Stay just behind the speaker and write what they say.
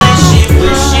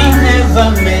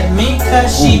never met me,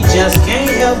 cause she just can't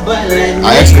help but let me.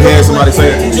 I actually had somebody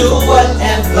say that. Do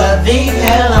whatever the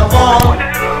hell I want.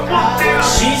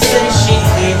 She says she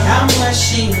hate how much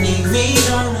she need me.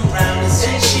 Turn around and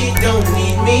say she don't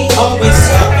need me. Always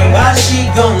talking about she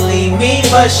gon' leave me,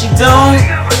 but she don't.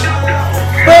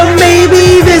 But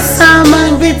maybe this time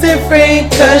I'll be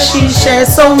different, cause she shed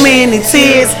so many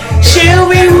tears. She'll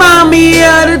remind me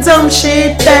of the dumb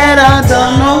shit that I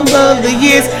done over the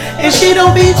years. And she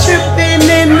don't be tripping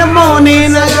in the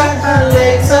morning. I got her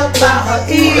legs up by her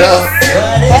ears.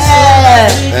 Yeah.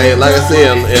 Hey, like I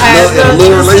said, in a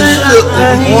little relationship,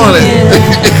 it's morning.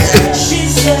 She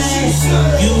says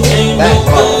you ain't no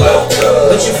good,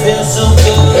 but you feel so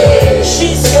good.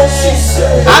 She says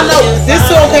I know this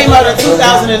song came out in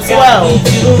 2012.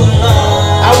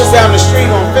 I was down the street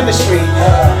on Finner Street.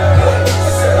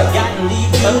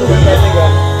 And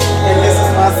this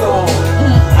is my song.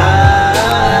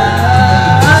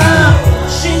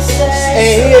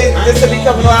 And this will be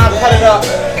coming around, cut it up.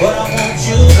 But I want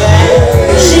you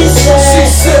back. She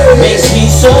said, makes me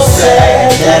so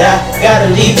sad that I gotta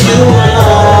leave you alone.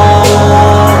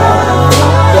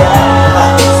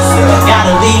 I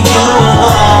gotta leave you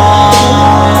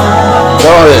alone.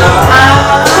 Go ahead.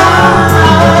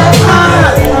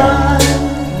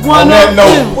 On that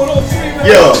note,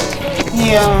 yeah.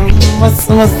 What's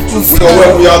so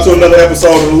welcome y'all to another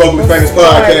episode of the Locally Famous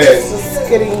Podcast.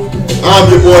 I'm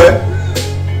your boy,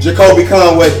 Jacoby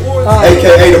Conway,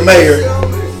 aka the Mayor,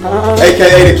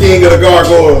 aka the King of the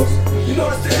Gargoyles.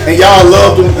 And y'all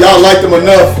loved them, y'all liked them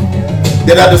enough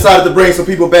that I decided to bring some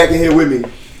people back in here with me.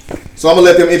 So I'm gonna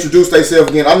let them introduce themselves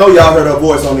again. I know y'all heard her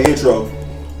voice on the intro.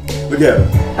 Look at her.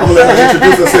 I'm gonna let her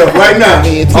introduce herself right now. On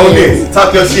this.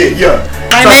 Talk your shit, yeah.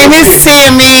 My name is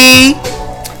Sammy.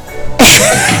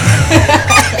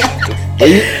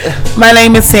 My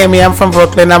name is Sammy. I'm from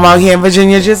Brooklyn. I'm out here in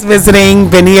Virginia just visiting.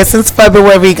 Been here since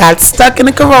February. Got stuck in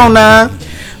the corona.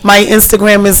 My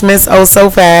Instagram is Miss Oh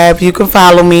So Fab. You can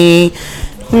follow me.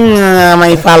 I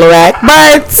might follow that,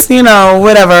 but you know,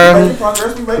 whatever. Making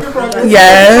progress.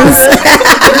 Yes.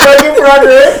 Making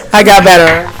progress. I got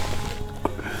better.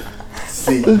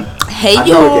 See. Hey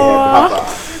y'all.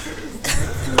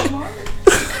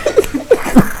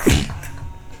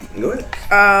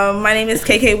 My name is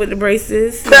KK with the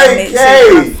braces.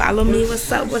 KK. Follow me.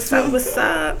 What's up? Back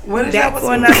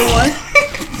for another one.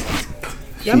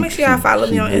 Y'all make sure y'all follow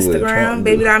me on Instagram.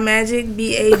 Baby.magic.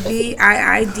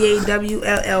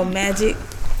 BABIIDAWLL magic.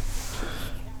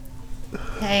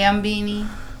 Hey, I'm Beanie.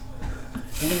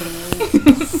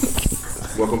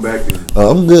 Welcome back, dude.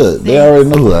 I'm good. They already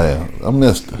know who I am. I'm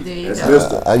Mister. That's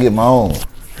Mister. I get my own.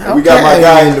 And we got my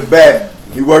guy in the back.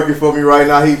 He working for me right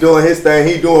now. He doing his thing.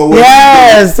 He doing what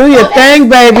Yes, do your thing,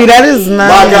 baby. That is nice.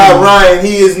 My guy Ryan,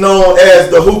 he is known as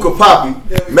the Hookah Poppy.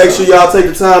 Make sure y'all take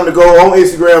the time to go on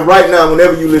Instagram right now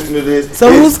whenever you listen to this.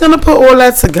 So who's gonna put all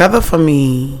that together for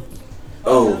me?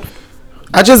 Oh.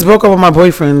 I just broke up with my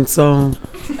boyfriend, so.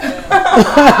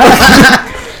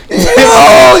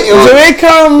 Oh, here it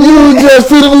comes. You just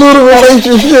see the little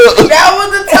relationship. That was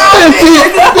the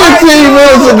topic. 15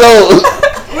 minutes ago.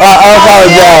 I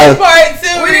apologize. I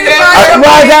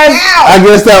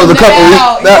guess that was a couple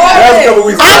weeks. That was a couple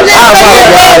weeks. I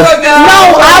apologize.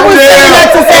 No, I was saying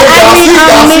that to say I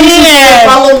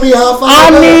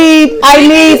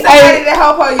need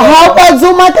to help her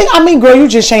do my thing. I mean, girl, you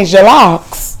just changed your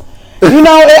locks. You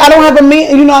know, I don't have a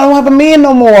man. You know, I don't have a man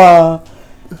no more.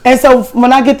 And so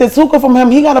when I get this hookah from him,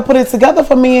 he got to put it together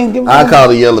for me and give me. I call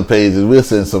the Yellow Pages. We'll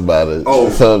send somebody. Oh.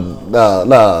 So,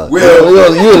 nah.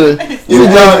 If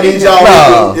y'all need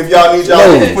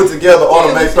y'all to put together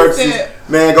automatic purchases,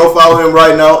 man, go follow him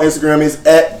right now. Instagram is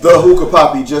at the Hookah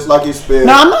Poppy, just like it's spelled.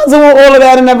 No, I'm not doing all of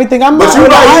that and everything. I'm but not. you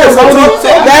right here.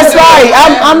 That's right.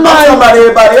 I'm not. talking about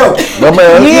everybody else.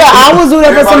 Yeah, I was doing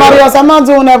that for somebody else. I'm not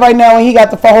doing that right now. And he got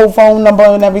the whole phone number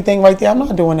and everything right there. I'm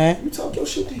not doing that. You talk your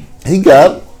shit then. He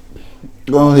got it.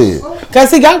 Go ahead. Cause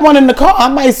he got one in the car. I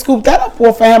might scoop that up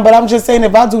for him. But I'm just saying,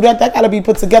 if I do that, that gotta be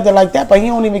put together like that. But he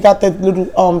don't even got the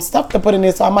little stuff to put in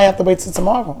there, so I might have to wait till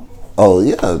tomorrow. Oh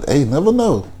yeah, hey, never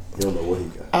know. You don't know what he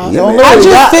got. You don't know. I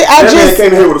just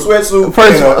came here with a sweatsuit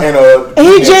and a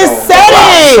he just said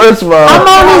it. First of all, I'm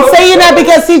only saying that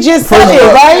because he just said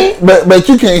it, right? But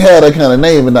you can't have that kind of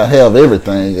name and not have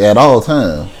everything at all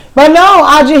times. But no,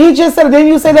 he just said it. Didn't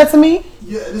you say that to me?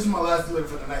 Yeah, this is my last delivery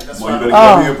for the night. That's Well, you fine. better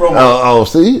get over here and promo. Oh,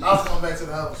 see? I was going back to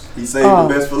the house. He saved the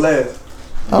best for last.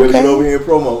 You better get over here and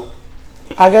promo.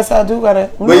 I guess I do gotta.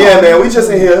 But yeah, man, we just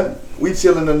in here. We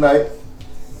chilling tonight.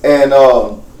 And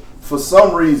for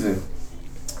some reason,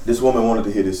 this woman wanted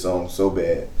to hear this song so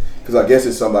bad. Because I guess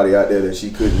it's somebody out there that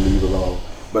she couldn't leave alone.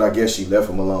 but I guess she left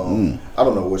him alone. I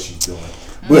don't know what she's doing.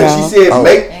 But she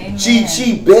said,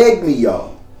 she begged me,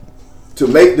 y'all, to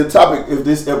make the topic of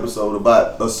this episode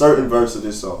about a certain verse of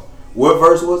this song. What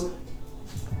verse was it?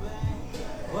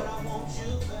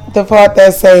 The part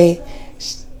that say,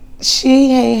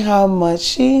 she ain't how much,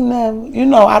 she never,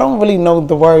 I don't really know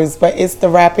the words, but it's the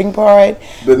rapping part.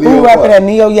 The Neo Who rapping part. that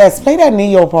Neo? Yes, play that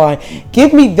Neo part.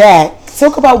 Give me that.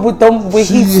 Talk about what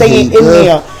he's saying in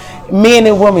there. Men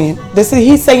and women.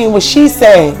 He's saying what she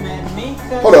said.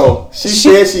 Hold on. She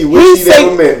said she wished she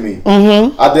never met me.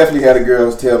 I definitely had a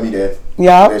girl tell me that.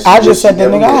 Yeah, I just said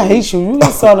that nigga, I hate you. You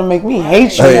just starting to make me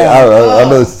hate you. Hey, I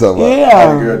know what you're talking about. I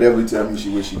had a girl definitely tell me she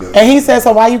wished she never. And he said,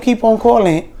 so why you keep on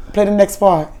calling? Play the next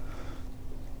part.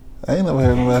 I ain't never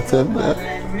heard nobody tell me that.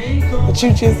 But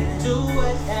you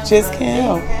just can't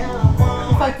help. What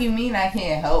the fuck you mean I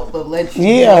can't help but let you do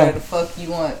whatever the fuck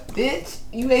you want? Bitch,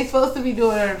 you ain't supposed to be doing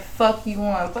whatever the fuck you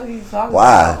want. What the fuck are you talking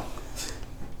about?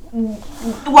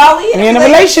 While we in a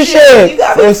relationship, you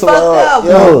gotta be fucked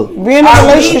up. We in a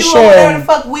relationship. We doing whatever the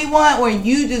fuck we want, or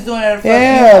you just doing whatever the fuck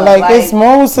you want? Like it's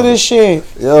morals to this shit.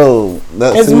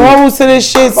 It's morals to this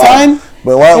shit, son.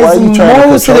 But why you trying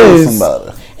to control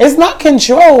somebody? It's not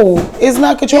control.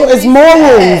 It's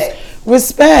morals,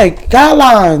 respect,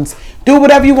 guidelines. Do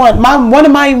whatever you want. One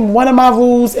of my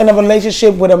rules in a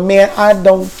relationship with a man, I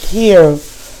don't care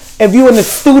if you in the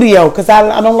studio, because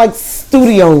I don't like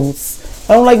studios.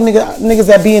 I don't like niggas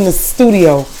that be in the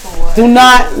studio. Do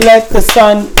not let the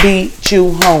sun beat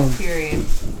you home. Period.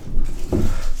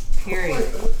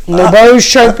 The birds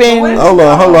chirping. Hold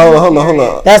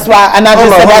on. That's why, and that's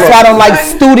why I don't like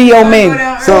studio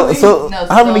men. So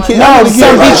how many kids? No, the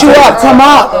sun beat you up. Come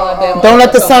up. Don't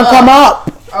let the sun come up.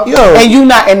 Yo, and you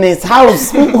not in this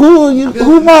house.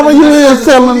 Who mama you is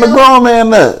telling the grown man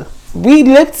that? We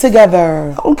live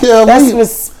together. Okay, that's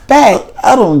respect.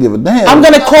 I don't give a damn. I'm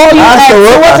gonna call you at 2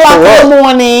 o'clock in the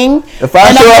morning. If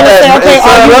I show up say, okay,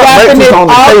 are you wrapping it up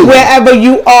wherever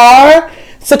you are?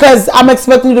 So, cause I'm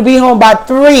expecting you to be home by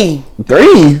 3.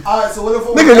 3? Alright, so what if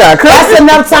nigga got crazy? That's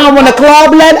enough time when the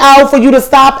club let out for you to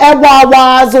stop at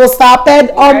Wawa's or stop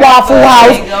at Waffle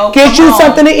House. Get you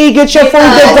something to eat. Get your food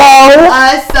to go.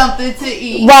 Us something to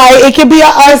eat. Right. It can be an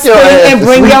us thing and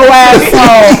bring your ass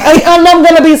home. And I'm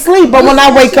gonna be asleep, but when I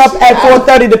wake up at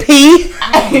 4:30 to pee.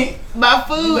 My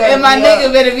food and my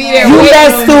nigga better be there. You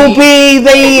best to be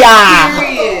the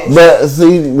But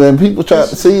see, when people try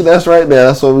to see, that's right there.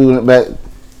 That's why we went back.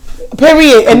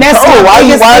 Period. And that's why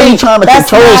are you trying to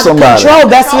control somebody? Control.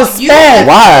 That's respect.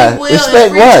 Why?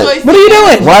 Respect what? What are you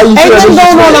doing? Why are you ain't nothing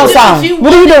going on outside?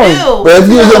 What are you doing? But if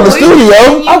you was in the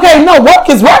studio, okay, no, work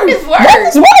is work. Work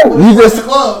is work. You just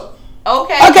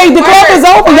Okay, the club is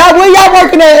open. Y'all, where y'all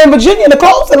working at in Virginia? The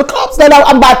clubs that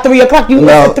I'm about 3 o'clock. You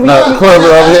no, 3 no, club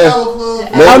over here.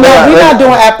 Oh no, we're not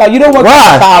doing after. You don't work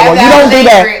after hour. You don't do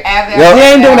that. You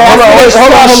ain't doing that.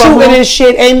 Hold on. Shooting and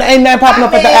shit. Ain't nothing popping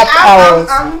up at the after hours.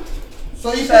 So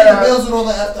you pay the bills with all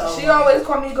the after hours? She always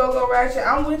call me go ratchet.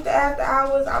 I'm with the after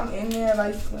hours. I'm in there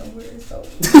like weird. So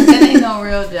that ain't no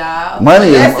real job.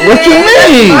 Money. What you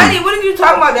mean? Money. What are you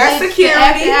talking about? That's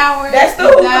security. That's the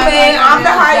hookah man. I'm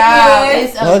the hype man.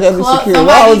 It's a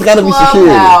always gotta be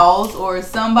security. House or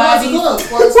somebody.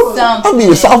 I'll be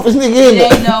the softest nigga in there.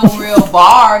 It ain't no real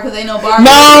bar because ain't no bar.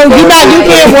 No, you not. You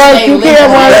can't work. You can't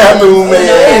work.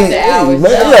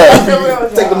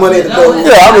 Take the money at the door.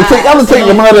 Yeah, I'm gonna take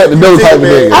the money at the door type of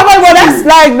nigga. I'm like, well, that's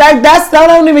that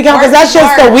don't even count because that's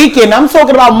just the weekend. I'm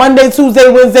talking about Monday,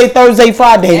 Tuesday, Wednesday, Thursday,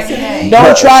 Friday.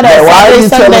 Don't try that. Why are you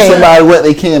telling somebody what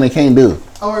they can and can't do?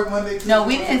 No,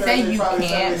 we didn't say you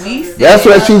can't. We said that's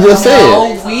what she just said.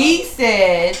 No, we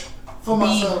said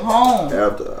be home.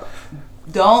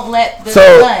 Don't let the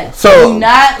sun. Do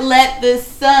not let the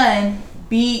sun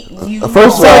beat you.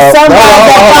 First of all, hold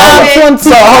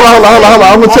on.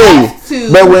 I'm gonna tell you.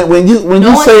 But when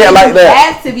you say it like that,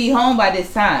 you have to be home by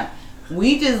this time.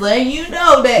 We just letting you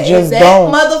know that if that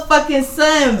motherfucking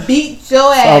son beat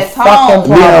your ass home,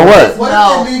 you know what? What if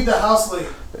they leave the house late?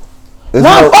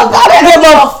 No, fuck, I don't give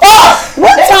a fuck.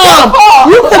 What time?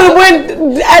 You could have went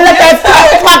at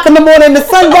 5 o'clock in the morning. The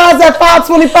sun rises at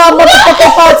 5:25. Motherfucker,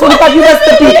 5:25. You best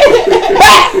to be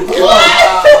back.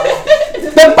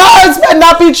 The birds better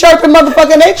not be chirping,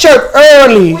 motherfucker. They chirp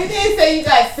early. We didn't say you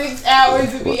got 6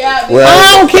 hours to be out there.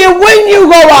 I don't care when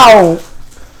you go out.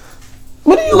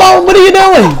 What are you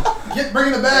doing?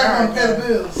 Bringing the bag and pay the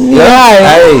bills.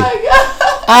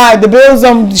 Alright, the bills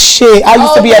on shit. I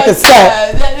used to be at the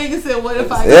step. That nigga said, what if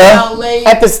I get out late?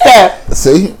 At the step.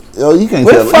 See? Yo, you can't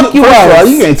Where tell. the fuck you was?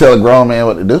 You can't tell a grown man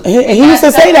what to do. He used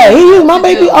to say that. He used my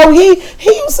baby. Oh, he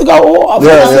used to go off.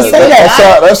 Yeah, He used to say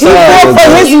that. That's he fought for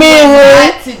his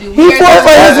manhood. He fought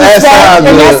for his respect,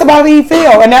 and that's about how he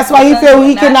feel. And that's why he feel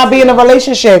he cannot be in a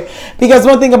relationship. Because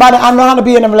one thing about it, I know how to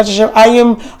be in a relationship. I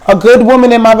am a good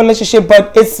woman in my relationship,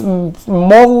 but it's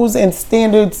morals and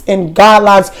standards and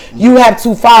guidelines you have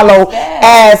to follow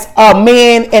as a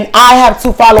man, and I have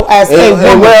to follow as a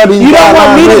woman. You don't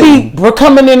want me to be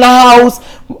coming in the house,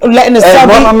 letting the son.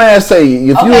 What my man say? If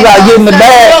you was out getting the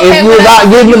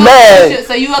bag,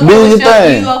 so you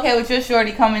okay with your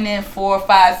shorty coming in 4,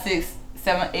 5, 6,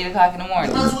 7, 8 o'clock in the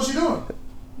morning? That's what she doing.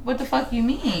 What the fuck you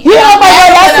mean? Yeah,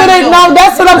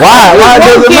 that's what I'm saying. Why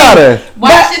does it matter?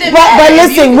 But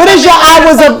listen, what is your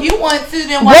hours of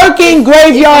working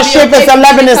graveyard shift? Is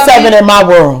 11 to 7 in my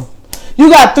world. You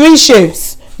got 3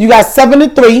 shifts. You got 7 to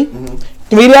 3,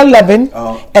 3 to 11,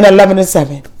 and 11 to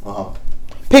 7.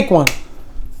 Pick one.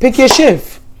 Pick your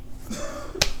shift.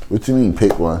 What you mean?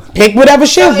 Pick one. Pick whatever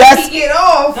shift. That's get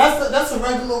off. That's a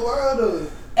regular world.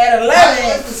 At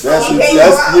 11.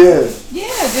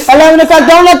 Yeah. 11 o'clock.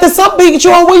 Don't let the sun beat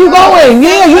you on where you going.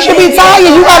 Yeah, you should be tired.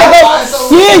 You gotta go.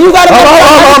 Yeah, you gotta go.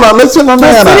 Hold on. Listen, my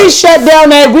man. The city shut down.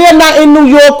 We're not in New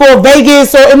York or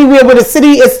Vegas or anywhere where the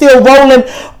city is still rolling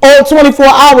all 24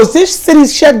 hours. This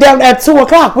city's shut down at 2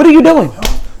 o'clock. What are you doing?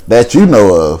 That you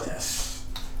know of.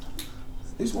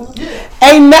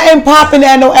 Ain't nothing popping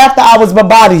at no after hours but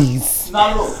bodies.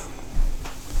 Not at all.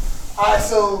 Alright,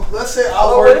 so let's say I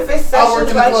work in the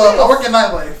club. I work in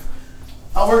nightlife.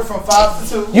 I work from 5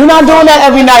 to 2. You're not doing that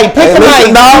every night. Pick a night.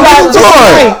 Let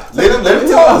him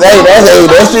talk. Hey,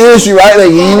 that's the issue right there.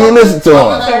 You ain't even listen to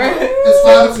him. It's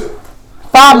 5 to 2.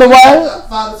 5 to what?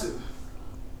 5 to 2.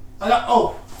 I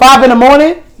got 5 in the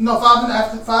morning? No, 5 in the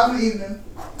afternoon. 5 in the evening.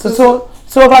 To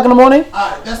 2 o'clock in the morning?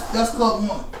 Alright, that's club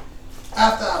 1.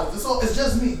 After hours. It's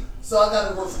just me. So I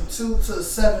gotta work from 2 to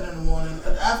 7 in the morning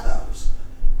at the after hours.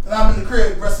 And I'm in the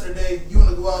crib the rest of the day. You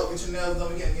wanna go out, get your nails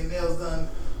done, getting your nails done,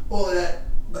 all of that.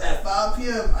 But at 5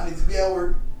 p.m. I need to be at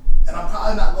work. And I'm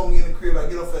probably not gonna be in the crib. I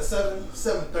get off at 7,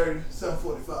 7:30,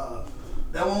 7:45.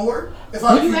 That won't work. You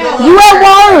at work.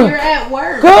 You're at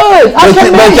work. Good.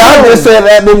 But y'all just said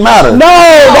that didn't matter. No,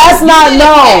 that's not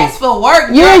no. Ask for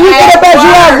work. Yeah, you get up as you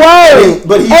at work.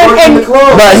 But he worked in the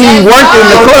club. But he worked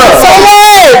in the club. So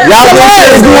what? Y'all just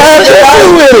said you had to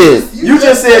do with it. You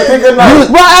just said pick a night.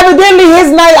 Well, evidently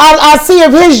his night. I see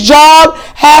if his job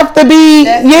have to be.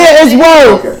 It's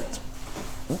work. Okay.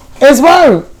 It's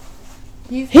work.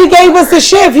 He gave us the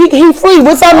shift. He free.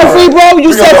 What's on the free, bro?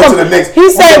 You said from.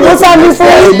 He said what's on the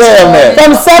free?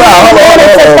 From 7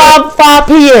 to 5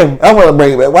 p.m. I want to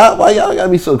bring it back. Why y'all gotta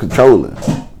be so controlling?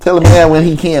 Tell a man when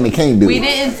he can and can't do it. We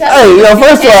didn't tell you. Hey, yo,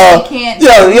 first of all, hold on.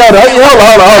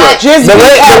 The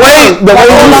way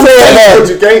you said that. What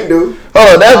you can't do. Hold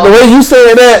on, that's the way you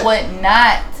said that. What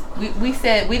not? We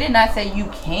said we did not say you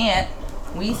can't.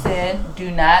 We said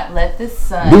do not let the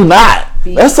sun. Do not.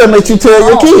 That's something that you tell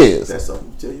your kids. That's something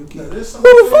you tell your kids. Who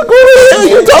the fuck are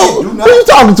you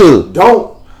talking to?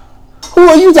 Don't. Who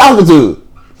are you talking to?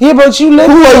 Yeah, but you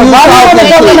live. Who are you talking to?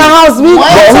 In the house? Who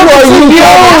are you talking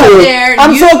to?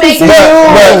 I'm talking to you.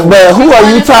 But who are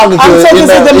you talking to? I'm talking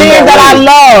to the man that I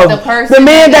love, the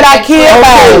man that I care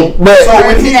about. But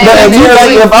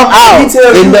if I'm out, he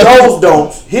tells you those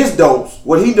don'ts, his don'ts,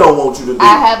 what he don't want you to do.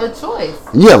 I have a choice.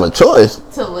 You have a choice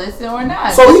to listen or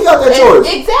not. So he got that choice.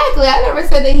 Exactly. I never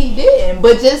said that he didn't,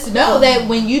 but just know that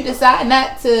when you decide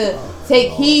not to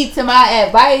take heed to my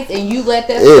advice and you let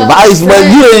that advice, but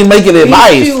you ain't making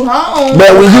advice. You home,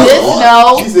 but when you just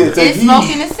know it's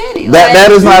smoking the city. That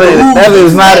is not it. That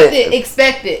is not it.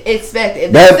 Expect it.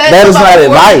 That is not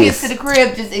advice. When you get to the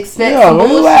crib, just expect some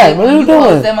bullshit. What are you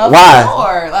doing? Why?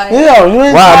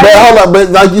 But hold up. But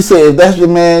like you said, if that's your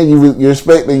man, you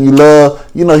respect and you love,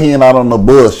 you know he ain't out on no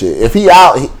bullshit. If he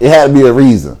out, it had to be a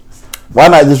reason. Why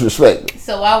not just respect it?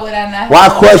 So why would I not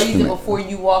have question it before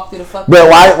you walk through the fucking? But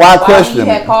why question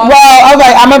it? Well,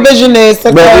 okay, I'm a visionist.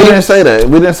 Okay. But we didn't say that.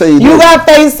 We didn't say you got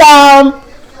FaceTime.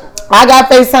 I got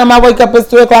FaceTime. I wake up, it's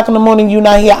 3 o'clock in the morning. You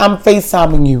not here. I'm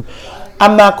FaceTiming you.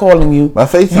 I'm not calling you. My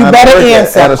FaceTime. You better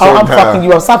answer. I'm fucking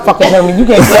you up. Stop fucking me. You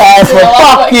can't say ass for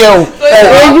fuck you.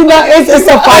 You know, it's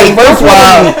a fight. First of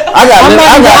all,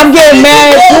 I'm getting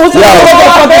mad.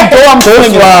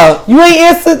 You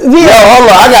ain't answer. Yo, hold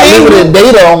on. I got limited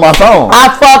data on my phone.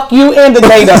 I fuck you in the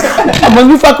data. When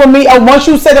you fuck with me, once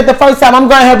you said it the first time, I'm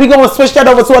going to have, we going to switch that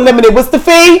over to unlimited. What's the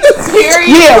fee? Period.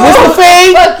 Yeah, what's the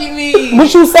fee? Fuck you mean?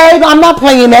 What you say? I'm not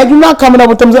playing that. You're not coming up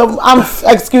with them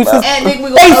excuses.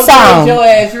 FaceTime. your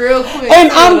ass real quick.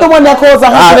 And I'm the one that calls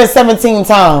 117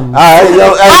 times. I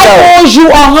called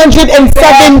you 117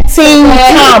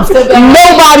 times.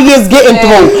 Nobody is getting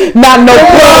through. Not no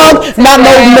plug, not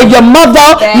no your mother,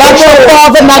 not your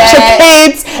father, not your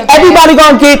kids. Everybody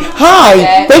gonna get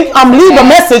hi. Think I'm leave a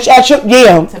message at your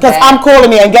because I'm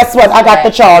calling it, and guess what? I got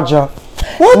the charger.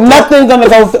 Nothing's gonna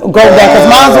go back because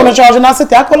mine's on the charger and I sit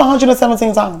there. I call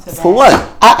 117 times. For what?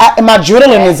 My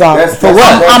adrenaline is on. For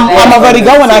what? I'm already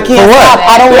going. I can't stop.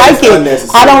 I don't like it.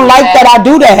 I don't like that I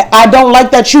do that. I don't like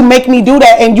that you make me do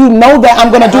that and you know that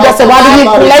I'm gonna do that. So why do you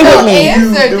play with me?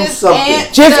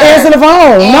 Just answer the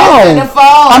phone. No.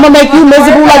 I'm gonna make you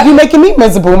miserable like you making me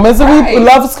miserable. Misery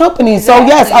loves company. So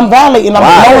yes, I'm violating. I'm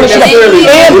blowing shit up.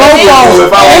 And both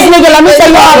phones. This nigga, let me tell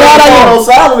you how bad I am.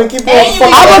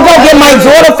 I will go get my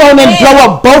daughter phone and blow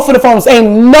up both of the phones. Ain't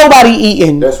nobody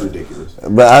eating. That's ridiculous.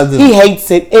 But he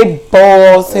hates it. It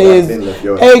boils his.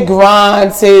 It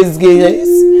grinds his gears.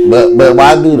 But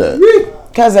why do that?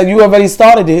 Because you already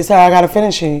started it. So I gotta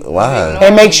finish it. Why?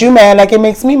 It makes you mad like it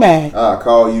makes me mad. I'll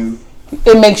call you.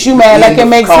 It makes you mad like it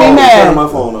makes me mad. Turn my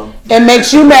phone on. It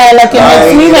makes you mad like it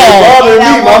makes me mad.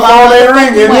 My phone ain't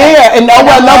ringing. Yeah, and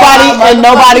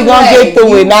nobody gonna get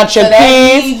through it. Not your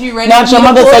kids, not your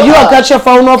mother. So you gonna cut your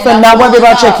phone off and not worry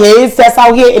about your kids. That's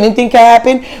out here. Anything can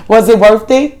happen. Was it worth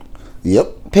it?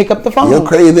 Yep. Pick up the phone. Your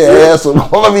crazy ass will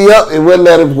call me up and wouldn't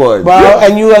let him work. Bro,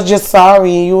 and you are just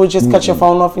sorry. You would just cut your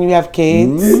phone off and you have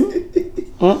kids.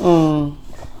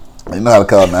 You know how to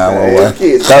call 911. Hey,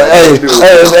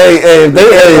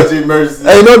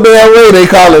 no damn way they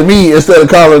calling me instead of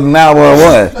calling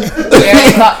 911. First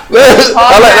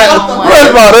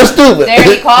of all, that's stupid. They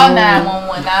already called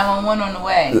 911. 911 on the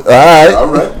way. All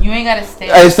right. You ain't gotta stay.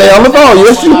 Hey, stay on the phone.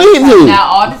 Yes, you need to. Not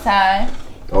all the time.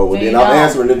 Oh, well, then I'm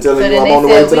answering and telling you I'm then on the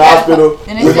they way said to the we gotta hospital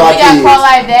Then they with said my we gotta kids. call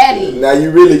our daddy. Now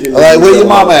you really can. All right, where your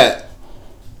mom at?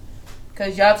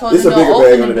 Cause y'all told It's them a bigger to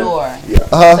bag open under the there. door.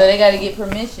 Yeah. So they gotta get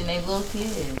permission. They little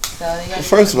kids. So they gotta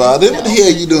First of all, then what the hell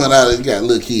you doing out there? You got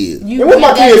little kids. And what my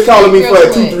kids calling me for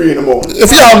at 2, 3 in the morning? If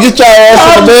y'all get your ass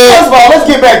to the bed. First of all, let's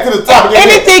get back to the topic.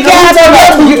 Anything can happen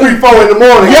at 2, 3, 4 in the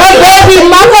morning. Your baby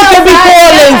mama could be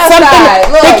calling something.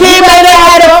 The kid may have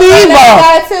had a fever.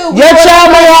 Your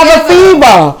child may have a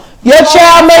fever. Your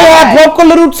child may have broke a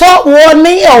little toe or a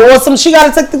nail or some. She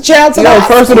gotta take the child to the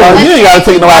hospital. First of all, you ain't gotta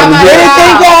take nobody to jail.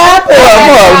 Anything can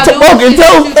happen. Broken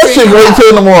toe, that shit go into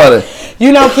in the morning.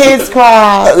 You know, kids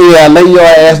cry. Yeah, lay your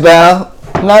ass down.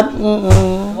 Not.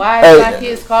 Why is my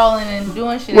kids calling and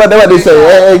doing shit? What they say?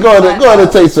 Hey, go ahead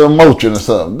and take some Motrin or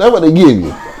something. That's what they give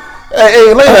you.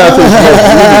 Hey, lay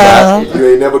down. If you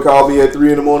ain't never called me at 3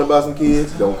 in the morning about some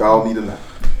kids, don't call me tonight.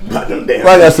 Not them damn.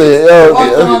 Like I said,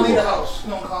 Call me the house.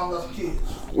 You don't call me about some kids.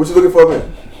 What you looking for,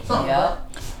 man? Yeah.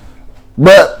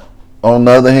 but on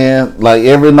the other hand, like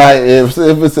every night, if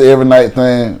it's an every night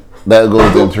thing, that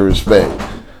goes into respect.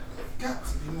 Got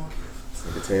to be more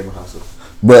careful. Tear my house up.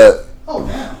 But Oh,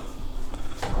 damn.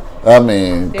 I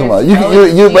mean, come on,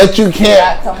 but you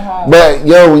can't. But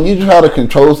yo, when you try to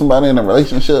control somebody in a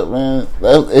relationship, man,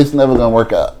 it's never gonna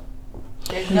work out.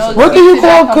 What do you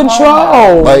call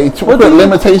control? Like to put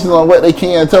limitations on what they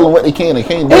can, tell them what they can and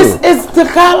can't do. It's the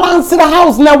guidelines to the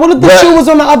house. Now, what if the shoe was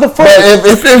on the other foot?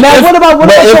 What about your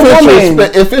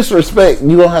woman? If it's respect,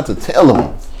 you don't have to tell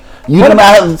them. You do not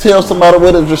have to tell somebody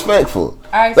what is respectful.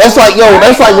 Right, that's like when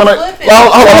I hold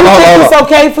on. It's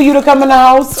okay for you to come in the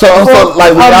house. So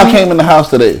like when y'all came in the house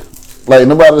today, like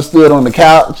nobody stood on the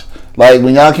couch. Like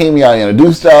when y'all came, y'all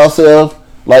introduced yourself.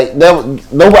 Like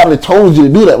nobody told you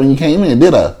to do that when you came in,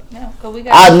 did I? No,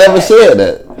 I never said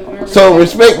that. So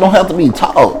respect don't have to be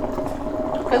taught.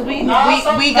 Cause we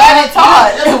got it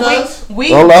taught.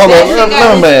 Hold on.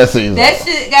 That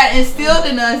shit got instilled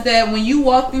in us that when you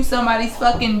walk through somebody's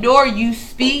fucking door, you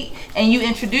speak and you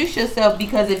introduce yourself.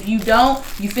 Because if you don't,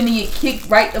 you finna get kicked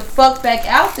right the fuck back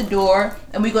out the door,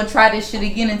 and we gonna try this shit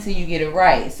again until you get it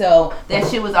right. So that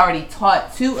shit was already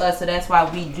taught to us, so that's why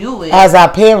we do it. As our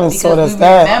parents taught us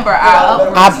that. Remember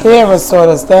our parents taught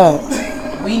us that.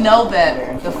 We know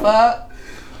better. The fuck.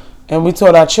 And we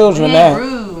taught our children that.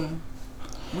 Rude.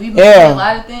 We've been doing a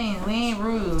lot of things. We ain't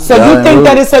rude. So you think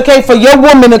that it's okay for your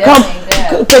woman to come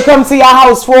to your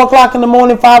house 4 o'clock in the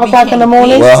morning, 5 o'clock in the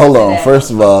morning? Well, hold on.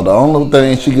 First of all, the only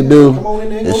thing she could do,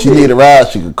 if she need a ride,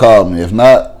 she could call me. If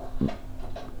not,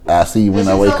 I'll see you when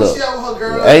I wake up.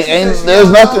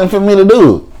 There's nothing for me to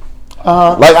do.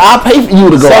 Like I'll pay for you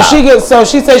to go out. So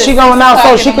she said she going out,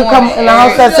 so she could come in the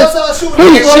house at 6.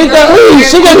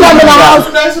 She can come in the house.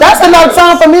 That's enough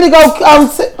time for me to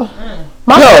go.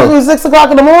 My baby 6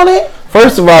 o'clock in the morning.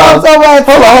 First of all, hold on.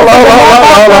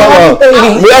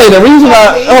 Hey, the reason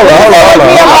why,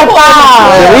 hold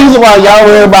on. The reason why y'all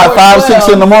worry about 5, 6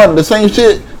 in the morning, the same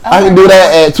shit, I can do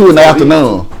that at 2 in the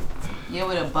afternoon. Yeah,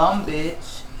 with a bum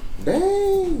bitch.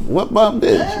 Dang. What bum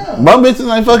bitch? Damn. Bum bitches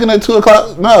ain't fucking at 2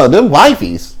 o'clock. No, them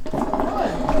wifeys.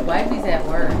 Wifey's at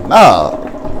work. No.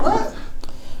 What?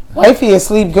 Wifey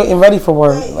asleep getting ready for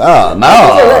work. Oh,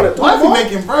 no. Wifey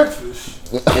making breakfast.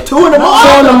 At 2 in the morning.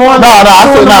 No, I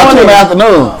said now 2 in the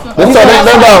afternoon.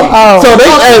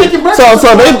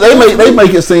 So they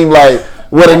make it seem like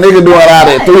what a nigga doing out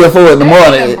at 3 or 4 in the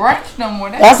morning.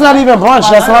 That's not even brunch.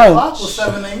 That's lunch.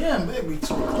 7 a.m. baby.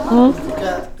 2 o'clock.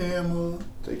 Goddamn.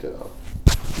 Take that off.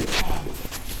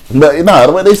 But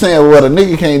no, what they saying, what a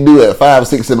nigga can't do at 5,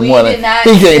 6 in the morning, he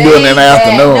can't do it in the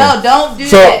afternoon. No, don't do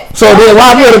that. So then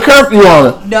why put a curfew on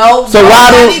it? No. So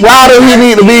why do he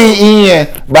need to be in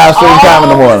by a certain time in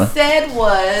the morning? All he said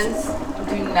was,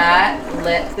 do not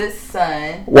let the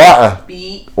sun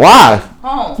beat home.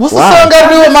 What's the sun got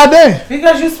to do with my day?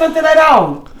 Because you spent the night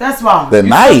out. That's why. The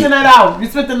night. You spent the night out. You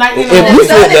spent the night in the The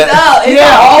sun is up. It's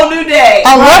a whole new day.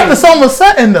 I like the sun was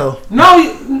setting though. No,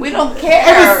 we don't care.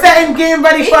 It was setting, getting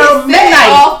ready for midnight.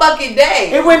 All fucking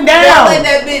day. It went down. Don't let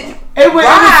that bitch. It was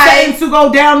setting to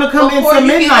go down to come into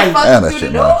midnight. Through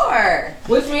the door.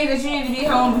 Which means that you need to be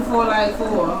home before like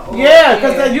 4. Yeah,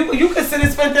 because you can sit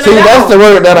and spend the night. See, that's the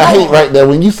word that I hate right there.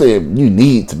 When you say you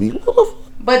need to be.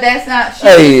 But that's not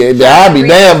shit. Hey, I be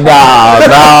damn dog.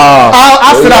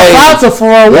 I sit outside till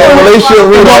 4. Relationship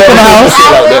really up in the house.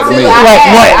 Like that to me. Like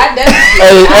what?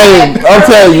 Hey, I'm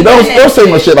telling you, don't say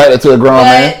much shit like that to a grown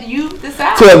man. You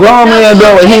decide. To a grown man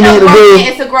doing what he need to do.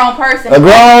 It's a grown person. A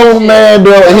grown man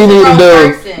doing what he need to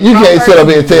do. You can't sit up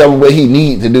here and tell him what he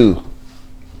need to do.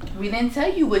 We didn't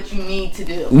tell you what you need to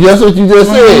do. That's what you just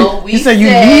said. You said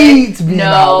you need to be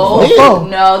no,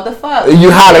 the fuck. You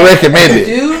highly recommend it.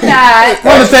 Do not.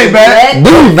 What to say, man?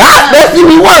 Do not. That's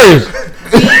even worse.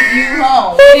 Keep you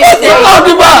home. We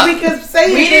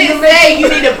didn't say you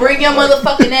need to bring your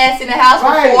motherfucking ass in the house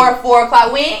before 4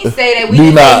 o'clock. We ain't say that. We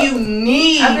didn't say you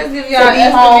need to be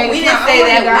home. We didn't say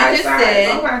that. We just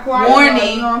said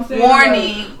warning.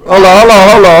 Hold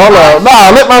on.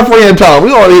 Nah, let my friend talk. We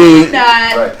gonna eat.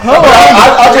 I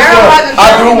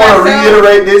do want to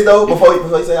reiterate this though before you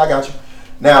say I got you.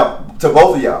 Now to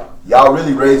both of y'all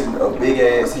really raising a big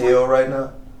ass hell right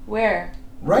now. Where?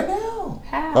 Right now.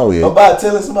 How? Oh yeah. About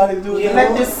telling somebody to do it. You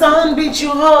let the sun beat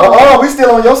you home. We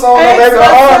still on your song, baby.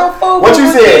 What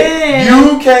you said?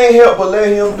 You can't help but let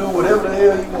him do whatever the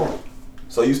hell he want.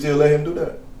 So you still let him do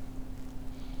that?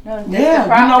 No, you know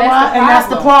why? And that's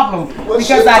the problem.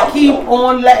 Because I keep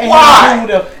on letting him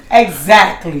do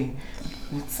exactly.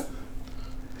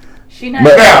 She not.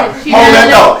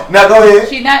 Now go ahead.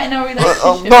 She not in a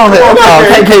relationship. Go ahead.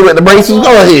 KK with the braces.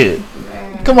 Go ahead.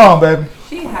 Come on, baby.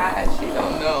 She high. She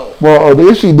don't know. Well,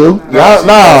 this she do.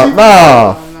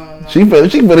 Nah. She better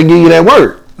give you that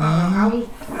work. I ain't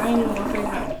even gonna say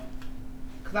nothing.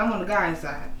 Cause I'm on the guy's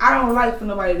side. I don't like for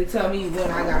nobody to tell me when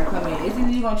I gotta come in. It's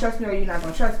either you gonna trust me or you're not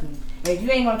gonna trust me. And if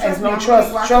you ain't gonna trust me, no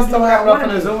trust. Trust don't have nothing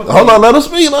to do with it. Hold on, let us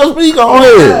speak. Go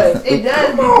ahead. It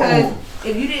does because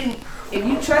if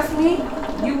you trust me,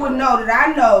 you would know that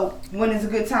I know when it's a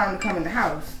good time to come in the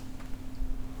house.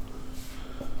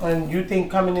 And you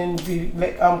think coming in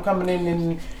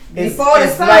and it's before the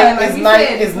sun,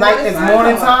 it's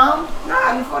morning time?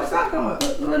 Nah, before the sun come up.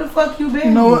 Where the fuck you been?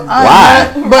 You know what? Why?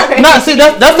 But not see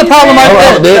that's the problem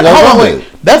right there. Hold on, wait.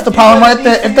 That's the problem right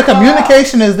there. If the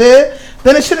communication is there,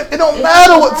 then it don't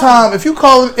matter what time. If you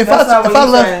call, if I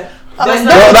left. Go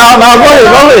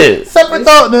ahead. Separate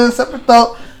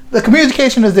thought. The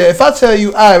communication is there. If I tell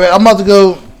you, all right, I'm about to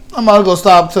go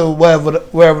stop to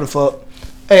wherever the fuck.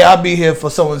 Hey, I'll be here for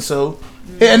so and so,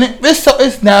 and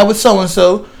it's now with so and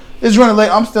so. It's running late.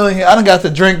 I'm still in here. I done got to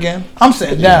drinking. I'm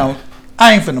sitting down.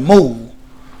 I ain't finna move.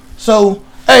 So,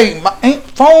 hey,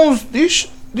 phones. These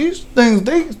things.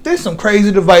 They some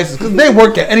crazy devices because they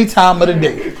work at any time of the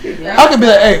day. I could be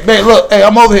like, hey, babe, look, hey,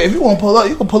 I'm over here. If you want to pull up,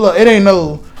 you can pull up. It ain't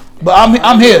no. But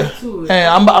I'm here,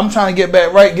 and I'm trying to get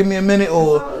back right. Give me a minute,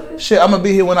 or shit. I'm gonna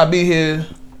be here when I be here.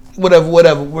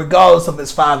 Whatever, regardless of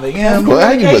it's 5 a.m. Well,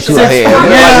 how you put 2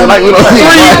 a.m. 3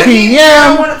 p.m.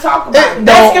 I want to talk about it.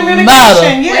 Don't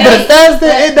matter. Yeah. But if that's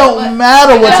it don't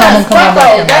matter what time I'm coming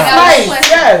back. That's nice.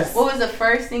 Yes. What was the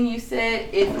first thing you said?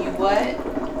 If you what?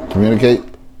 Communicate.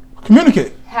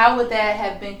 How would that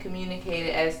have been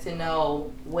communicated as to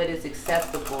know what is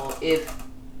acceptable if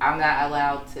I'm not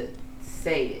allowed to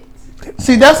say it?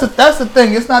 See, that's the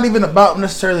thing. It's not even about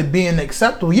necessarily being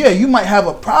acceptable. Yeah, you might have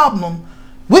a problem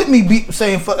with me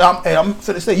saying, I'm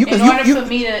finna say,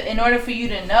 in order for you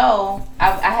to know,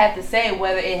 I have to say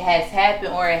whether it has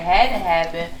happened or it hadn't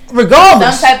happened.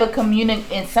 Regardless.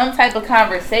 In some type of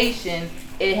conversation,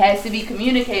 it has to be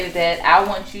communicated that I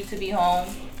want you to be home.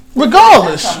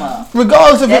 Regardless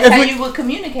if that's how you would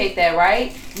communicate that,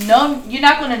 right? No, you're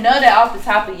not gonna know that off the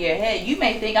top of your head. You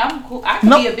may think I'm cool. I can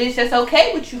be a bitch that's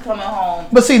okay with you coming home.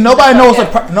 But see, nobody knows it's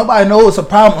a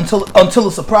problem until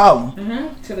it's a problem.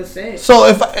 Till it's said. So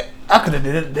if I could have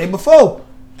did it the day before,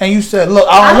 and you said, "Look,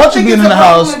 I don't want you being in the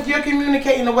house." If you're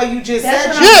communicating the way you just said,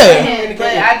 but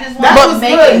I just want to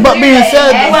make it but being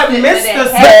said,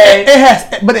 it has.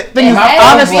 But the thing is,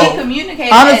 honestly,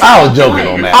 I was joking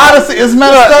on that. Honestly, it's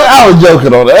messed up. I was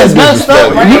joking on that. It's messed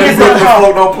up.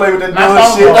 Don't play with that dumb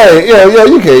shit. Hey, yeah,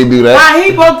 you can't do that. Nah,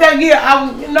 he broke that gear.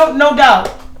 No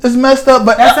doubt. It's messed up,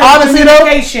 but that's honestly though,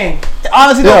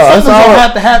 something's gonna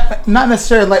have to happen. Not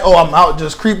necessarily like, oh, I'm out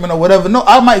just creeping or whatever. No,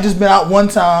 I might just been out one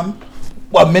time.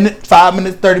 A minute, 5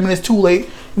 minutes, 30 minutes too late.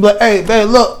 You be like, hey, babe,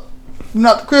 look, you're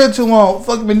not the crib too long. What the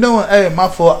fuck you been doing? Hey, my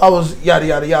fault. I was yada,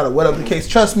 yada, yada, whatever the case.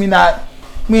 Trust me,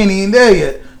 we ain't even there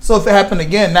yet. So if it happened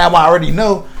again, now I already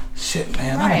know. Shit,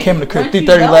 man, I came to the crib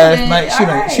 3:30 last night.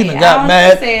 She done got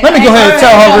mad. Let me go ahead and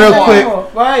tell her real quick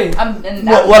right.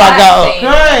 what I got up.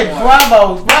 Good,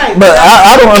 bravo, right. But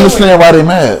I don't understand why they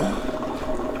mad.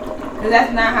 Because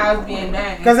that's not how it's being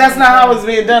done. Because that's not how it's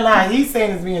being done. How he's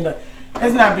saying it's being done.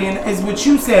 It's not being. It's what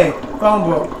you said. Phone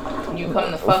book. You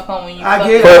come the fuck home when you. I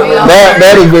get it.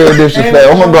 That is very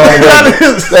disrespectful. I'm gonna go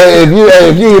and say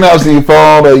if you ain't answer your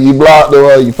phone or you blocked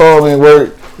or your phone didn't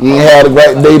work, you ain't had the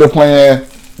right data plan,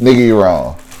 nigga, you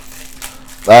wrong.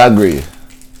 I agree.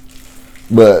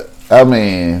 But I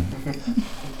mean,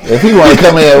 if he want to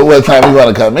come in, what time he want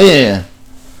to come in?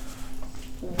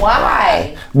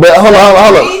 Why? But hold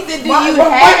on.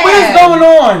 What is going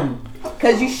on?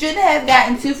 Because you shouldn't have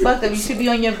gotten too fucked up. You should be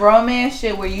on your grown man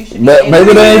shit where you should be.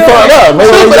 Maybe they ain't fucked up.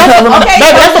 Maybe they just having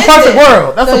that's a perfect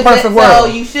world. That's a perfect world.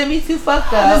 So you shouldn't be too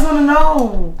fucked up. I just want to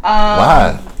know.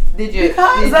 Why? Did you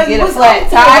get a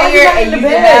flat tire and you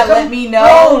did not let me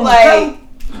know? Like,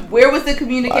 where was the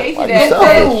communication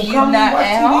that you not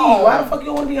at home? Why the fuck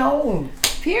you want to be home?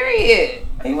 Period.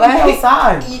 You want to be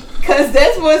outside. Because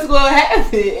that's what's going to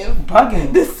happen.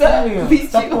 Bugging. The sun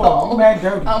beats you home. You mad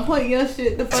dirty. I'm putting your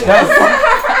shit the fuck outside.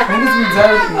 Niggas be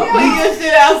dirty. I'm putting your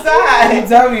shit outside. You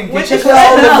dirty. Get your clothes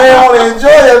on the man on and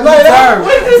enjoy it.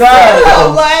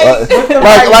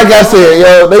 Like I said,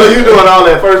 yo. So you doing all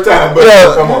that first time, but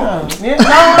come on.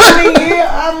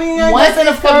 I mean, once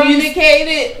it's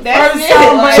communicated, that's it.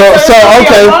 So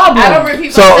okay. I don't repeat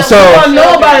myself. So I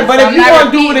know about it, but if you want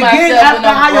to do it again after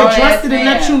how you addressed it and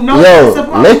let you know,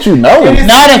 let you know.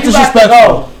 Now that's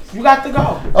disrespectful. You got to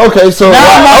go. Okay, so now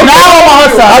I'm on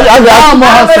her side.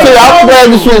 I'm glad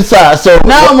you switched sides. So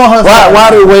now I'm on her side.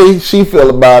 Why the way she feel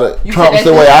about it trumps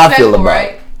the way I feel about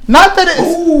it? Not that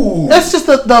it's just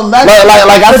the like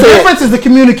I said, difference is the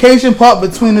communication part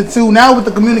between the two. Now with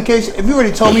the communication, if you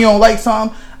already told me you don't like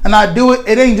something and I do it,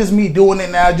 it ain't just me doing it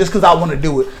now just because I want to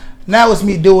do it. Now it's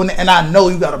me doing it, and I know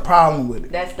you got a problem with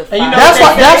it. That's the.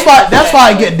 That's why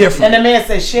I get different. And the man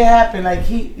said shit happened. Like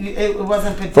it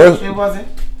wasn't potential. It wasn't.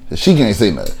 She can't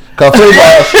say nothing. Cause hold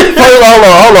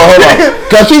on.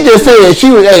 Cause she just said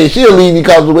she'll leave you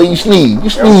because of the way you sneeze. You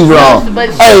sneeze wrong. But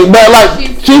like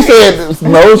she said,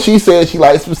 no. She said she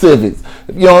likes specifics.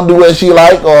 If you don't do what she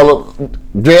like or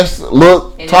dress,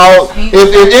 look, talk,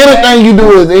 if anything you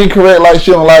do is incorrect, like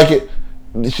she don't like it,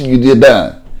 you did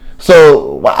done.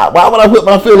 So why would I put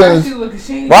my feelings?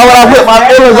 Why would I put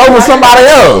my feelings over somebody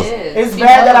else? It's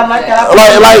bad that I'm like that.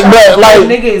 Like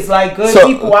niggas, like good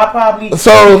people. I probably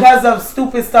because of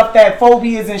stupid stuff, that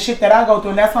phobias and shit that I go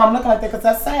through, and that's why I'm looking like that, because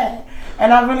that's sad.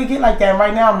 And I really get like that. And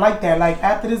right now I'm like that. Like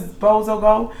after this bozo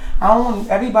go, I don't want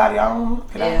everybody.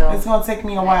 It's gonna take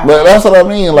me a while. But that's what I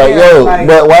mean. Like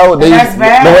but why would they? That's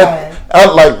bad. I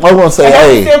gonna say,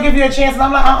 hey. Still give you a chance, and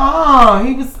I'm like,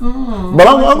 he was. But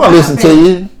I'm gonna listen to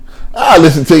you. I'll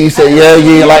listen to you say, you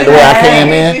ain't like the way I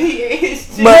came in.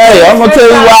 But hey, I'm gonna tell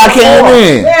you why I came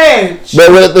in.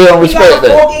 But they don't respect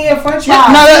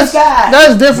that.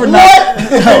 That's different now.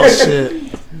 Oh shit.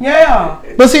 Yeah.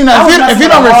 But see now, if you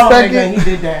don't respect it, he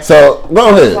did that. So go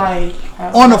ahead. Like,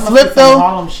 on the flip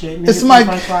though, it's my.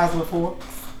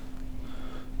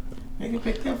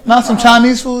 Not some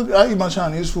Chinese food. I eat my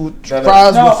Chinese food.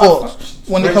 Fries with forks.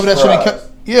 When they cover that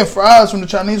shit in fries from the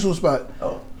Chinese food spot.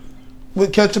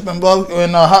 With ketchup and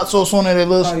hot sauce on it.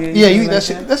 You eat that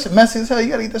shit. That shit messy as hell. You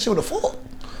gotta eat that shit with a fork.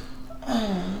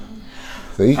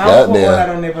 So you I got don't put there. that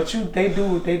on there, but they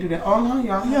do that. Oh no,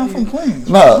 y'all. Yeah, I'm from Queens.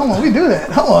 No. Come on, we do that.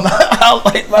 Come on,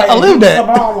 I live that.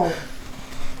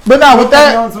 But now with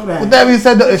that being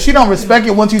said, if she don't respect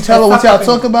it once you tell her once y'all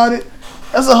talk about it,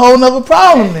 that's a whole nother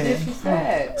problem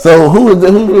then. So who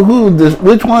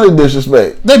which one is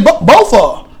disrespect? They both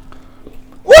are.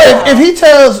 Well,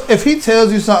 if he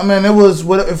tells you something and it was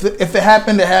if it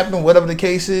happened, it happened, whatever the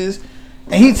case is,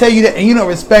 and he tell you that and you don't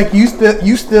respect, you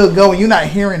still go and you're not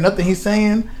hearing nothing he's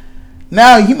saying.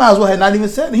 Now he might as well have not even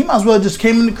said it. He might as well just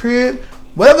came in the crib,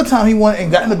 whatever time he wanted,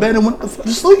 and got in the bed and went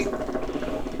to sleep.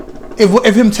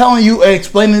 If him telling you,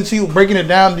 explaining it to you, breaking it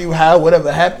down to you how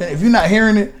whatever happened, if you're not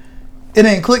hearing it, it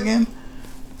ain't clicking.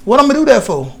 What I'm gonna do that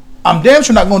for? I'm damn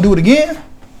sure not gonna do it again.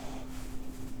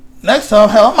 Next time,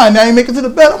 hell, I might not even make it to the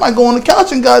bed. I might go on the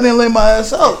couch and goddamn lay my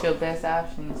ass out. That's your best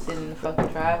option. Sit in the fucking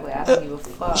driveway. I don't give a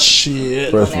fuck.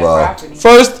 Shit. First of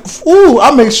all,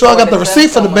 I make sure I got the receipt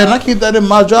for the bed and I keep that in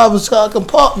my driver's car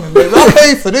compartment, baby. I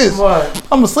paid for this. What?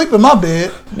 I'm gonna sleep in my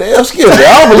bed. Damn, excuse me.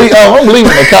 I don't believe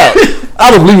in the couch. I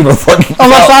don't believe in the fucking couch.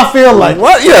 Unless I feel like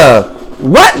what? Yeah.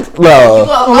 What? No.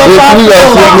 Unless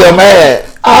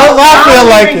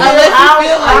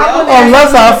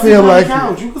I feel like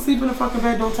it. You can sleep in the fucking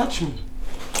bed. Don't touch me.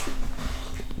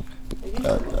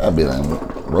 I've been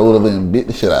rolled over and beat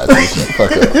the shit out of you.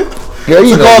 Fuck up. Girl,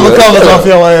 you know all the colors off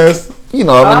your ass. You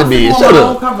know I'm in the bed. Shut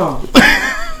up.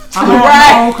 I'm on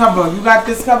my own cover. You got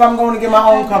this cover. I'm going to get my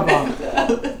own cover.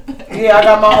 Yeah, I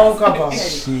got my own cover.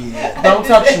 Shit. Don't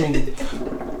touch me.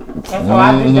 That's why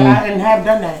I didn't have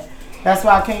done that. That's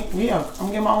why I can't. Yeah, I'm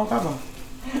getting my own cover.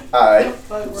 Alright.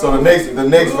 So the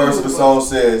next verse of the song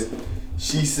says,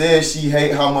 she says she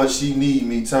hate how much she need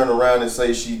me. Turn around and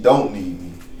say she don't need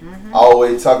me.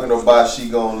 Always talking about she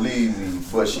gonna leave me,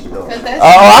 but she don't. I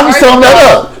can sum that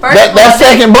up. That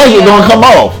second budget don't come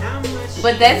off.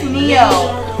 But that's Neo.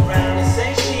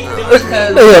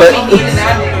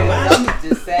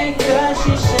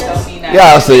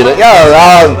 Y'all see that? Y'all.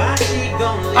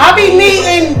 I be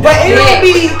needing, but it don't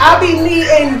be. I be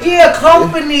needing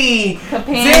company,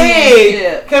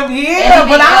 companionship. Yeah,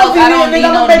 but I don't be needing.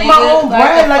 I'm gonna make my own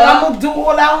bread. Like I'm gonna do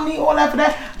all. I don't need all that for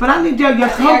that. But I need your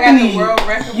company.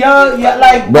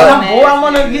 Like when I'm bored, I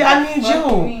wanna. Yeah, I need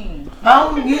you.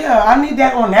 I need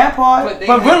that on that part.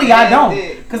 But really, I don't,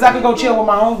 cause I can go chill with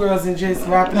my own girls and just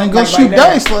rap and go shoot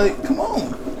dice. Like, come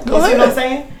on, go ahead. You see what I'm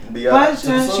saying? But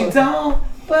she don't.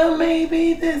 But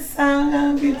maybe this time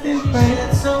gonna be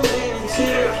different.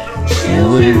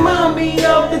 She'll remind me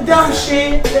of the dumb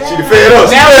shit. She fed up.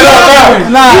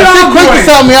 Nah, she quick to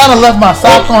tell me I done left my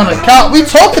sock on the couch. We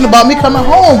talking about me coming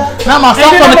home. Now my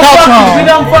sock on the couch home.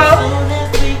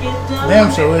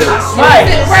 Damn sure is. Right,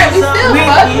 we still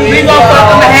fucking. We gonna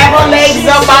fuck them and have her legs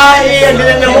up out here, and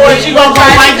then in the morning she gonna go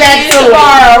like that too.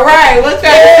 Right, what's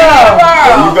that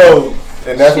tomorrow? There you go.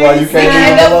 And that's why you can't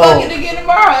end up fucking again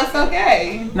tomorrow. It's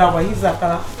okay. No, but he's left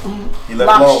he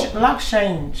left locks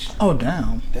changed. Oh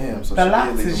damn. So the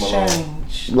locks is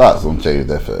changed. Locks don't change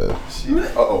that fast.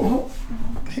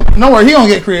 No worry, he gonna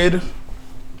get creative.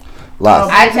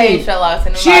 Locks. I changed your locks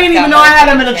in the She didn't even know I had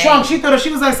them in the trunk. She thought she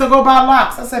was like, so go buy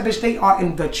locks. I said, bitch, they are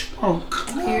in the trunk.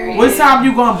 Period. What time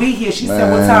you gonna be here? She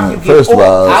said, what time you get First of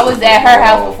all, I was at her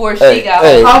house before she got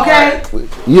home. Okay.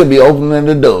 You'll be opening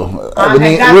the door.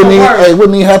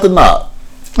 Wouldn't even have to knock.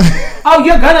 Oh,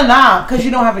 you're gonna knock because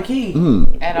you don't have a key.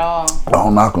 At all. I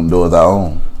don't knock on doors I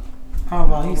own. Oh,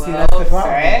 well, you see, that's the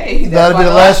problem. That'll be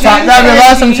the last time. That'll be the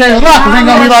last time you change the lock. Cause ain't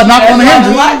gonna be like knock on the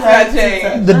hinges.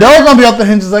 The door gonna be off the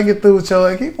hinges. I get through with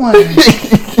your keep playing.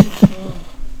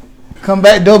 Come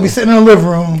back, door be sitting in the living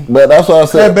room. But that's what I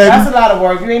said. That's a lot of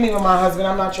work. You ain't even my husband.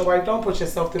 I'm not your wife. Don't put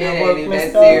yourself through that work.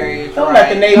 Don't let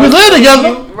the neighbors. We live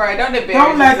together. Right? Don't let the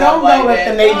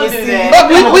neighbors see.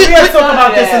 We'll talk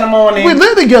about this in the morning. We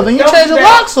live together. You change the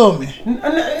locks on me.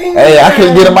 Hey, I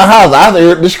couldn't get in my house. I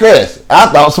heard distress. I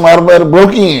thought somebody might have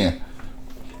broke in.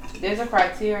 There's a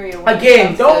criteria.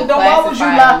 Again, don't. Why would you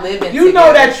lie? You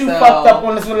know that you fucked up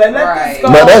on this one. Let this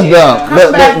go. But that's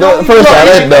dumb. First of all,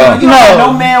 that's dumb. No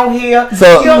mail here.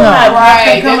 So you don't have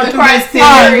right. There's a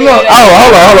criteria. Look.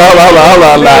 Hold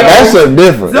on. That's something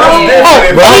different.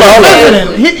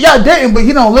 Y'all dating, but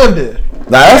he don't live there.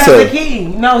 Nah, that's the key.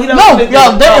 No, he don't. No,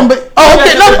 y'all dating, but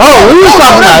okay. We was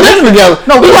talking about living together.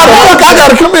 No, we I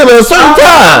gotta come in at a certain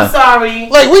time. I'm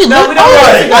sorry. Like we don't.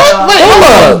 Wait, hold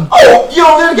on. Oh, you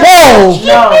don't live together.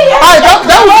 No. Wait, hold on.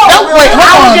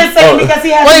 I was just saying because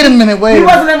he has. Wait a minute. He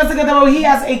wasn't ever together, but he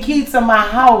has a key to my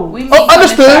house. We need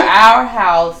understood. To our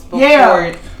house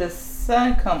before the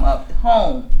sun come up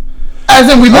home. As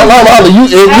in we live together. You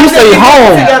say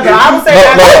home. I would say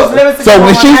living together. So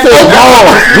when she said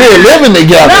home, we're living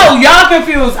together. No, y'all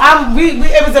confused.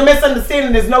 It was a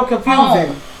misunderstanding. There's no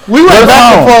confusing. We went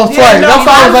back and forth twice. That's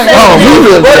why I was like, we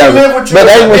live together. But that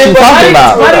ain't what she's talking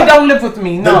about. Buddy don't live with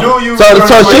me. No.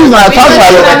 So she's not talking about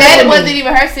it. That wasn't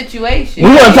even her situation. We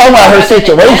weren't talking about her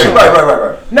situation.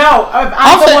 Right. No,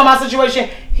 I'm talking about my situation.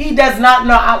 He does not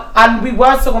know. We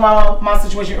were talking about my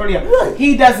situation earlier. Right.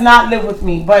 He does not live with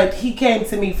me, but he came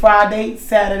to me Friday,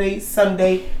 Saturday,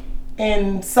 Sunday,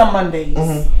 and some Mondays.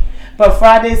 Mm-hmm. But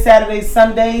Fridays, Saturdays,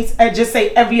 Sundays, I just say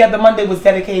every other Monday was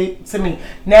dedicated to me.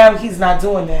 Now he's not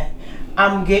doing that.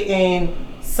 I'm getting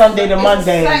Sunday to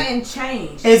Monday. Something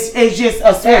changed. It's just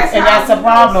a switch, and that's a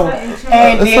problem.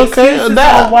 And the excuses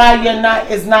on why you're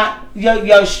not is not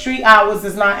your street hours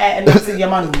is not adding up to your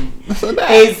money. It's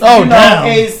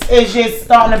just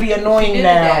starting to be annoying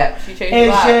now.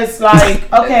 It's just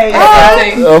like okay.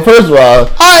 First of all,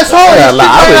 I would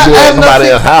do it at somebody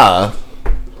else's house.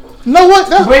 No what?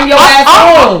 Bring your ass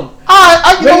home.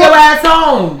 Bring your ass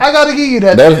home. I gotta give you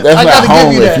that. That's not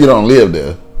home if you don't live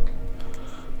there.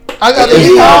 I gotta give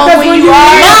you home when you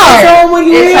live.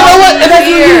 You know what?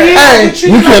 Hey,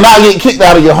 you cannot get kicked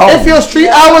out of your home. If your street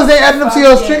hours ain't adding up to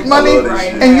your street money,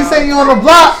 and you say you on the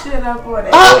block, I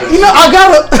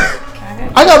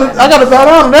gotta bow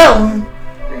down on that one.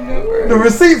 The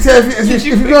receipts say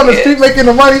if you're on the street making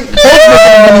the money,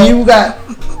 you got.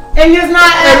 And you're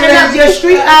not adding up your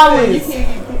street hours.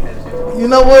 You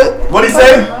know what? What'd he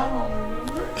say?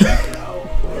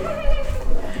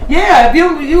 Yeah, if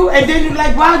you and then you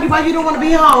like why you don't want to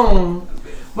be home?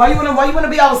 Why you wanna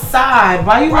be outside?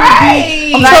 Why you wanna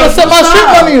be? I'm trying to set my street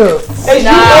money up.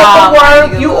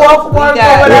 You off work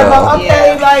or whatever.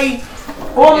 Okay, like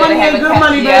all money ain't good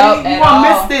money, baby. You gonna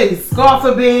miss this? God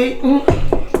forbid.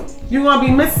 You gonna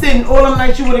be missing all them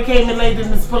nights you would have came and laid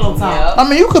in this pillow top. I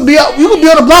mean, you could be on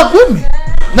the block with me.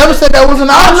 Never said that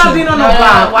wasn't an option. I'm not being on the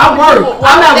block. I work.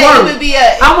 I'm at work.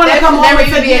 I want to come home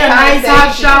and take a nice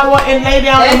hot shower and lay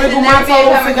down and wiggle my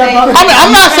toes together. I mean,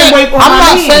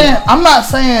 I'm not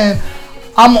saying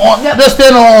I'm on just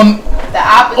stand on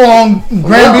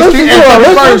Granby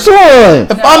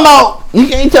Street. If I'm out, you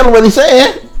can't tell him what he's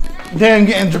saying. Then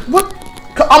getting what?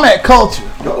 I'm at Culture.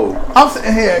 I'm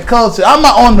sitting here at Culture. I'm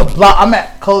not on the block. I'm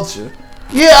at Culture.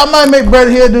 Yeah, I might make bread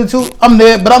here, do too. I'm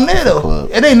there, but I'm there though.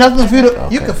 It ain't nothing for you to.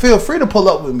 Okay. You can feel free to pull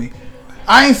up with me.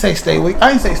 I ain't say stay week.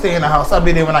 I ain't say stay in the house. I'll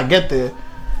be there when I get there.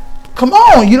 Come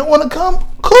on, you don't want to come?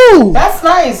 Cool. That's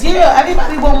nice. Yeah,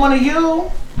 everybody want one of you.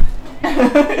 We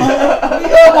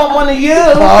all want one of you.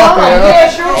 Yeah,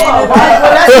 sure. Well,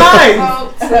 that's nice.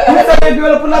 You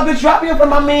girl to pull up and drop me up for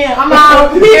my man. I'm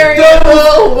out. I'm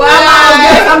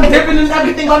dipping in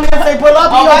everything. My man say pull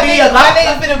up. My nigga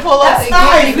finna pull up. That's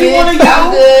nice. We want of you.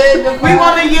 I'm good. We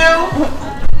want of you.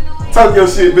 Talk your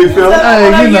shit, Big Phil.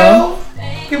 Hey, you know.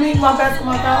 Give me my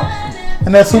basketball couch.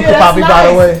 And that's super poppy, by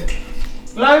the way.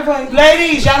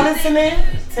 Ladies, y'all listening?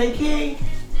 Take heed.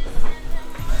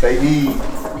 Take heed.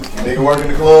 Nigga work in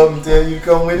the club and tell you to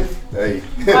come with it. Hey,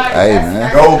 hey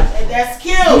man, go. That's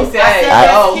cute.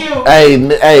 That's cute. Hey,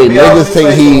 niggas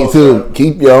take heed too.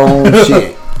 Keep your own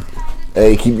shit.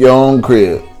 Hey, keep your own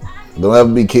crib. Don't ever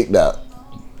be kicked out.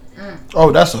 Oh,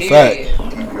 that's a fact.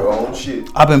 Keep your own shit.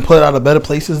 I've been put out of better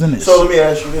places than this. So let me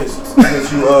ask you this: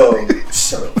 since you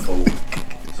shut up, fool.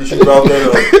 Since you brought that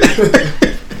up,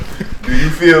 do you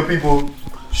feel people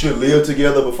should live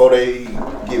together before they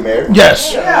get married?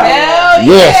 Yes. Hell yes.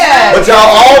 Yeah. But y'all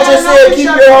all just said keep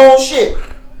your own shit.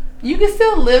 You can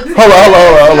still live together.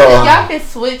 Hold on. Y'all can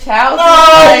switch houses.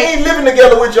 No, you ain't living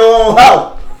together with your own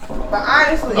house. But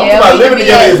honestly, I'm living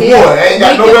together is one. I ain't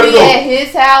got nowhere to go. We can be at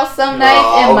his house some nights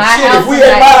and my house. If we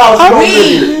at my house,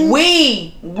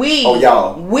 we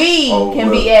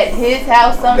can be at his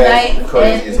house some night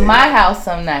and my house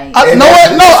some night. You know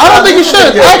what? No, I don't think you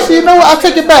should. Actually, you know what? I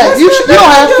take it back. You don't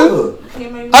have to.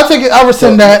 I take it. I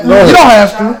rescind that. You don't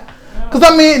have to. Because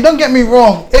I mean, don't get me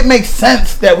wrong. It makes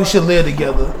sense that we should live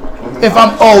together. If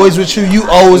I'm always with you, you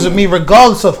always with me,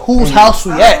 regardless of whose house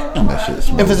we at.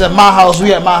 If it's at my house,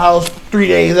 we at my house 3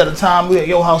 days at a time. We at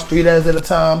your house 3 days at a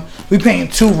time. We paying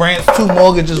 2 rents, 2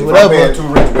 mortgages, whatever. If I'm paying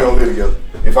 2 rents, we don't live together.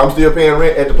 If I'm still paying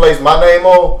rent at the place my name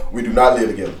on, we do not live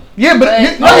together. Yeah, but I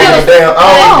don't give a damn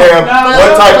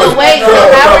what type of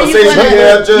conversation we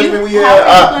have, judgment we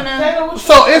have.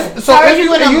 So how are you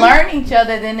going to learn each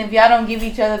other then if y'all don't give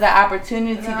each other the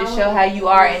opportunity to show how you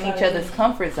are in each other's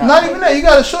comfort zone? Not even that. You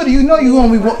got to show that you know you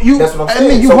going to be. That's what I'm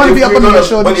saying. I mean, you want to be up under your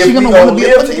shoulder. But if we going to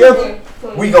live together,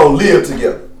 we going to live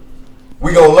together.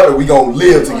 We gonna learn. We gonna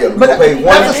live together. But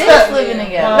that's a step. Living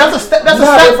together. That's a step. That's a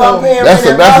step.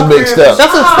 That's a big step.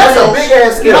 That's a step. That's a big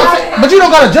ass step. But you don't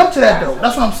gotta jump to that though.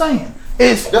 That's what I'm saying.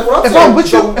 If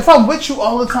I'm with you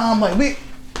all the time, like me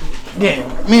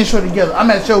and Shorty together.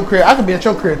 I'm at your crib. I could be at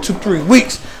your crib 2-3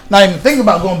 weeks. not even thinking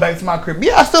about going back to my crib.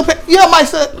 Yeah, I still pay. Yeah, I might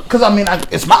say, because I mean,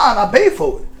 it's mine. I paid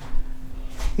for it.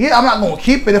 Yeah, I'm not gonna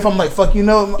keep it if I'm like, fuck, you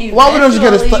know. Why would you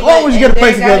get a place? Why would you get a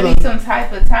place together? There gotta be some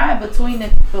type of time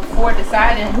before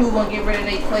deciding who gonna get rid of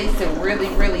their place to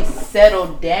really settle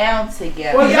down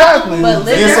together. Well, exactly. But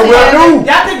get somewhere new.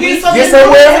 Get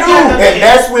somewhere new, and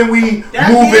that's when we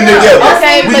move in together.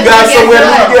 Okay, we got somewhere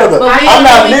new together. I'm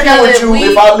not living with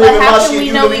you if I live in my shit.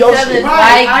 You live in your shit.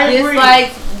 Like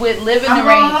dislikes with living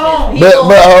arrangements. But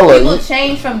hold on. People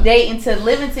change from dating to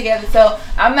living together. So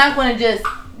I'm not gonna just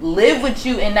live with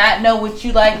you and not know what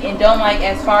you like and don't like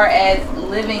as far as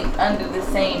living under the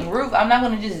same roof. I'm not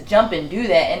going to just jump and do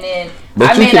that. And then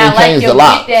I may not like your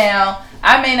get down.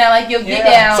 I may not like your get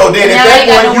down. So then at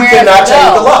that point, you cannot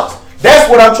change the locks. That's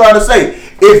what I'm trying to say.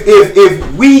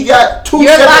 If we got two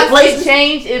separate places. Your locks get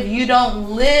changed if you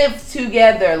don't live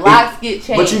together. Locks get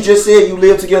changed. But you just said you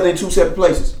live together in two separate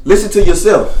places. Listen to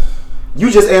yourself.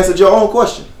 You just answered your own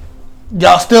question.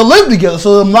 Y'all still live together,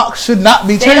 so the locks should not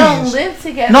be changed. They don't live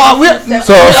together. No, so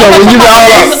when you hold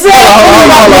on.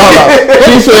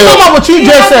 She said, talking about what you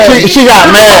just said. She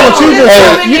got mad. What you just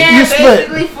said. You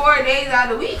split. Basically 4 days out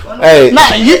of the week. Hey,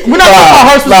 we're not talking about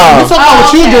her specifically. We're talking about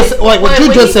what you just what you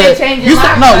just said. You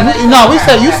said no.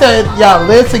 You said y'all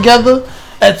live together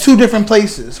at two different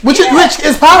places, which is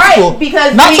possible. Right,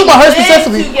 because not talking about her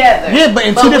specifically. Together. Yeah, but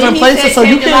in two different places, so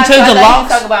you can't change the locks.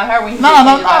 Talk about her when you no.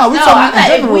 We talking in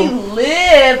general. If we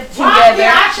live together,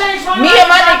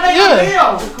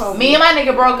 me and my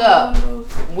nigga broke up.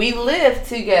 We lived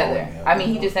together. I mean,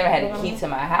 he just never had a key to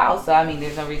my house, so I mean,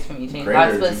 there's no reason for me to change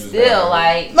locks. But still,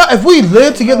 like, no, if we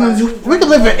live together, we could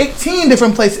live in 18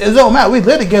 different places. It don't matter. We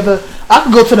live together. I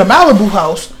could go to the Malibu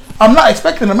house. I'm not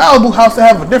expecting the Malibu house to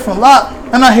have a different lock,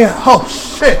 and I hear, oh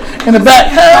shit, in the back.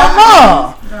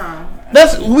 Hell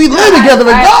no. We live together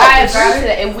regardless. I agree to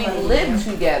that, and we live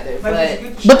together,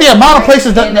 but the amount of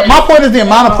places. My point is the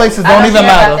amount of places don't even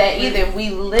matter. About that either.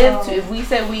 If we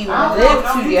said we live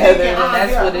together, then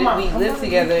that's what we live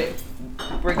together,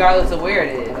 regardless of where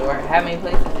it is or how many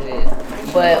places it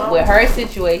is. But with her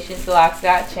situation, the locks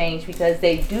got changed because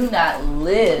they do not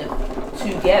live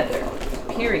together.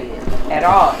 Period. At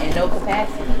all, in no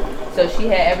capacity. So she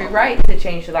had every right to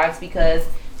change the locks because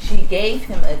she gave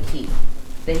him a key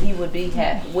that he would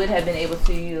have been able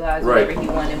to utilize whatever he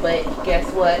wanted. But guess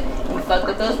what? He fucked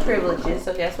up those privileges.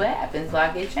 So guess what happens?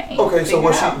 Lock get changed. Okay, so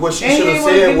what she should have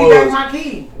said was,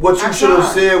 what you should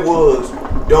have said was,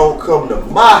 don't come to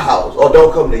my house or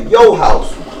don't come to your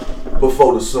house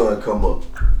before the sun come up.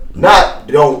 Not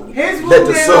don't let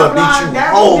the sun beat you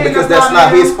home because that's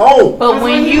not his home. But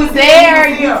when you there,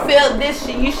 you feel this.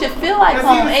 You should feel like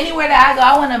home. Anywhere that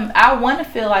I want to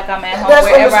feel like I'm at home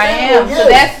wherever I am.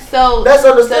 Yes. So that's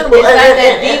understandable.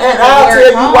 And I'll tell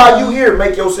you why you here.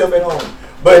 Make yourself at home.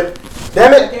 But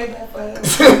damn it,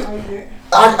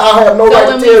 I have no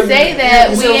right to tell you. So when we say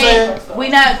that,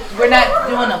 we're not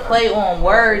doing a play on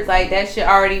words. Like that should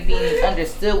already be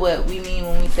understood what we mean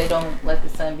when we say don't let the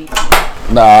sun beat you.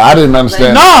 Nah, I didn't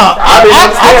understand. I didn't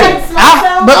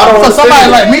understand. But for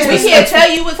somebody like me, we can't tell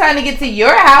you what time to get to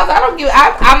your house.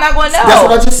 I'm not going to know. That's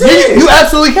what I just said. You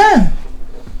absolutely can.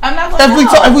 I'm not going to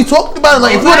know. If we talked about it,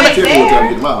 like if we're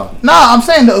I'm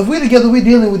saying that if we together, we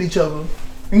dealing with each other.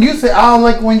 And you say I don't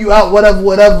like when you out,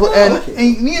 whatever, and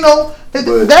you know.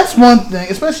 That's one thing,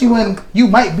 especially when you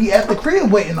might be at the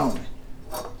crib waiting on me.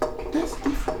 That's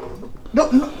different. No,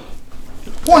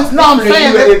 I'm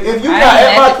saying if you're not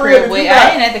at my crib,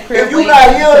 if you're not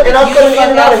here and I'm coming in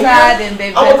and out of here,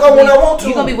 I'm gonna come when I want to.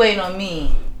 You're gonna be waiting on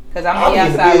me because I'm gonna be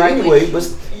outside right anyway.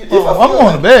 I'm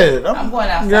going to bed. I'm going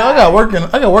outside. Yeah, I got work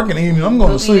in the evening. I'm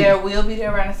going to sleep. We'll be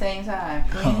there around the same time.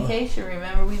 Communication.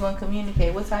 Remember, we gonna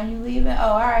communicate. What time you leaving?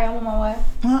 Oh, all right. I'm on my way.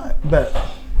 All right, bet.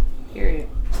 Period.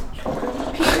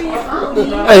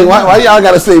 Hey, why y'all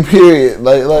gotta say period?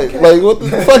 Like what the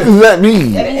fuck does that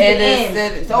mean?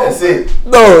 That's it.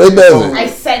 No, it doesn't. I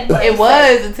said it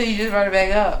was until you just brought it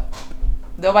back up.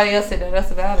 Nobody else said that else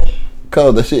about it.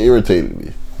 Cause that shit irritated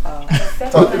me.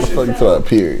 Fucking about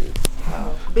period.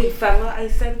 Big fella, I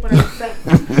said what I said.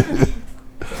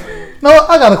 No,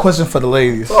 I got a question for the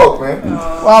ladies. Oh, man.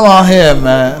 While I'm here,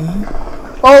 man.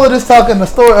 All of this talking the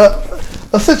story.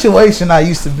 A situation I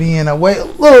used to be in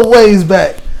little ways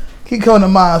back keep coming to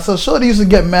mind. So Shorty used to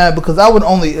get mad because I would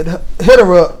only hit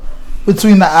her up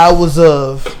between the hours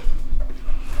of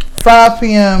 5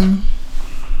 p.m.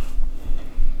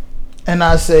 and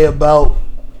I say about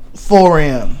 4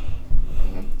 a.m.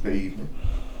 The evening.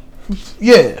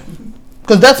 Yeah,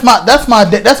 because that's my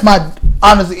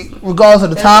honestly, regardless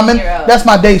of the timing, that's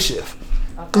my day shift.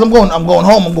 Because I'm going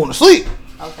home. I'm going to sleep.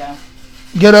 Okay.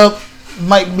 Get up.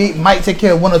 Might take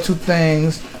care of one or two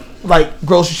things. like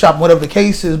grocery shopping, whatever the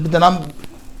case is. But then I'm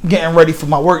getting ready for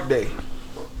my work day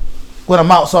when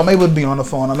I'm out, so I'm able to be on the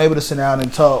phone. I'm able to sit down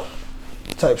and talk,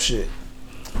 type shit.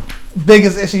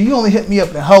 Biggest issue, you only hit me up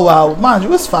in hoe hours. Mind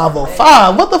you, it's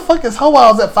 5:05. What the fuck is hoe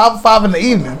hours at 5:05 in the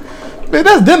evening? Man,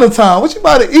 that's dinner time. What you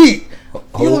about to eat?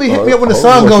 You only hit me up when the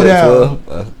sun go down.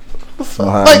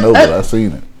 I know, but I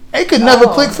seen it. It could never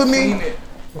click for me.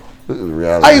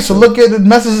 I used to look at the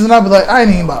messages and I'd be like, I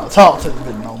ain't even about to talk to this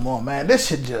bitch no more, man. This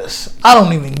shit just, I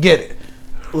don't even get it.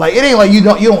 Like, it ain't like you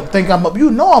don't think I'm up. You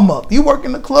know I'm up. You work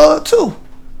in the club too.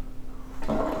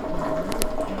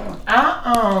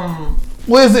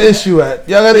 Where's the issue at?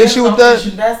 Y'all got an issue with that?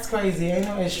 That's crazy. Ain't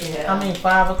no issue. Yeah. I mean,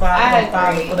 5 o'clock. I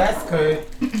 5 agree. o'clock. That's good.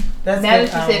 That's now good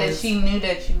that you said that hours. she knew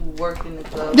that you worked in the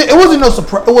club. Yeah, it wasn't no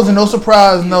surprise. It wasn't no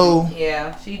surprise. No.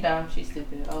 Yeah, she dumb. She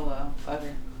stupid. Oh well, fuck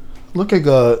her. Look at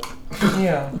God.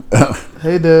 Yeah.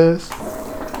 Hey, Des.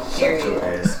 Period.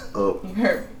 Ass up.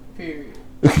 Her. Period.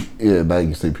 Yeah, now you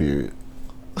can say period.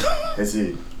 That's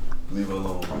it. Leave it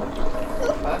alone.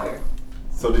 Fuck her.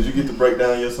 So did you get to break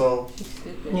down your song? She's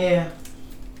stupid. Yeah.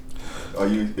 Are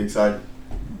you excited?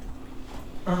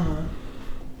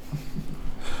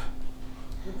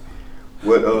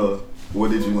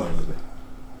 What did you learn today?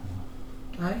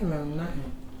 I ain't learned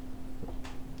nothing.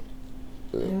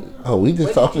 Oh, we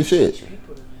just talking shit.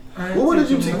 Well, what did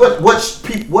you teach?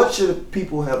 What should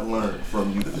people have learned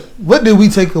from you today? What did we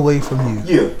take away from you?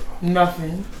 Yeah.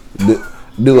 Nothing.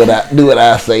 Do what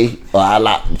I say, or I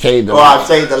like to change the. Or I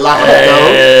changed the lock of the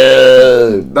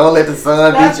door. Don't let the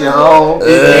sun beat you home.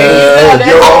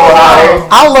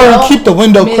 I learned keep the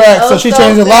window cracked, so she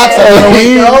changed the locks.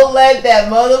 Don't let that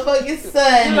motherfucking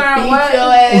sun beat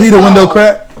your ass. Leave the window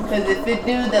cracked. Because if it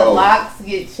do, the locks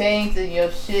get changed and your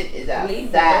shit is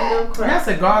outside. That's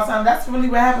a God sign. That's really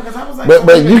what happened. Because I was like,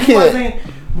 but you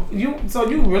can't. So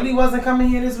you really wasn't coming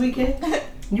here this weekend?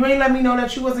 You ain't let me know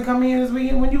that you wasn't coming here this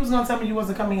weekend. When you was gonna tell me you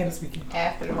wasn't coming here this weekend?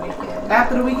 After the weekend.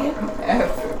 After the weekend?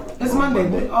 After. It's Monday.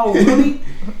 But, oh, really?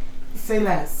 Say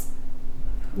less.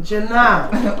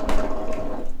 Janelle.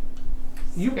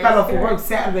 You got off for work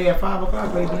Saturday at 5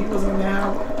 o'clock, baby. You was in the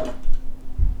house.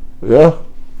 Yeah.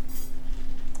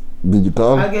 Did you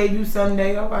call her? I gave you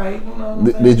Sunday. All right. You know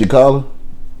what I'm Did you call her?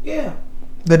 Yeah.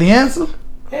 Did he answer?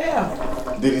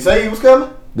 Yeah. Did he say he was coming?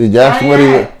 Did you ask him what he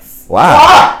was?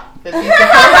 Wow. You Why?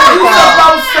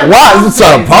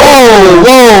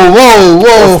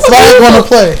 Whoa. Flag on the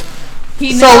play.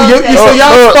 He So knows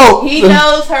y'all spoke. He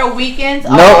knows her weekends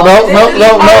No.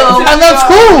 And that's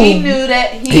cool. He knew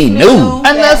that He knew.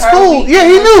 And that that's her cool. Yeah,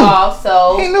 he weekends knew. Off,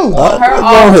 so He knew. on her Go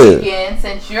off ahead. weekend,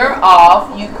 since you're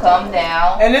off, you come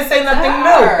down. And this ain't nothing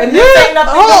new. Her. And this ain't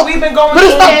nothing that we've been going But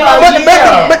it's through.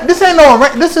 not. But this ain't no.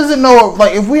 This isn't no.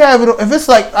 Like if we have it. If it's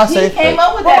like I He say. came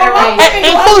up with that Why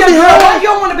arrangement. why you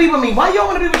don't want to be with me? Why you don't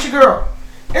want to be with your girl?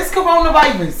 It's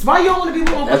coronavirus. Why you don't want to be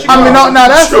with your girl? I mean, now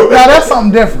that's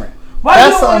something different. Why That's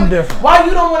you don't something wanna, different. Why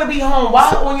you don't want to be home?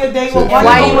 Why on your day off?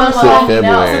 Why you want to let me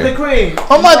know? to the crib?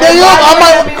 On my day off, I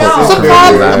might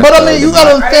sometimes. But I mean, you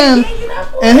gotta understand.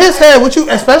 In his head,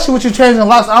 especially with you changing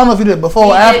locks, I don't know if you did it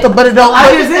before or after, but it don't. I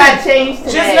just got changed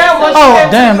today. Just now, once Oh, you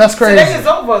get damn, to- that's crazy. Today is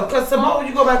over because tomorrow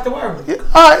you go back to work.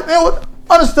 All right,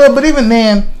 understood. But even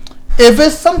then, if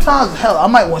it's sometimes hell, I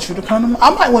might want you to come. I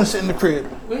might want to sit in the crib.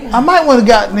 I might want to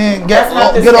get off That's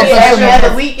not the and same. sit Every in other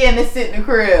the weekend to sit in the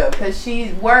crib because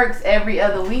she works every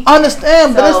other weekend. I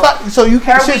understand, but So, it's like so you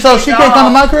her so she can't come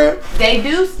to my crib. They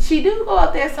do. She do go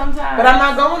up there sometimes. But I'm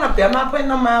not going up there. I'm not putting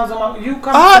no miles on my. You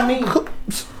come All to me. right,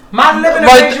 My living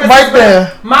Right- arrangements right is better.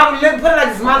 there. Put it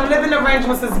like this. My living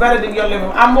arrangements is better than your living.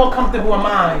 I'm more comfortable in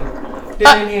mine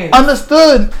than in his.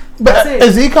 Understood. But That's it.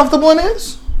 is he comfortable in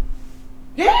his?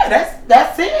 Yeah,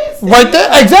 that's it. Right there,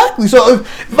 exactly. So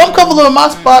if I'm comfortable in my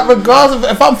spot, regardless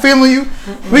if I'm feeling you,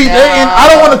 and I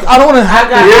don't want to I have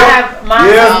got. to. I have mine.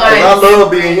 Yeah, is I nice.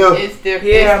 love being here. It's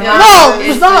different. Yeah, No,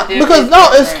 it's not because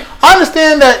it's. I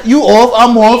understand that you off,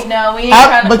 I'm off. No, we ain't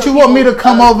trying to but put you want me to people-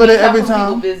 come over there we every talk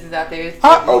people time. Business out there. It's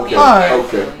Okay, different. We alright. can't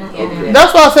Okay. get into that.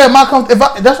 That's why I said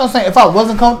that's what I'm saying. If I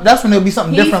wasn't comfortable, that's when it'll be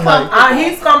something He's different. Like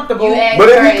He's comfortable. You asked But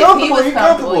if her he if comfortable, he was he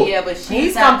comfortable. comfortable. Yeah, but she's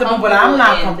He's not comfortable, but I'm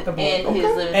not in- comfortable. in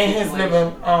his living in his situation.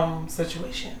 living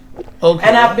situation. okay.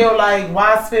 And I feel like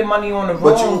why spend money on the room?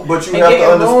 But you and have to getting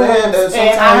understand rooms that and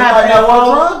sometimes I you have might have no to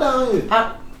room. drive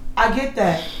down here. I get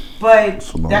that, but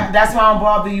that's why I don't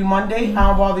bother you Monday. I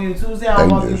don't bother you Tuesday. I don't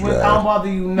bother you Dangerous Wednesday. I drive. don't bother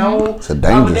you no. It's a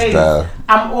dangerous other days. drive.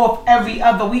 I'm off every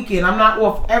other weekend. I'm not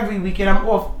off every weekend. I'm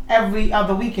off every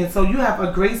other weekend. So you have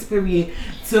a grace period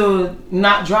to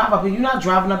not drive up here. You're not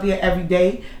driving up here every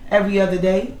day, every other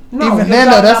day. No, Even you're then,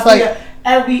 though, driving that's up like- here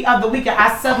every other weekend.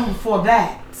 I settled for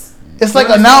that. It's like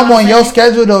now I'm on your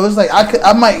schedule though. It's like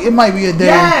it might be a day.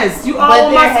 Yes, you are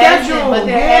on my schedule.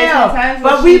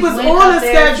 But we was on a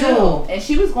schedule. And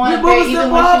she was going to bed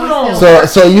even when she was still.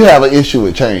 So you have an issue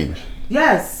with change?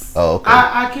 Yes. Oh, okay.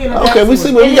 I can't. Okay, we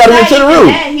see. We gotta get to the root.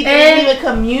 He didn't even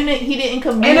communicate. He didn't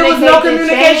communicate. And there was no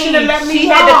communication to let me know. She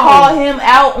had to call him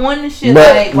out on the shit.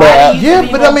 Why didn't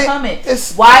you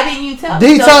why didn't you tell?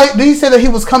 Did he say that he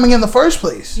was coming in the first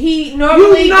place? He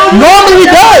normally does. Normally he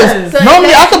does. So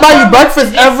normally I can buy you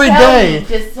breakfast every day.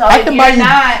 I can buy you.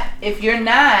 If you're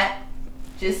not.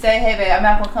 Just say, hey, babe, I'm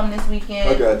not gonna come this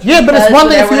weekend. Yeah, but it's one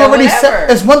thing if you already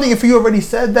said. It's one thing if you already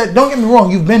said that. Don't get me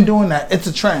wrong. You've been doing that. It's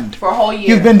a trend for a whole year.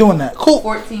 You've been doing that. Cool.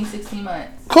 14, 16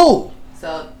 months. Cool.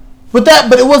 So. But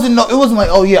it wasn't like,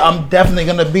 oh yeah, I'm definitely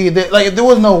gonna be there. Like there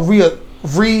was no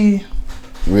reassurance.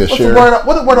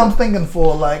 What's the word I'm thinking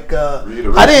for? Like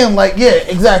I didn't like. Yeah,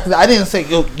 exactly. I didn't say,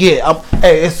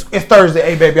 hey, it's Thursday.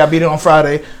 Hey, baby, I'll be there on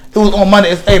Friday. It was on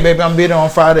Monday. It's, hey, baby, I'm be there on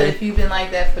Friday. But if you've been like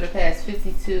that for the past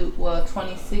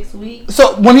 26 weeks.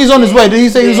 So when he's on his way, did he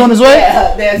say he was on his way?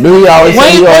 Yeah,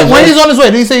 when he's on his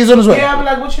way, did he say he's on his way? Yeah, I'm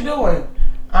like, what you doing?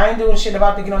 I ain't doing shit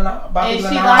about to get on the and she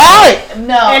alright.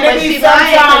 No, and but she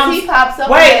lying because he pops up.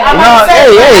 Wait,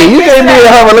 you can't be in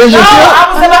her relationship. No,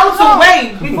 I was about to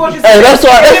wait before you said. Hey, that's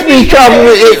why it's me trouble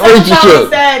with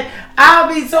relationship.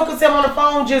 I'll be so concerned on the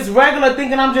phone, just regular,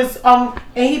 thinking I'm just and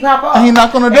he pop up. And he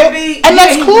not gonna do it, and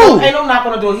that's cool. Ain't no not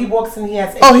gonna do it. He walks in, he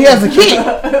has. He has a key.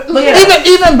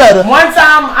 Even better. One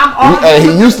time I'm arguing.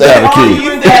 He used to have a key.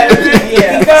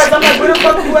 Because I'm like, where the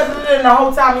fuck you at? And the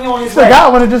whole time he on his way.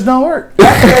 Forgot when it just don't work.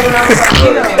 That's when I was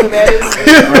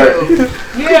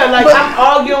like, yeah, like I'm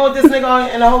arguing with this nigga,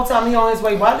 and the whole time he on his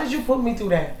way. Why did you put me through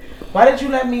that? Why did you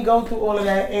let me go through all of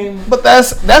that? But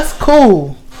that's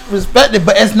cool. Respect it,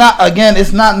 but it's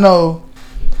not no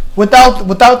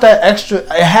without that extra,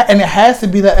 and it has to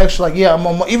be that extra. Like, yeah, I'm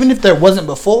on, even if there wasn't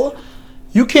before,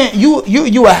 you can't. You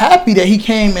were happy that he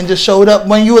came and just showed up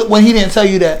when he didn't tell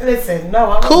you that. Listen, no,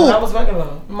 I was regular.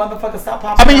 Motherfucker, stop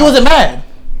popping. I mean, you wasn't mad.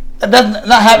 That's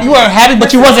not happy. You weren't happy,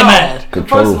 but you wasn't mad.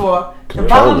 First of all, the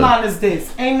bottom line is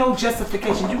this: ain't no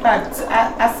justification. You got.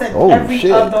 I said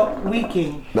every other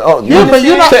weekend. Yeah, but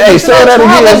you not. Hey, say that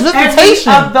again. Every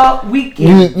other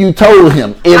weekend. You told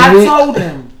him. I told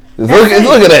him. Look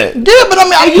at that. Yeah, but I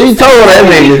mean, she told that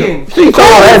nigga. She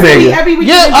told that nigga. Every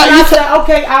weekend, you said,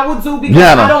 okay, I would do because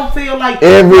I don't feel like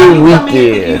every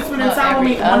weekend. You spending time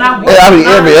with me when I mean,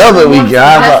 every other weekend.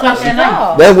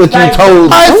 That's what you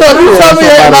told. Alright, so you told me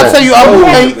that, and I tell you,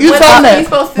 you told me that.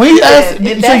 When you asked,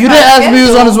 so you didn't ask me he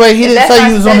was on his way. He didn't say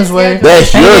he was on his way. That's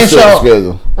your set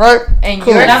schedule, right? And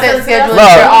your set schedule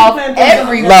is off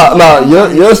every week. No,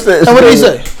 your set schedule. So what did he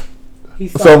say?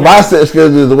 So my set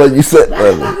schedule is the way you set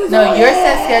that. No, your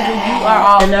set schedule, you are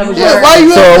off. Why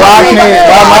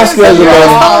my schedule?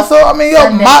 So I mean,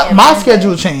 my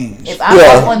schedule changed. If I'm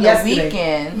off on the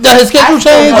weekend, that his schedule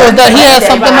changed, or that he had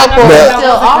something up, or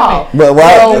still off. But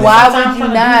why? So why would you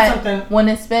not want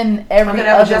to spend every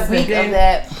other week of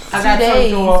that 2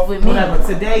 days with me?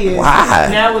 Today is why?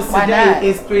 Now it's today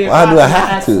is 3 o'clock. Why do I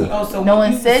have to? No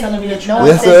one said.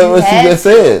 That's what she just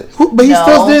said. But he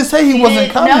still didn't say he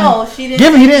wasn't coming. No, she didn't.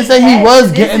 Given he didn't say he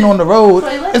was getting on the road,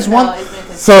 it's one.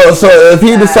 So if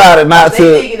he decided not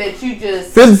to, 52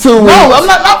 weeks. No, I'm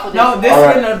not. No, this is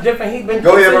been a different. He's been.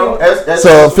 Go ahead, bro.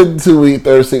 So 52 weeks,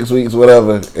 36 weeks,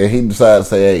 whatever, and he decided to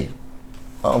say, "Hey,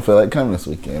 I don't feel like coming this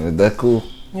weekend." Is that cool?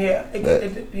 Yeah,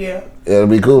 yeah. It'll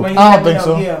be cool. I don't think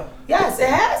so. Yeah. Yes, it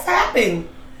has happened.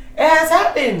 It has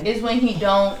happened. It's when he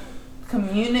don't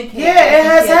communicate. Yeah, it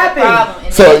has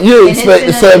happened. So you expect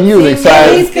the same music, so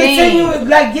he's continuing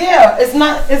like it's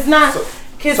not. So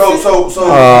he don't show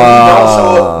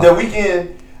up the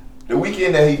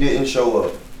weekend that he didn't show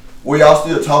up. Were y'all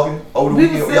still talking over the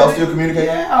weekend? Were y'all still communicating?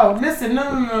 Yeah. Oh, listen,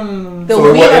 no. The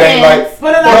weekend. I'm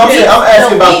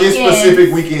asking about this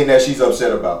specific weekend that she's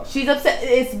upset about. She's upset.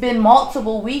 It's been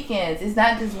multiple weekends. It's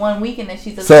not just one weekend that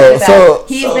she's upset about.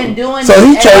 He's been doing. So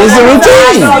he changed the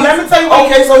routine. Let me tell you.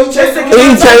 Okay, so he changed the routine.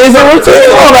 He changed the routine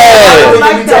on that.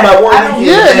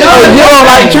 You don't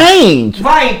like change.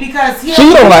 Right, because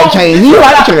she don't like change. He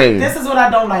like change. This is what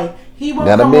I don't like. He won't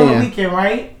come on the weekend,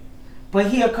 right? But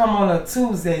he'll come on a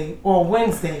Tuesday or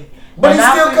Wednesday. But he's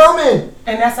still coming.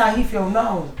 And that's how he feel.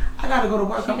 No, I gotta go to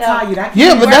work. I'm tired.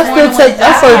 Yeah, but that still takes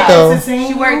effort though.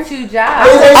 She worked 2 jobs.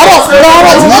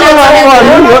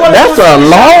 That's a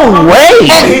long way.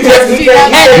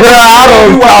 Girl, I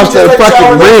don't cross that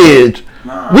fucking bridge.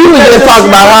 We were just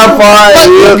talking about how far it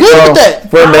is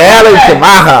from the alley to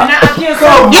my house.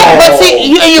 Yeah, but see,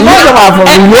 you're right about from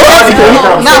New York to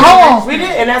now. Hold on, we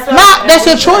did, and that's that's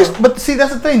your choice. But see,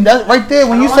 that's the thing. That's right there.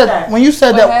 When you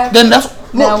said that, then that's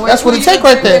Look, that's what it take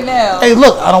right there. Hey,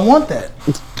 look, I don't want that.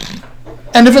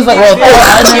 And if it's like, well,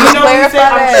 I need to clarify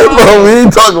that. Bro, we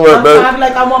ain't talking about that. I'm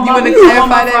like, I want You my want to week.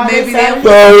 clarify that, baby?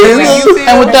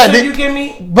 and with that, You give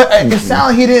me. but it sounded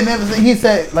like he didn't ever. He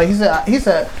said, all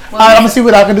right, I'm gonna see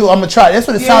what I can do. I'm gonna try. That's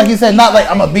what it sounded like. He said, not like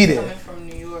I'm gonna be there. Coming from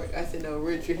New York, I said no,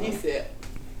 Richard. He said,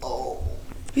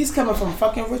 He's coming from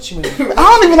fucking Richmond. I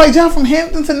don't even like drive from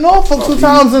Hampton to Norfolk 2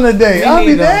 times in a day. I'll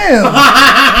be damn.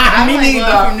 I like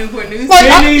going from Newport News.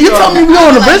 Like, you told me we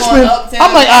going to Richmond.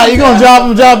 I'm like, all right, you gonna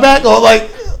drive back, or like,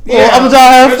 I'm gonna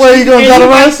drive halfway. You gonna drive the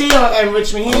rest? And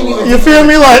Richmond, he ain't even. You feel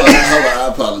me? Like,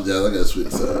 I apologize. I got switch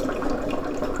side.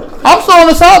 I'm still on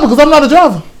the side because I'm not a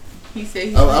driver. He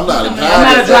said I'm not a driver. I'm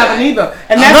not a driver neither.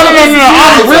 And that's No.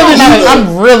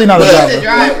 I'm really not a he's driver. a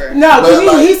driver.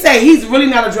 No, he said he's really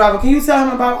not a driver. Can you tell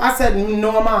him about? I said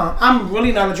no, I'm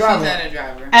really not a driver. She's not a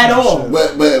driver at all.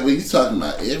 But when you talking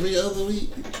about every other week?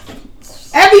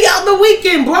 Every other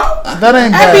weekend, bro. That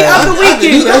ain't bad. Every other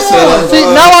weekend. That's See,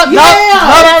 no.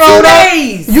 2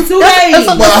 days. 2 days.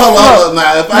 But hold on.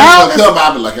 Now, if I ain't gonna come,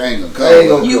 I'll be like, I ain't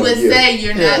gonna come. You would say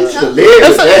you're not coming.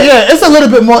 It's a little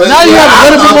bit more. Now you have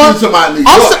a little bit more.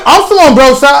 I'm still on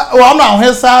bro's side. Well, I'm not on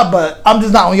his side, but I'm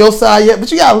just not on your side yet. But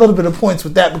you got a little bit of points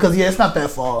with that because it's not that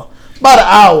far. About an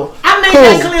hour. I made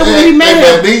that clear when we met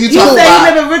him. You say you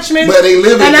live in Richmond, but they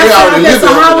live in. And so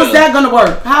how is that gonna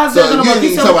work? How is that gonna work?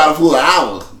 You talking about a full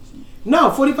hour? No,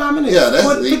 45 minutes. Yeah, that's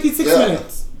 56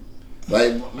 minutes.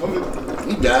 Like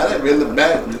you got it really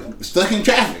bad, stuck in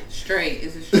traffic. Straight.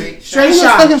 It's a straight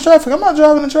shot. Stuck in traffic. I'm not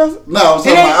driving in traffic. No, I'm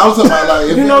talking about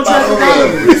like if you know traffic.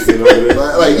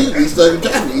 Like you be stuck in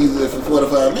traffic easily for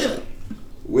 45 minutes.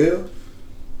 Will.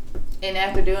 And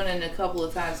after doing it a couple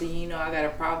of times, and you know I got a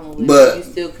problem with it, you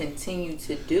still continue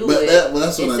to do it.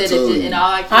 That's what I told you. And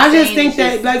all I just think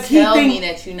that like he tell think me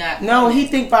that you're not. No, he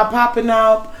think by popping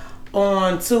up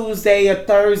on Tuesday or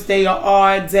Thursday or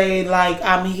odd day, like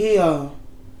I'm here.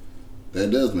 That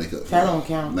does make up. That don't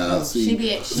count. Now see.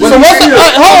 So what's the?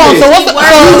 Hold on. So what's the?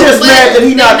 You just mad that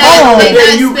he not coming and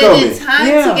then you coming.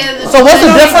 So what's the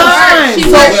difference?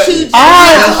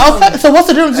 Okay. So what's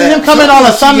the difference between him coming on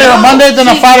a Sunday or Monday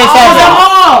than a Friday, Saturday?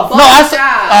 No,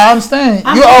 I understand.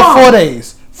 You're off 4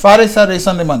 days: Friday, Saturday,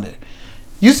 Sunday, Monday.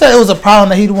 You said it was a problem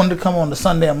that he wanted to come on the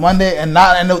Sunday and Monday, and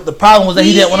the problem was that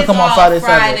he didn't want to come on Friday,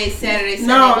 Saturday. Saturday,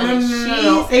 Sunday.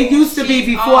 No. It used to be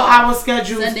before our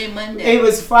schedules. Sunday, Monday. It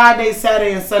was Friday,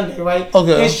 Saturday, and Sunday, right?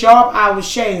 Okay. His job hours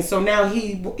changed, so now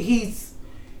he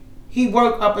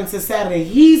worked up until Saturday.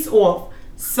 He's off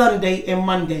Sunday and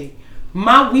Monday.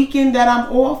 My weekend that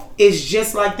I'm off is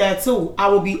just like that too. I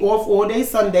will be off all day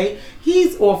Sunday.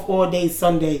 He's off all day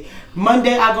Sunday.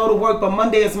 Monday I go to work, but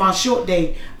Monday is my short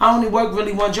day. I only work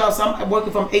really one job, so I'm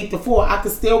working from 8 to 4. I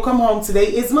could still come home. Today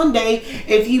is Monday.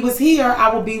 If he was here,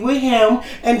 I would be with him,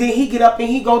 and then he get up and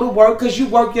he go to work because you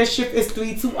work your shift is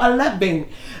 3 to 11,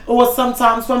 or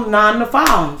sometimes from 9 to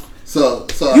 5. So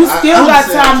you still got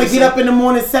time to get up in the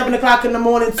morning, 7 o'clock in the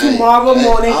morning, tomorrow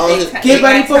morning, get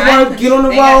ready for work, get on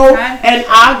the road, and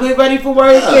I'll get ready for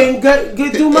work and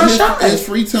do my shopping. His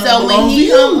free time So when belongs to he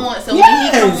you. come on, so when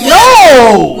he comes on,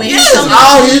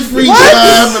 All his free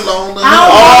time belongs to him.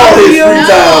 All his free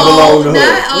time belongs to him.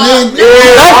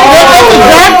 That's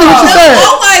exactly what you said.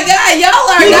 Oh my God,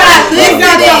 y'all are not He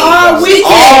got the all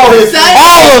weekend. All his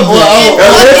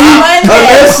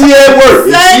unless she at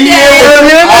work.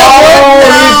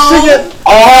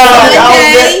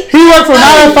 He worked from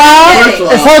 9 to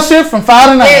 5. It's her shift from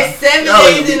 5 to 9. There's 7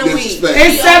 days in a week.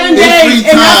 It's 7 days,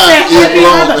 and that's every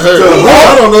other.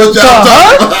 I don't know what y'all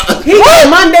talking about. He got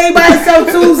Monday by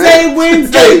himself, Tuesday,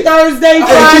 Wednesday, Thursday,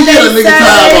 Friday,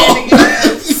 Saturday,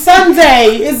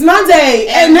 Sunday. It's Monday,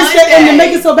 and to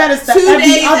make it so bad, it's 2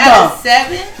 days out of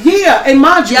 7. Yeah, and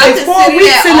mind you, it's 4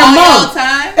 weeks in a month.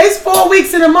 It's 4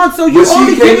 weeks in a month, so you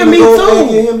only giving me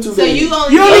 2. So you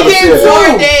only getting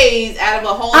 4 days out of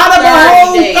a whole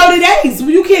 30 days.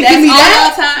 You can't give me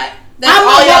that. That's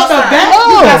all y'all time. That's all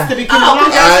y'all time. You got to be kidding me.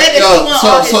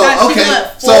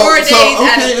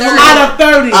 Out of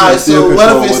 30. Alright, so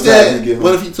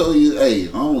what if he told you, hey,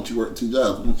 I don't want you to work 2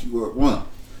 jobs, I want you to work 1.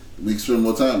 We can spend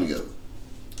more time together.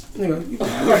 Nigga, I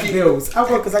work bills. I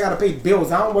work because I gotta pay bills.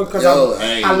 I don't work because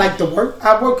I like to work.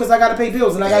 I work because I gotta pay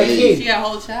bills and I got a kid. She got a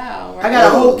whole child, right? I got a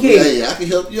whole kid. Hey, I can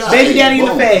help you out. Baby daddy in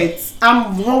the feds.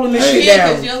 I'm holding this shit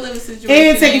down.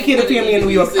 And taking care of the family in New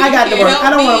York. I got to work. I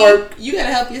don't want to work. You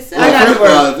gotta help yourself. I got to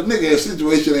work. The nigga's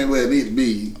situation ain't where it need to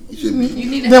be. You should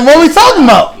be. Then what are we talking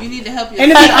about? You need to help yourself.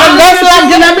 And that's what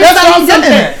I'm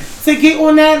getting at. To get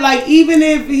on that, like, even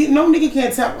if no nigga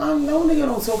can't tell, no nigga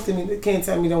don't talk to me. They can't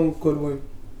tell me don't go to work.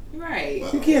 Right.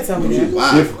 You can't tell me that.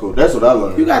 It's difficult. That's what I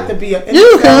learned. You got to be a.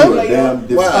 You can. Like,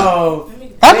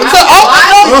 I can tell.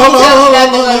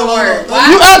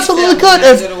 You Why absolutely could.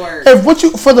 If what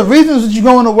you for the reasons that you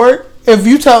going to work. If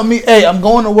you tell me, hey, I'm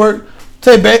going to work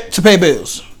to pay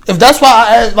bills. If that's why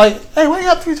I ask, like, hey, when you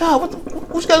got free time?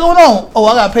 What you got going on? Oh,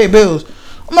 I got to pay bills.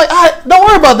 I'm like, all right, don't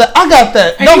worry about that. I got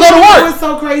that. And don't go to work. It's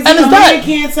so crazy. And it's that. You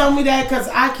can't tell me that because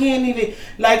I can't even,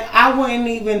 like, I wouldn't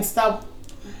even stop.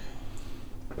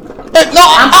 No,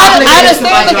 I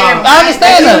understand that. I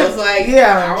understand that. Like,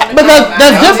 yeah, because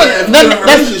that's different.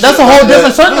 That's a whole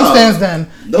different circumstance. Then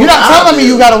you're not telling me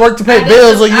you got to work to pay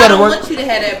bills or you got to work. I don't want you to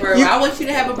have that burden. I want you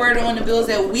to have a burden on the bills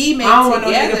that we make I don't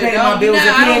together. Want to pay my bills.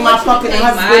 If he ain't my fucking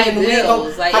husband,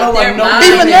 like, I don't want no.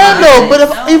 Even then, though, but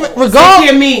if even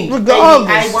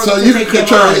regardless, so you can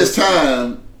control his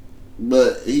time.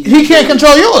 But he can't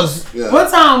control yours. Yeah.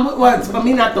 What time? What for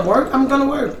me not to work? I'm gonna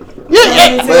work.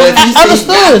 Yeah,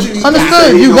 understood. You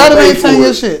gotta maintain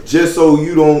your shit. Just so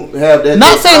you don't have that.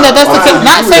 Not saying that that's the case.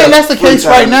 Not saying that's the case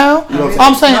right now.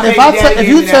 I'm saying if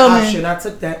you tell me, I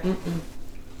took that.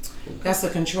 That's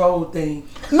a control thing.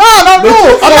 No. I'm not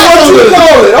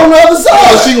control it on the other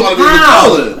side. She want to be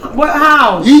controlling. What?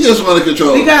 How? You just want to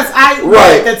control it. Because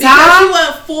right. The time. Because you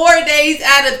want 4 days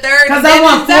out of 30. Because I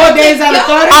want 4 days out of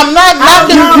 30. I'm not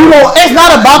knocking you. It's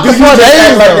not about the 4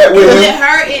 days. Like that with him?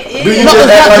 It is. Do you just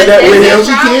act like that with him?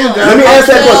 Let me ask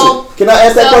that question. Can I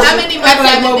ask that question? How many months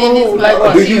have you been this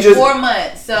month? Do you just 4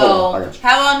 months. So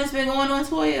how long this been going on,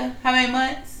 Toya? How many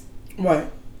months?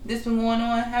 What? This been going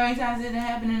on? How many times did it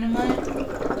happen in a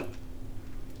month?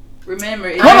 Remember,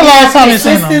 when the last time you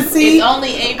seen them? It's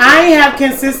only April. I ain't have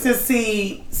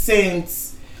consistency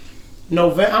since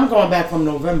November. I'm going back from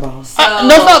November. So,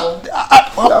 my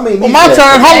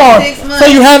turn. Hold on. So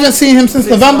you haven't seen him since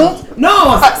November? No,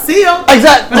 I see him.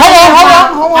 Exactly.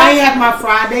 Hold on. I have my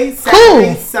Friday,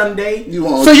 Saturday, Sunday.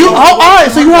 So you all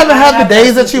right? So you haven't had the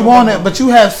days that you wanted, but you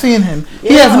have seen him.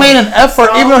 He has made an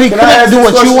effort, even though he couldn't do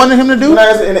what you wanted him to do.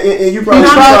 And you probably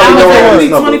I was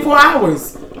 24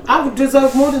 hours. I would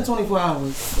deserve more than 24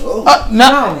 hours. No.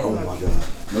 Oh my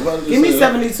God. Give me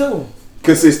 72.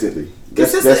 Consistently.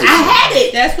 That's I had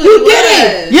it. That's what you it did was.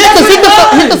 it. Yeah, because he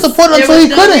could support it until he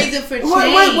couldn't. What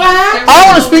happened? I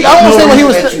want to speak. I want to say what he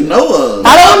was. That you know of.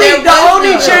 The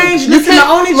only change. Listen, the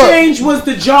only change was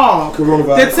the job.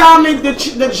 The timing, the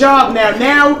job. Now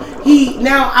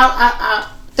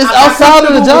it's outside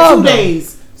of the job. 2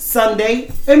 days.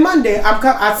 Sunday and Monday. I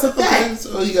took that.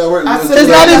 So you got work. It's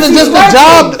not even just the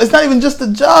job. It's not even just the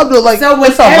job though. Like so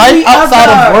it's a life outside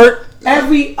of work.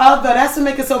 Every other. That's to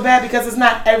make it so bad because it's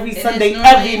not every Sunday,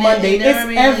 every Monday. It's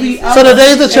every other. So the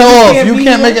days that you're off, you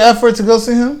can't make an effort to go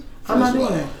see him. I'm not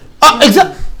doing that.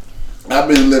 Exactly. I've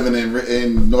been living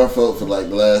in Norfolk for like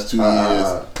the last 2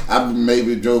 years. I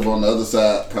maybe drove on the other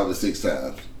side probably 6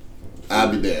 times. I'll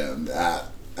be damned. I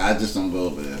just don't go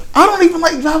over there. I don't even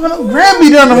like driving up Granby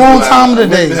during the wrong time of the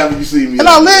day. Haven't you seen me? And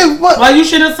I live what? Well, you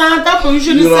should have signed up, or you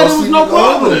should have said it was no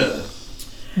problem.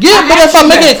 Yeah, but if I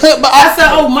make it clear, but I said,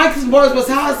 "Oh, Mike's boys was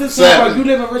how is this work? You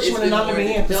live in Richmond and I live in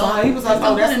Hampton." So he was like,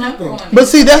 "Oh, that's nothing." But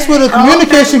see, that's where the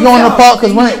communication going apart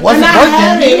because when it wasn't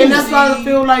working, and that's why I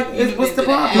feel like what's the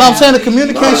problem? No, I'm saying the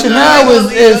communication now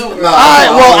is all right.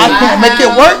 Well, I can't make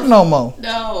it work no more.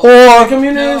 No. Or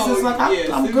communication is like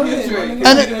I'm good.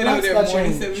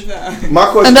 My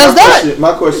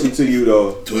question to you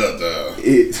though,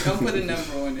 12,000. Don't put a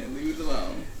number on it. Leave it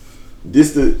alone.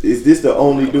 Is this the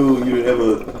only dude you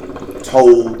ever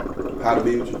told how to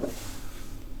be with you?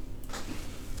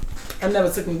 I never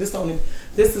took him. This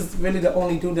is really the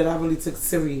only dude that I really took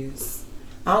serious.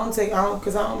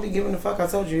 Because I don't be giving a fuck. I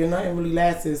told you, nothing really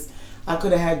lasts. I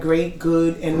could have had great,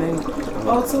 good, and then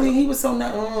he was so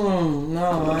not.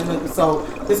 No. So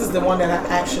this is the one that I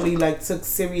actually like took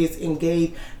serious and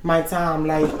gave my time.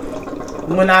 Like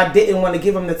when I didn't want to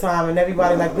give him the time, and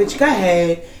everybody like, bitch, go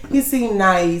ahead. He seemed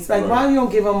nice. Like why you don't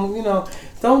give him?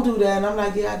 Don't do that. And I'm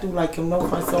like, yeah, I do like him. No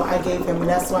fun. So I gave him, and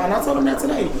that's why. And I told him that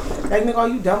today. Like nigga, are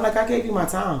you dumb? Like I gave you my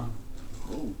time.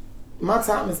 My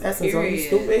time is essence. Are you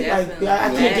stupid? Like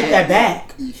I can't get that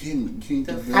back. I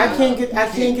can't get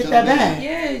that back.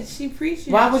 Yeah, she preached.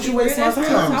 Why would you waste my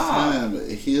time?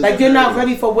 Like you're not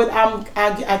ready for what I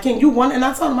can. You want, and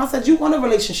I told him. I said you want a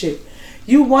relationship.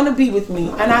 You want to be with me,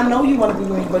 and I know you want to be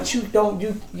with me, but you don't.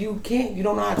 You can't. You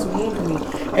don't know how to handle me,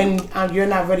 and you're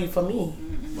not ready for me,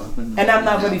 and I'm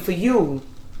not ready for you.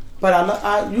 But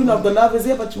the love is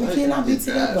here, but we cannot be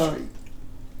together.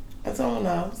 I told him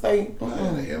now. It's like.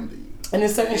 And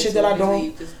there's certain shit that I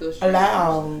don't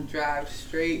allow. Drive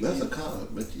straight. That's a car.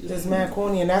 That's mad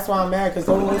corny, and that's why I'm mad because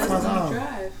don't waste my time.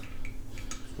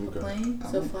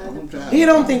 He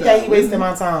don't think that he wasted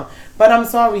my time, but I'm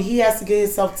sorry. He has to get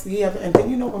himself together, and then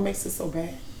you know what makes it so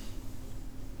bad?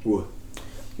 What?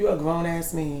 You a grown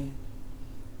ass man.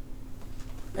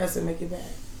 That's what make it bad.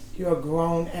 You're a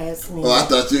grown ass man. Oh, I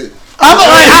thought you.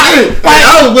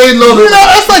 I was waiting on it. You know,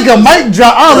 it's like a mic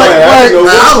drop. I was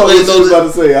waiting on about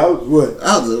to say.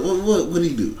 What did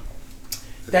he do?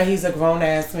 That he's a grown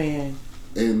ass man.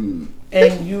 And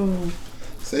you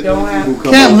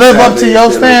can't live up to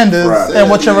your standards and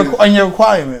what your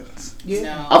requirements.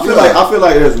 Yeah. I feel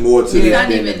like there's more to this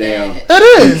than the damn. It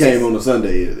is. He came on a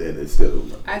Sunday and it's still.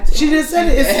 She just said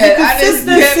it. It's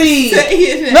the consistency.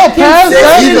 No, past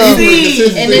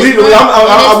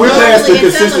that. We're past the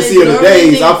consistency of the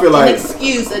days. I feel like an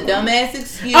excuse, a dumbass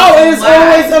excuse. Oh, it's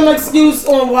always an excuse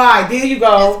on why. There you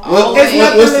go. It's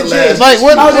nothing legit. Like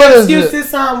what the is excuse it? this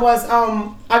time was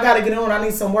I gotta get on. I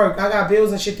need some work. I got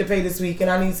bills and shit to pay this week, and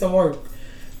I need some work.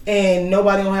 And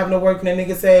nobody don't have no work, and the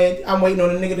nigga said, I'm waiting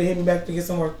on the nigga to hit me back to get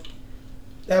some work.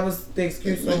 That was the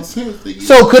excuse.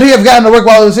 So could he have gotten to work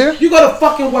while he was here? You go to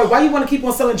fucking work. Why you want to keep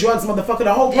on selling drugs, motherfucker?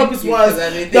 The whole purpose was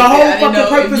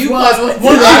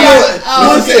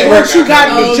once you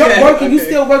got working, you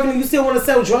still working, and you still want to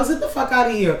sell drugs. Get the fuck out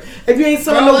of here. If you ain't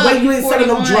selling no weight, you ain't selling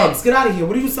no drugs. Get out of here.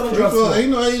 What are you selling drugs for?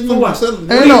 Ain't no Asian on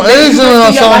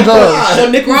selling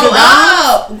drugs. Grow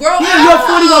up. Yeah, you're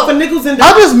 41 for nickels and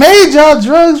dimes. I just made y'all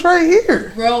drugs right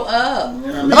here. Grow up.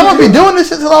 And I'm gonna be doing this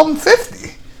shit till I'm 50.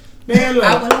 Man, look.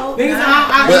 I would hope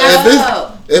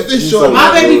if it's short,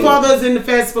 my baby father is in the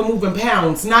fast for moving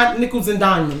pounds, not nickels and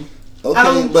diamonds.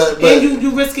 Okay, but and you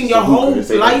risking your whole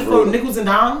life for nickels and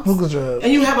dimes,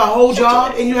 and you have a whole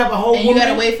job, and you have a whole. And you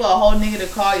gotta wait for a whole nigga to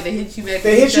call you to hit you back.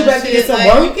 They hit you back to get some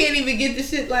work. You can't even get the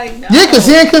shit like. No. Yeah, cause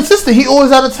he ain't consistent. He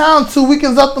always out of town 2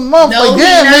 weekends out the month. No, like,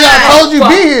 damn, nigga, I told you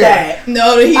be here. That.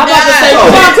 No, he I'm not. About to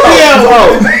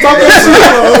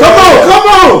say, come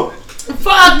on.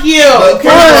 Fuck you.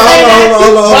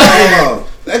 Hold on.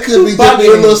 That could be just a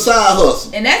little side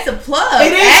hustle. And that's a plug.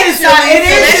 It is a side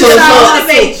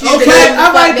hustle. Okay,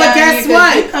 all right, but guess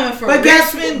what? But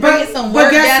guess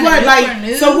what?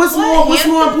 Like, so what's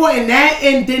more important, that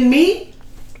and than me?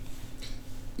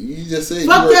 You just said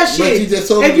fuck that shit.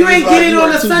 If you ain't get it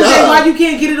on a Sunday, why you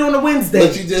can't get it on a Wednesday?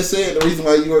 But you just said the reason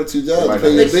why you work 2 jobs to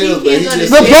pay your bills. But he just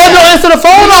the boy don't answer the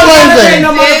phone on Wednesday.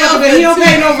 He don't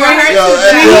pay no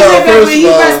rent. He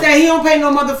don't pay no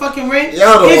motherfucking rent.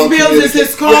 His bills is his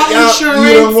car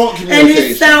insurance and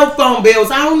his cell phone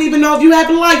bills. I don't even know if you have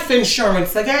life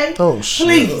insurance. Okay? Oh shit.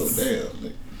 Please.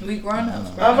 We grown ups.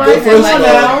 All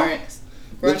right,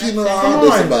 but you know all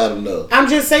this about him though. I'm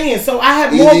just saying. So I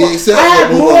have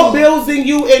more bills than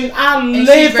you, and I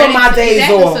live for my days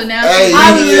off. So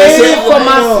I live for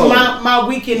my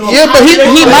weekend off. Yeah, but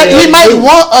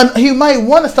he might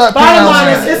want to start. Bottom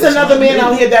line is, it's another man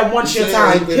out here that wants your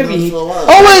time. Period.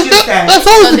 Always, that's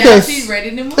always the case.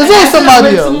 There's always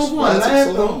somebody else.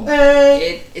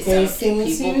 It's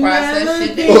people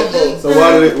process shit. So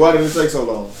why did it take so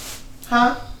long?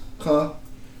 Huh?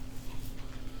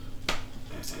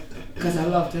 Because I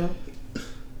loved him.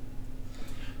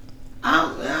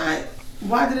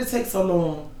 Why did it take so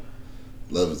long?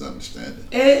 Love is understanding.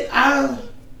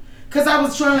 Because I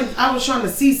was trying to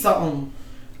see something.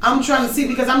 I'm trying to see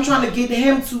because I'm trying to get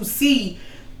him to see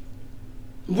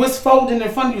what's folding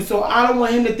in front of you. So I don't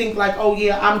want him to think like, oh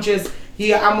yeah, I'm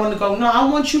gonna go. No, I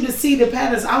want you to see the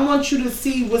patterns. I want you to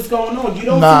see what's going on. You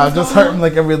don't. Nah, just hurting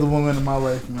like every other woman in my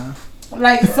life, man.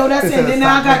 Like, so that's it. Then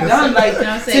I got done. Like, you know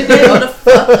what I'm saying? Today, the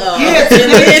fuck up. Yeah,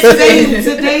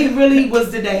 today really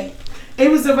was the day.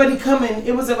 It was already coming.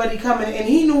 And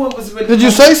he knew it was really Did you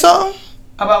say something?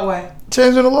 About what?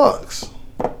 Changing the locks.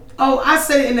 Oh, I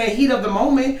said it in the heat of the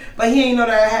moment, but he ain't know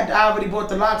that I already bought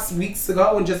the locks weeks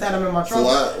ago and just had them in my trunk.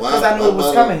 Because I knew it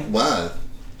was coming.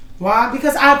 Why?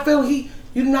 Because I feel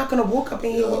you're not going to walk up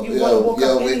in here when you want to walk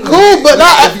up in here. Cool, but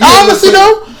honestly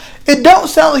though, it don't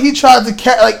sound like he tried to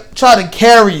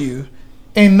carry you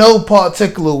in no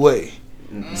particular way.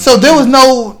 Mm-hmm. So there was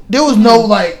no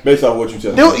like based on what you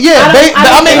tell me. I'm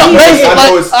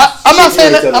not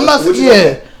saying that. I'm not saying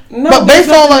yeah. No, but based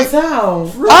on like, so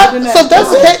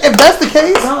if that's the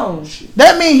case,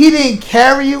 that means he didn't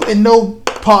carry you in no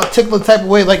particular type of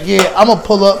way. Like, yeah, I'm gonna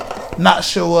pull up, not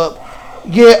show up.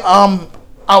 Yeah, I'm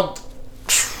out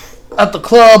at the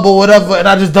club or whatever, and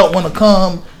I just don't want to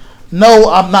come.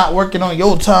 No, I'm not working on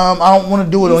your time. I don't want to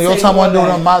do it on your time. I want to do it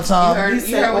on my time. You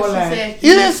heard what she said.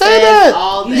 You didn't say that.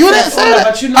 You didn't say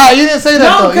that. You didn't say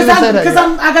that. No, because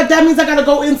that means I gotta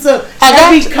go into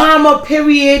every comma,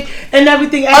 period, and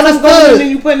everything. As I'm going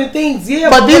and you putting the things. Yeah,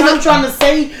 but what I'm trying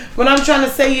to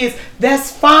say is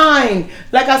that's fine.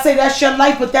 Like I say, that's your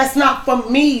life, but that's not for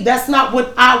me. That's not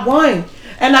what I want.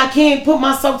 and I can't put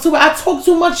myself to it. I talk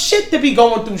too much shit to be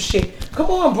going through shit. Come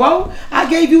on, bro. I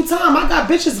gave you time. I got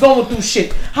bitches going through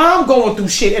shit. How I'm going through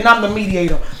shit and I'm the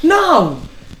mediator. No.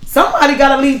 Somebody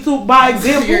gotta lead through by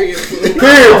example.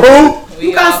 Period, boo.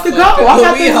 You got to go. I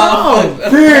got to go.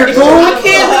 Period, boo. I can't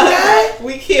do that.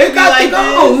 We can't got to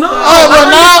go. No.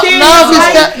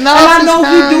 And I know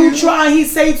he do try. He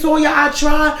say, Toya, I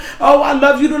try. Oh, I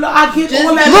love you to love. I get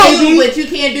all that, baby. But you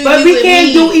can't do. But we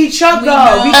can't do each other.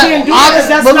 We can't do that.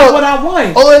 That's not what I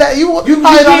want. All of that. You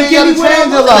probably don't even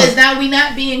change your life. It's not. We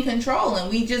not being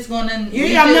controlling. We just gonna.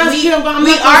 Yeah, I'm not.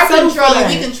 We are controlling.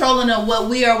 We controlling of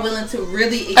what we are willing to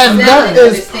really accept and that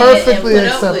is perfectly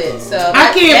acceptable. So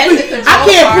I can't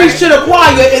preach to the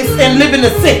choir and live in the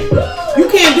sin. You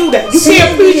can't do that. You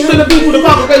can't preach to the people, the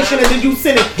congregation, and then you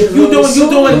sinning. You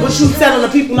doing what you telling the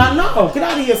people not. No, get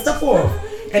out of here, step off.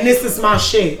 And this is my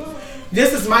shit.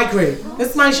 This is my crib. This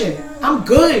is my shit. I'm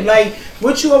good. Like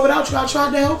with you or without you, I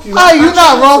tried to help you. Oh, you're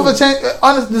not wrong for change.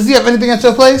 Honest, does he have anything at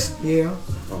your place? Yeah.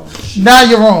 Now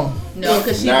you're wrong. No,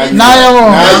 because she now you're wrong.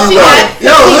 Now you're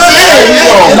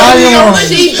wrong. Now you're wrong.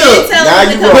 She did tell us.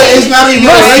 But it's not in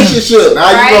your relationship. Now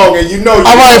you're wrong, and you know you're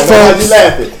wrong. All right, folks. You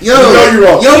laughing. You know you're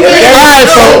wrong. All right,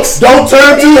 folks. Don't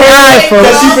turn to her.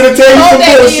 Because she's gonna tell you some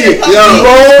bullshit. Yo,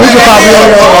 we can probably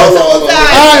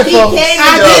all right, folks.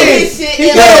 I did. He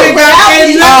came back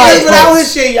without his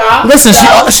shit, y'all. Listen,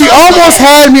 she almost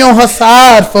had me on her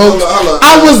side, folks.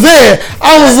 I was there.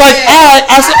 I was like, all right.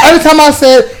 I said, every time I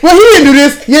said, well, he didn't do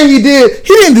this. Yeah, he did.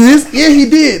 He didn't do this. Yeah, he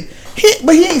did.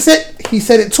 But he ain't said. He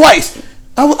said it twice.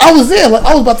 I was there. Like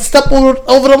I was about to step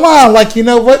over the line. Like, you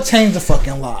know what? Change the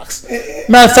fucking locks.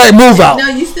 Matter of fact, move out. No,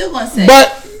 you still gonna say.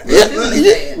 But let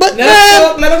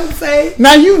him say.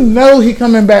 Now you know he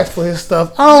coming back for his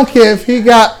stuff. I don't care if he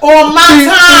got on my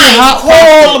time.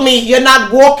 Call me. You're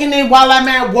not walking in while I'm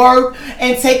at work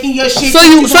and taking your shit. So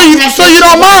you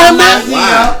don't mind him, man?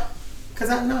 Why? Because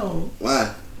I know.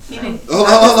 Why? Hold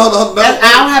on.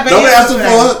 Don't answer for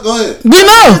it. Go ahead. We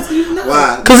know.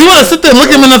 Why? Because you want to sit there,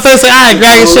 look him in the face, and say, "All right,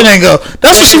 grab your shit and go."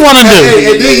 That's what she want to do.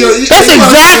 That's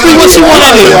exactly what she want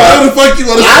to do. What the fuck you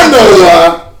want to do? I know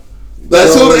why.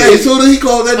 But as soon as he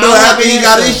closed that door after he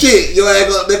got his shit, your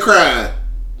ass up there crying.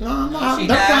 No,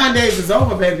 the crying days is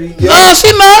over, baby. No,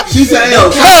 she not. She said, hell,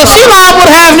 she liable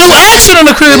to have new action in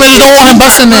the crib and don't want him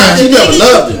busting in. She never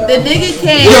loved it. The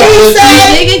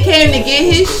nigga came to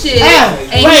get his shit.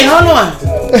 Wait, hold on.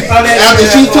 After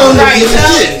she told him to get his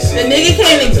shit. The nigga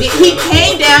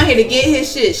came down here to get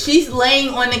his shit. She's laying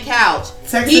on the couch.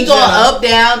 He going up,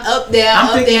 down,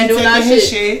 doing all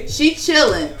shit. She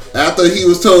chilling. After he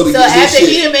was told to so get his shit. So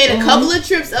after he had made a couple of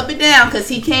trips up and down because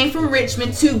he came from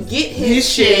Richmond to get his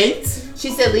shit,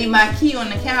 she said, leave my key on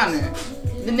the counter.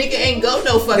 The nigga ain't go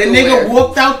no fucking The nigga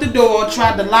walked out the door,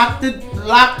 tried to lock the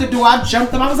door. I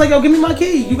jumped him. I was like, yo, give me my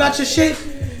key. You got your shit?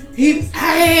 Y'all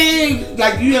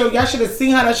should have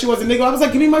seen how that shit was a nigga. I was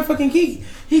like, give me my fucking key.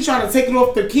 He tried to take it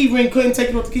off the key ring, couldn't take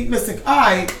it off the key. Listen,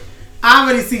 alright. I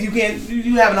already see you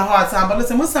having a hard time, but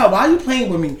listen, what's up? Why are you playing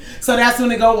with me? So that's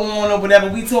when they go on or whatever.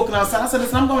 We talking outside. I said,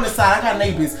 listen, I'm going inside. I got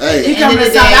neighbors. Hey. He coming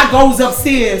inside. I goes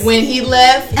upstairs. When he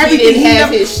left, he didn't have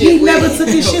his shit. He never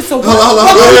took his shit. So hold on.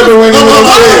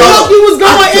 He was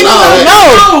going in.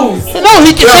 No,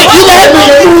 he can take. You let me.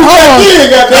 Hold on.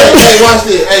 Hey, watch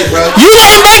this. Hey, bro. You let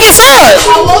him back inside.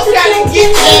 I almost got to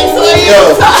get that so you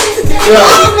talk to me.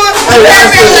 Hey,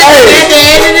 at the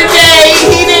end of the day,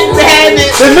 he didn't have it.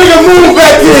 The nigga moved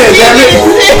back in.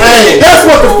 Hey, that's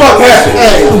what the fuck happened.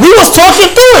 Hey, we was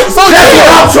talking through it. So that's what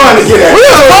I'm trying to get at. We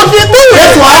was talking through it.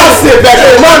 That's why I sit back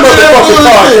there in my motherfucking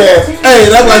podcast. Hey,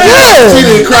 that's why she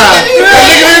didn't cry. That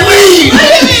nigga didn't leave.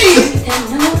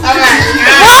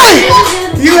 Alright.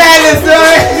 You had this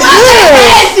story. I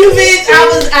had you, bitch.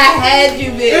 I had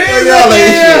you, bitch.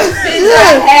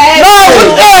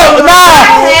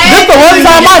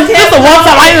 This the one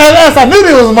time I didn't know this. I knew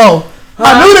there was more.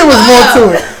 I knew there was more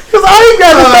to it. Cause all you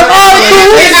got is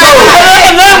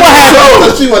and then what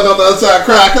happened? She went on the other side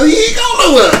crying because he ain't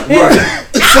going nowhere. Right.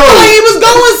 He was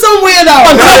going somewhere though.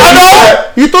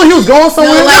 You thought he was going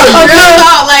somewhere?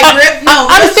 I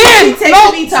understand.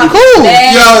 Cool.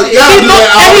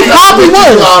 He probably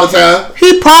would all the time.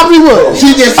 He probably would.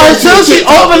 She just until she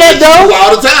opened that door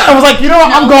all the time. I was like, you know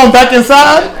what? I'm going back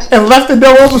inside and left the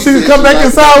door open so she could come back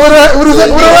inside with her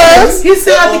ass. He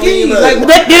still had the key. Like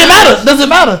that didn't matter. Doesn't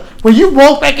matter. When you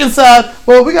walk back inside,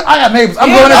 well, I got neighbors. I'm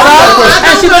going inside.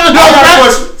 And she let the door back.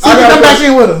 She can come back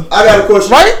in with her. I got a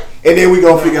question. Right? And then we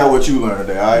gonna figure out what you learned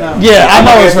today, alright? No. Yeah, I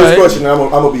know it's right. This question, I'm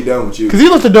gonna be done with you. Cause he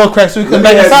left the door cracked so he come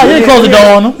back inside. He didn't close the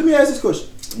door on him. Let me ask this question.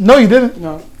 No, you didn't.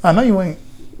 No, I know you ain't.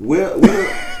 Where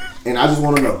And I just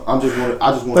want to know. I just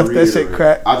want Let to that shit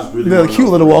crack. I just really Little want cute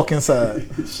little walk inside.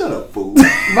 Shut up, fool.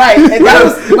 Right. And that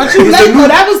was, but you late, though.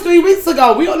 That was 3 weeks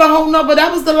ago. We on the whole number.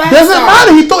 That was the last Doesn't time.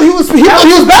 matter. He thought he was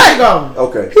back.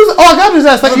 Okay. He was, I got his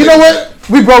ass. Like, you know what?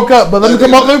 We broke up, but let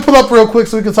me pull up real quick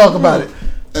so we can talk about it.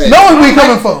 Hey, know where he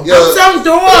coming from. Yo, I'm so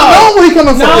door. Know where he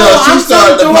coming from. She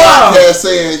started the podcast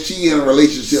saying she in a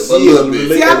relationship a little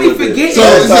bit. See, I be forgetting.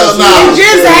 It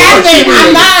just happened.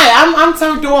 I'm not. I'm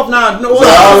turned off now. No, on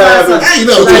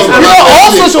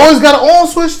switch always got an on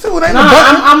switch too. It ain't a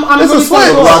button. It's a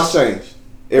switch. Locks change.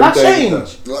 Everything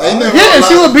and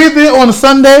she would be there on a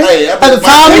Sunday. At the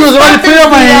time, he was already clear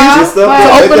my hands to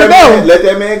open the door. Let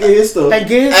that man get his stuff. And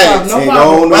get his stuff. No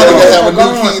problem. And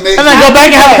then go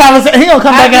back and have a conversation. He gonna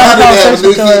come back and have a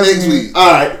conversation next week. All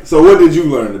right. So what did you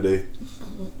learn today?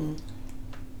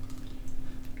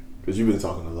 Because you've been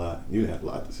talking a lot. You had a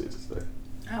lot to say today.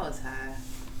 I was high.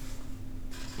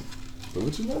 So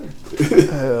what you learned?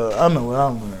 I know what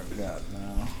I'm learning. God,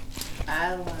 now.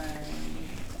 I learned.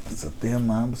 It's a thin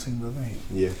line between love and hate.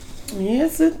 Yeah.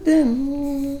 Yes, it did.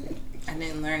 I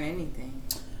didn't learn anything.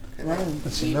 Right.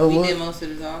 But you know we what? did most of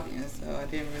the talking, so I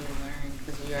didn't really learn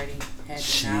because we already had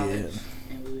the knowledge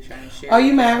and we were trying to share. Are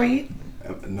you married?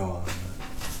 No, I'm not.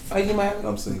 Are you married?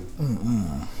 I'm single.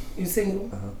 You single?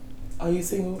 Uh-huh. Are you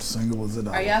single? Single was it?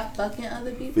 Are y'all fucking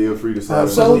other people? Feel free to say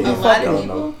So a lot of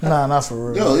people? Nah, not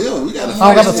for real. Yo, we got to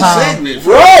I don't got the time.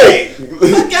 Right.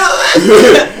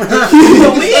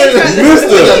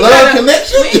 Mr. Love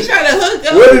Connection. We ain't trying to hook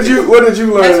up. What did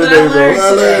you learn today, bro?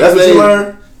 That's what you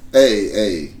learned?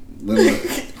 Hey, women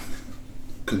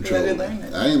control. Better learn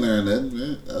that. I ain't learned that,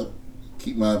 man. I'll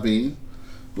keep my opinion.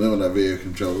 Women are very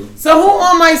controlling. So who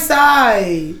on my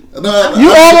side? No,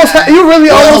 You really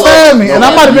almost had me, and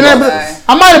I might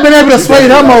have been able to sway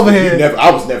them over here.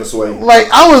 I was never swayed. Like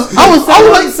I was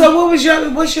like, So what's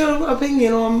your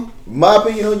opinion on? My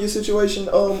opinion on your situation,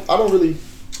 I don't really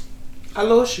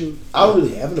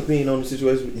have an opinion on the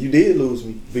situation. You did lose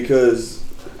me because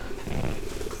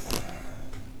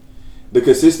the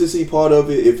consistency part of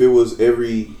it, if it was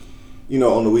every,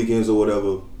 on the weekends or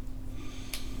whatever,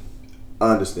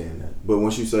 I understand that. But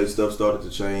once you say stuff started to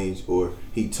change or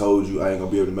he told you I ain't gonna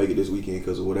be able to make it this weekend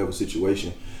because of whatever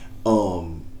situation,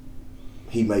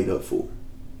 he made up for it.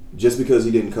 Just because he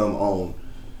didn't come on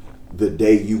the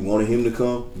day you wanted him to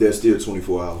come, there's still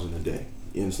 24 hours in a day.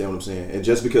 You understand what I'm saying? And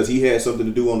just because he had something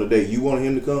to do on the day you wanted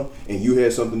him to come and you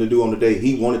had something to do on the day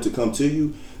he wanted to come to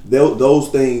you, those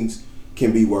things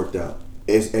can be worked out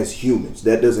as humans.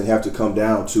 That doesn't have to come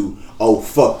down to, oh,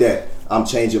 fuck that, I'm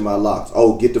changing my locks.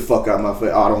 Oh, get the fuck out of my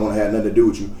face. I don't want to have nothing to do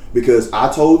with you. Because I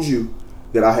told you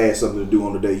that I had something to do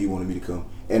on the day you wanted me to come.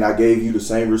 And I gave you the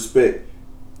same respect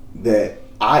that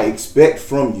I expect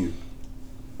from you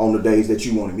on the days that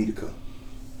you wanted me to come.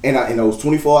 And in those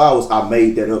 24 hours, I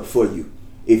made that up for you.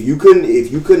 If you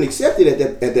couldn't accept it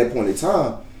at that point in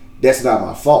time, that's not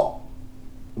my fault.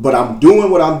 But I'm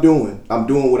doing what I'm doing. I'm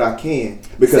doing what I can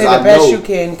because I know. Say the best you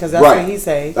can, because that's what he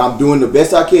say. I'm doing the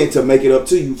best I can to make it up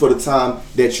to you for the time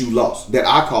that you lost, that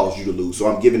I caused you to lose. So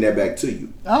I'm giving that back to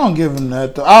you. I don't give him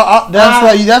that though. That's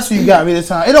what you got me this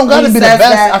time. It don't got to be the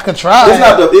best. I could try. It's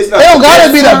not. It don't got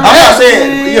to be the best. I'm not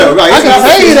saying. Yeah, right. I can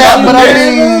tell you that, but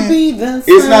I mean,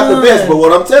 it's not the best. But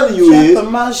what I'm telling you is,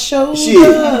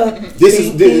 shit. This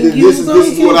is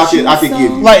what I can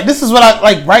give you. Like this is what I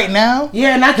like right now.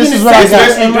 Yeah, and I this is what I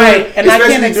got.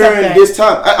 Especially during this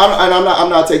time, I'm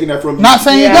not taking that from you. Not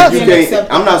saying you got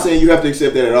to. I'm not saying you have to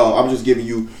accept that at all. I'm just giving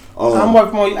you. I'm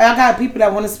working on you. I got people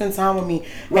that want to spend time with me,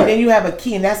 and then you have a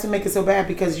key, and that's what make it so bad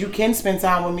because you can spend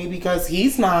time with me because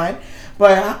he's not.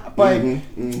 But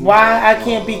why I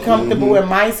can't be comfortable in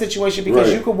my situation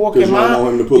because you could walk in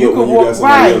mine. You could walk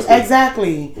right,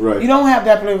 exactly. Right. You don't have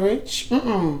that privilege.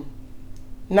 Not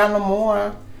no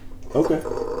more. Okay.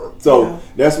 So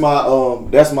that's my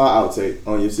outtake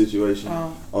on your situation.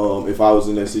 If I was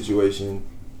in that situation,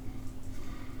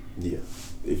 yeah.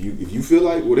 If you feel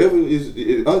like whatever is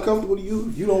uncomfortable to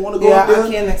you, you don't want to go up there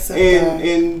I can't accept that.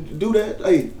 and do that.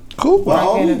 Hey, cool.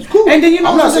 Cool. And then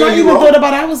I even thought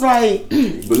about it. I was like,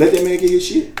 but let that man get his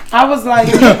shit. I was like,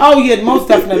 oh yeah, most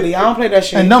definitely. I don't play that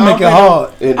shit. And don't make it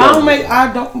hard. Baby, you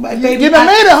done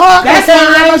made it hard. That's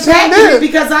why I ain't packing it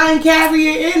because I ain't carry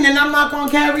it in and I'm not gonna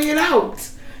carry it out.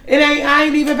 I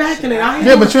ain't even packing it.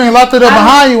 But you ain't locked it up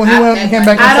behind you when he came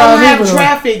back inside. I don't have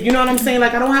traffic. You know what I'm saying?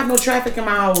 Like I don't have no traffic in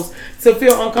my house to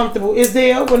feel uncomfortable. Is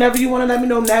there? Whenever you want to let me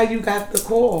know, now you got the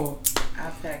call. I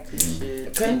packed this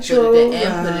shit. Control. Put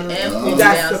it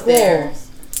downstairs.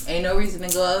 Ain't no reason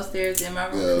to go upstairs in my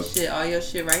room and shit. All your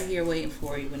shit right here waiting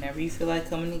for you whenever you feel like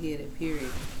coming to get it.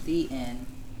 Period. The end.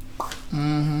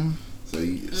 So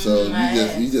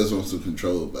you just want some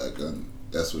control back on.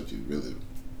 That's what you really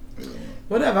want.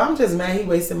 Whatever. I'm just mad he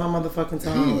wasted my motherfucking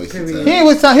time. He ain't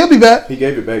wasting time. He'll be back. He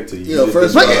gave it back to you. Yeah,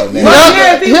 first of all, if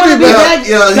he want to be back,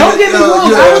 don't get me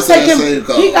wrong. I was taking.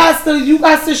 You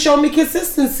got to show me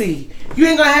consistency. You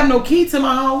ain't gonna have no key to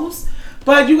my house.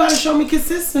 But you gotta show me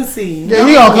consistency. Yeah,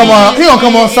 he gonna come on. He gonna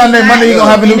come on Sunday. Monday he gonna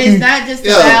have a new key. It's not just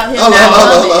about him.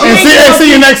 And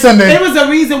see you next Sunday. There was a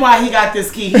reason why he got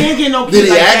this key. He didn't get no key. Did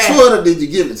he ask for it or did you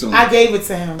give it to him? I gave it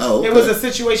to him. Oh, okay. There was a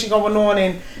situation going on,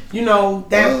 and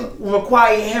that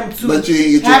required him to. But you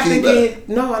didn't get your key back.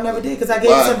 No, I never did because I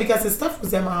gave it to him because his stuff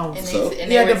was in my house.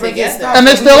 And they were together. And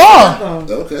they still are.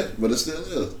 Okay, but it's still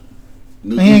there.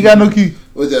 He ain't got no key.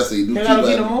 What y'all say? New key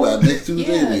by next Tuesday?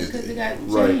 Yeah, because it got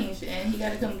changed and he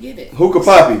got to come get it. Hookah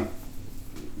Poppy.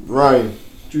 Ryan,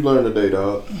 what you learned today,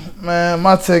 dog? Man,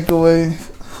 my takeaway.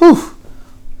 Whew.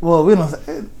 Well, we don't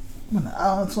say. Been an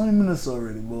hour and 20 minutes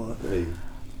already, boy. Hey.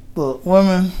 Look,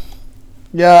 women.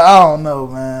 Yeah, I don't know,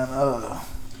 man.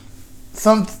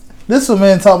 This what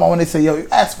men talk about when they say, "Yo, you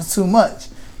ask for too much."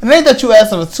 And it ain't that you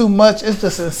ask for too much. It's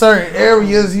just in certain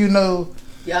areas,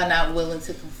 y'all not willing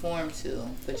to conform to,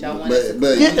 but y'all want to.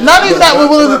 Not even that we're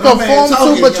willing to conform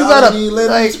to, but you gotta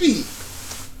like.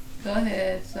 Go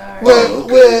ahead. Sorry.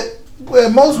 Where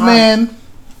most men,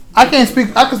 I can speak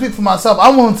for myself.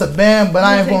 I'm willing to bam, but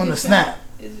I ain't willing to snap.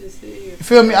 You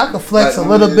feel me? I could flex a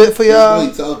little bit for y'all.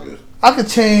 I could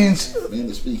change.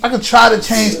 I could try to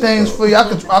change things for you.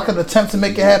 I could attempt to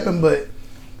make it happen, but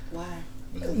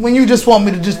when you just want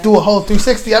me to just do a whole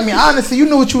 360, I mean, honestly, you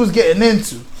knew what you was getting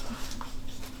into.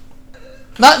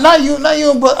 Not you,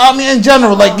 but I mean in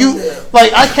general, like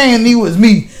I came to you as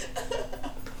me.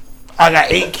 I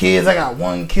got 8 kids. I got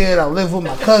 1 kid. I live with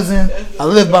my cousin. I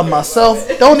live by myself.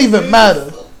 Don't even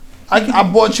matter. I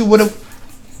bought you with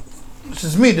this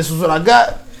is me. This is what I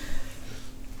got.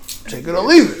 Take it or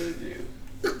leave it.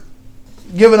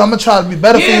 I'm gonna try to be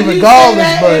better for you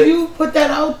regardless. But if you put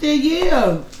that out there,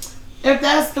 yeah. If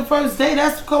that's the first day,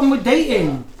 that's come with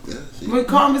dating. With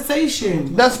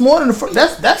conversation. That's more than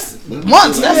that's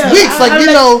months. That's weeks.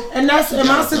 And that's in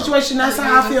my situation. That's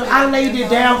how I feel. I laid it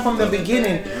down from the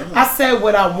beginning. I said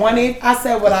what I wanted. I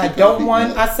said what I don't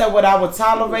want. I said what I would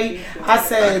tolerate. I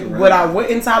said what I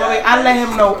wouldn't tolerate. I let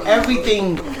him know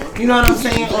everything. You know what I'm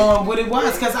saying on what it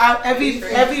was. Because every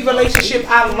relationship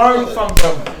I learned from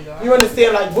them. You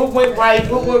understand? Like what went right,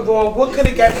 what went wrong, what could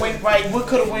have went right, what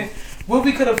could have went. What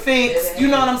we could have fixed, you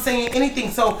know what I'm saying?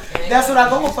 Anything. So that's what I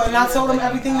go for, and I told him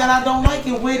everything that I don't like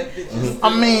it with.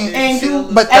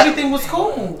 Everything was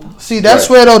cool. See, that's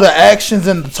where though the actions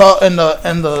and the talk and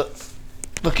the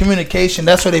communication.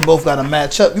 That's where they both got to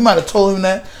match up. You might have told him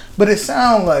that, but it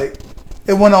sounded like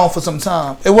it went on for some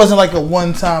time. It wasn't like a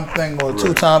 1-time thing or a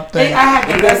 2-time thing. I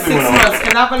had the best 6 months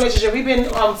in our relationship. We've been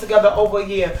together over a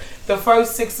year. The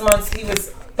first 6 months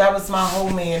that was my whole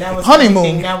man. That was honeymoon.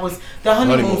 Everything. That was the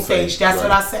honeymoon stage. That's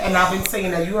what I said, and I've been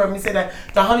saying that. You heard me say that.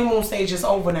 The honeymoon stage is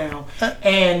over now,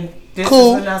 and this is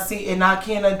when I see, and I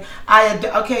can't.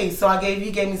 So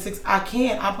he gave me 6. I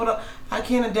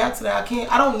can't adapt to that. I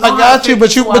can't. I don't know. I got you,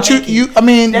 but you. I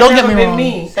mean, don't get me wrong.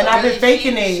 And I've been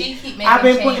faking it. I've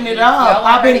been putting it up.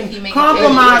 I've been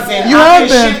compromising. You have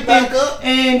been,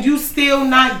 and you still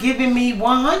not giving me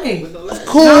 100.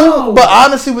 Cool, no. But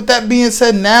honestly, with that being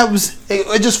said, now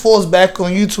it just falls back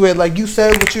on you to it. Like you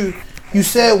said, you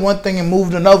said one thing and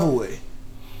moved another way.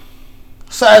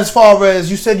 So as far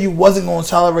as you said, you wasn't going to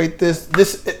tolerate this.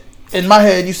 In my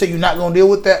head, you said you're not going to deal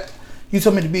with that. You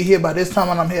told me to be here by this time,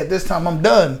 and I'm here at this time. I'm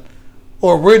done,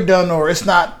 or we're done, or it's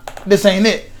not. This ain't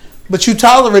it. But you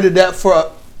tolerated that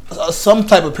for some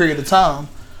type of period of time.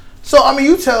 So I mean,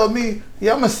 you tell me,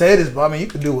 yeah, I'm gonna say this, but I mean, you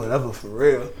can do whatever for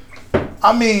real.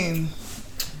 I mean,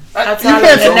 that's the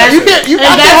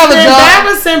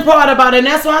embarrassing part about it. And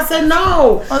that's why I said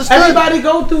no. Everybody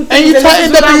go through things. And you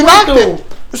tightened up and you knocked it.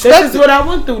 This is what I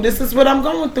went through. This is what I'm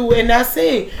going through, and that's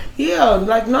it. Yeah,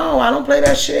 like no, I don't play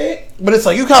that shit. But it's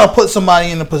like you kind of put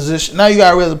somebody in a position. Now you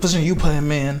got to realize the position you put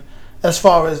him in. As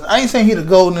far as I ain't saying he the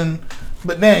golden,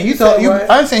 but damn, you thought you.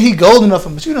 I ain't saying he golden enough,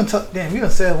 but you done damn, you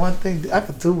done said one thing. I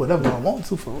could do whatever I want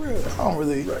to for real. I don't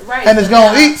really. Right. And it's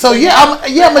gonna eat. So yeah, I'm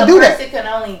gonna do that. A person can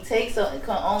only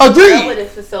deal with it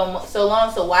for so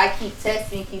long. So why keep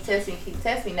testing?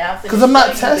 Now because I'm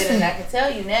not testing. And I can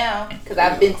tell you now because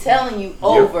I've been telling you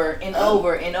over and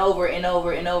over and over and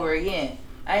over and over again.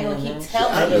 I ain't gonna keep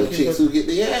telling you. I know chicks who get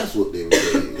their ass whooped every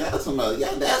day. Y'all somebody,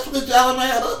 y'all that's what y'all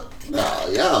mad up. Nah,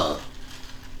 y'all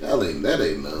ain't that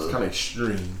ain't no. It's kind of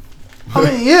extreme. I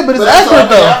mean, yeah, but it's accurate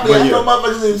though.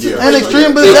 And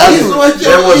extreme, but it's accurate.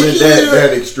 That wasn't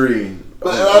that extreme.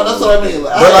 But that's what I mean.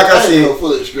 But like I said,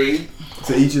 full extreme.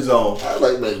 To each his own. I was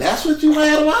like, man, that's what you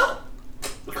mad about?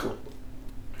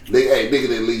 Nigga,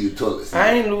 they leave you toilet.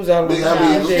 I ain't lose out on that.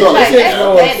 that. Like,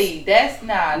 that's petty. That's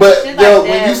not. But shit yo, like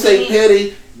when that, you say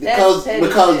petty, because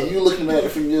petty. you looking at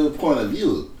it from your point of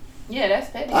view. Yeah,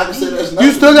 that's petty. I can say that's nothing.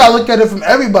 You still gotta look at it from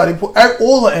everybody,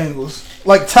 all the angles,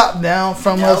 like top down,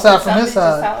 from her side, from his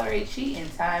side. Just tolerate cheating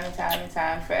time and time and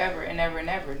time, forever and ever and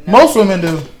ever. Most women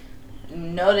do.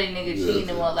 Know that nigga cheating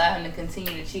and will allow him to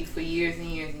continue to cheat for years and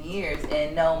years and years,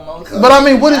 and no most. But I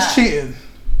mean, what is cheating?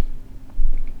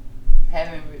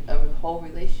 Having a whole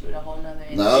relationship with a whole nother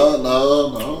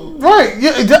individual. No. Right,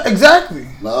 yeah, exactly.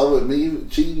 No, with me,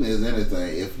 cheating is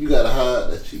anything. If you got to hide,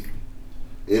 that's cheating.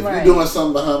 If Right. you're doing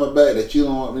something behind my back that you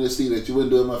don't want me to see, that you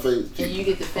wouldn't do in my face, cheating. And you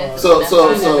get defensive. So. These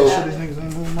niggas ain't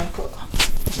moving my car.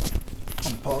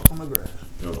 I'm parked on the grass.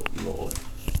 Oh, Lord.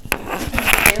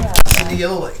 In the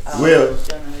yellow light. Well.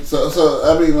 So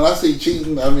I mean, when I say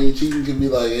cheating, I mean cheating can be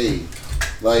like, hey,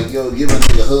 like yo, give a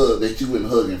nigga a hug that you wouldn't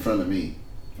hug in front of me.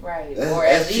 Right, That's, or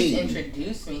at least cheating.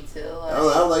 introduce me to. Like, I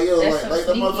was like, yo, that's like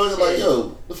some that motherfucker, sneaky like shit.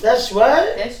 yo, That's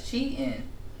what? That's cheating.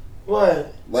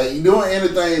 What? like you doing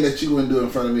anything that you wouldn't do in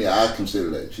front of me, I consider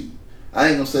that cheating. I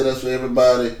ain't gonna say that's for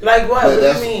everybody. Like what? But What do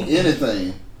that's you mean?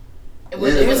 anything.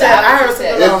 You said I heard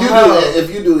something.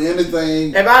 If you do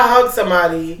anything, if I hug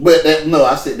somebody, but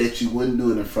I said that you wouldn't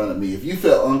do it in front of me. If you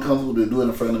felt uncomfortable to do it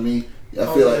in front of me, I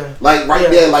feel like right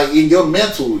there, like in your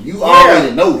mental, you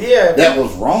already know that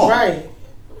was wrong.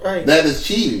 Right. That is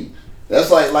cheating. That's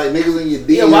like niggas in your DM.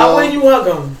 Yeah, why wouldn't you hug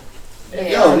them?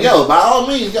 Yo, by all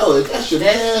means, if that's your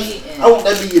man, I want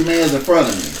that to be your man's in front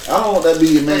of me. I don't want that to be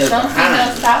your man's But some behind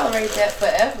females me. tolerate that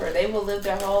forever. They will live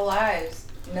their whole lives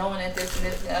knowing that their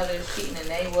significant other is cheating, and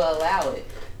they will allow it.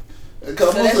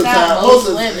 Because So most of the that's not time, most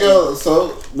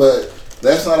women. but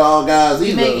that's not all guys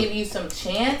We either. may give you some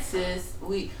chances.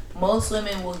 Most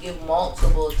women will give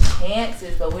multiple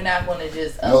chances, but we're not going to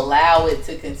just allow it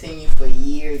to continue for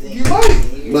years and years.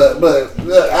 And years. But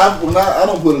I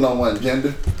don't put it on one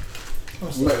gender. I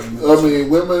mean,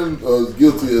 women are as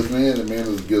guilty as men, and men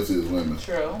are as guilty as women.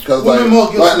 True. Because Women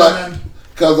more guilty than men.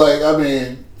 Because I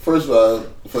mean, first of all,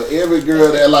 for every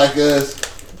girl that like us,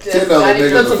 10 other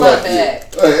niggas are fuck you.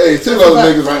 Hey, 10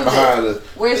 other niggas right behind us.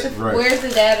 Where's the data Where's the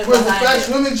behind facts?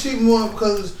 it? Women cheat more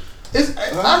because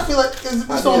I feel like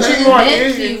it's on cheating.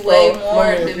 Men cheat way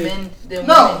more than women do.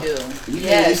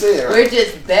 Yes, we're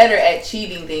just better at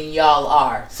cheating than y'all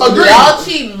are. So y'all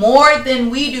cheat more than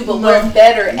we do, but we're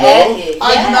better at it.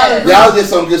 Y'all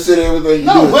just don't consider everything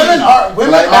you do. Women are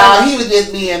he was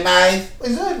just being nice.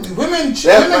 Exactly. Women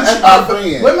friend.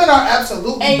 Women are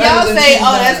absolutely and better y'all than say, cheating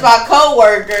oh, that's my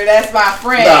coworker, that's my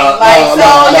friend. No,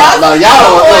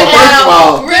 y'all first of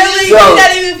all, really? You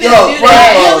not even finna do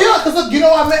that. Yeah, because look, you know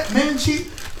why men cheat?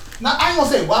 Now, I ain't gonna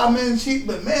say why men cheat,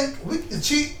 but men, we can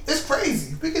cheat. It's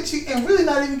crazy. We can cheat and really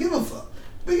not even give a fuck.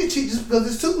 We can cheat just because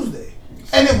it's Tuesday.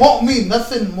 And it won't mean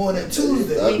nothing more than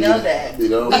Tuesday. We know that. We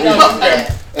know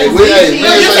that. And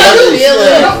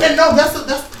no, that's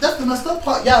the messed up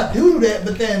part. Y'all do that,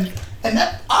 but then, and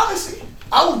that, honestly,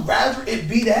 I would rather it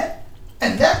be that.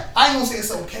 And that, I ain't gonna say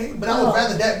it's okay, but I would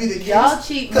rather that be the case. Y'all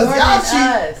cheat more than us.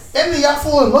 And then y'all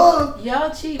fall in love. Y'all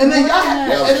cheat and more then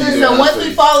than y'all us. So once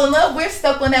we fall in love, we're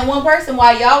stuck on that one person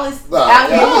while y'all is out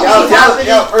here.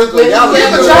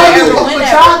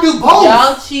 Y'all do both.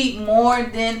 Y'all cheat more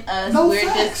than us. We're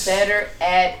just better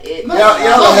at it.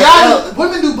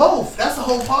 Women do both. That's the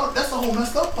whole part. That's the whole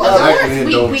messed up part. Of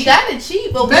course, we gotta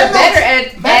cheat, but we're better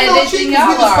at it than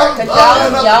y'all are. Cause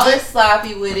y'all are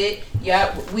sloppy with it.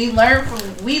 We learn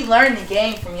the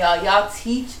game from y'all. Y'all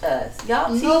teach us.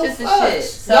 Y'all teach us the shit.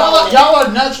 So y'all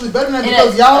are naturally better than that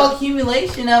because y'all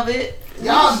accumulation of it.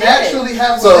 Y'all naturally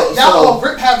have y'all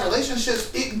have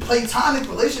relationships, platonic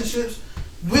relationships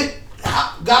with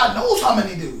God knows how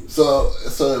many dudes. So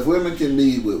if women can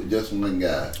lead with just one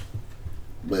guy,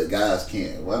 but guys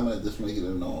can't, why not just make it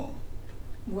a norm?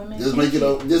 Women make it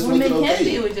okay. can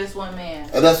be with just one man.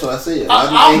 That's what I said.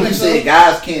 And you said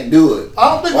guys can't do it.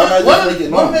 I don't think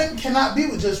women cannot be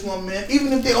with just one man,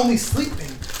 even if they're only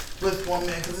sleeping with one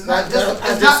man. Because it's not just.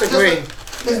 I disagree.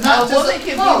 It's not just. Women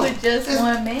can be with just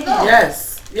one man. No. Yes.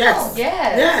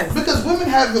 Because women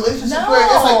have relationships where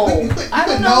it's like you could I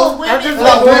don't know.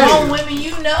 Grown women,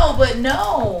 you know, but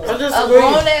no. I a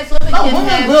grown ass woman can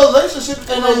have relationship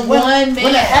and one man. When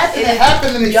it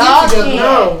happened and they y'all see each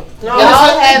other. Y'all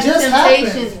have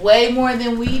temptations way more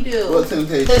than we do. What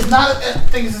temptation? It's not.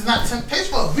 It's not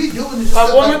temptation. What we doing is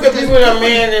a woman could be with a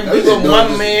man and be with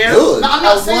one man. No, I'm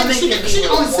not saying she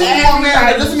only sees one man.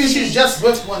 That doesn't mean she's just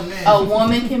with one man. A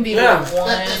woman can be with one.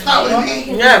 That's not what it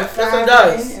means. Yeah, that's what it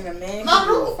does. And a man can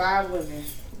be with 5 women.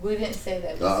 We didn't say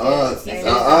that. We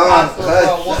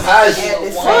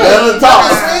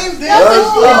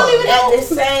At the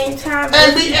same time,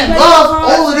 and be involved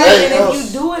all of that. And if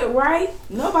you do it right,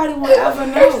 nobody will ever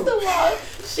know.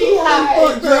 She high.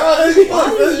 Why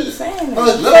are you saying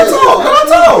that? Let her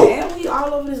talk. Yeah, we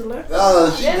all over this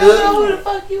list. She They good. don't know who the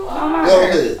fuck you are. Go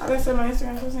ahead. I just said my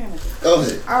Instagram for saying that. Go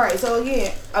ahead. Alright, so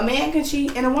again, a man can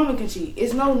cheat and a woman can cheat.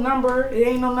 It's no number. It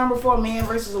ain't no number for a man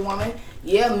versus a woman.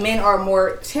 Yeah, men are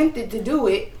more tempted to do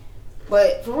it,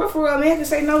 but for real, a man can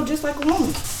say no just like a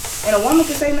woman. And a woman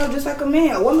can say no just like a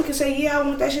man. A woman can say, yeah, I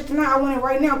want that shit tonight. I want it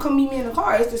right now. Come meet me in the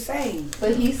car. It's the same.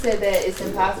 But he said that it's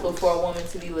impossible for a woman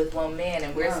to be with one man,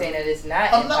 and we're saying that it's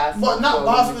not impossible. But not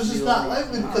possible. It's just not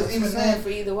likely because even then, for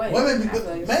either way. women,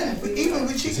 men, even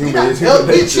we cheat. We human not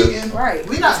nature. cheating. Right.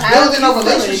 We not building a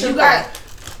relationship.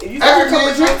 If you got a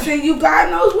couple drinks in you, God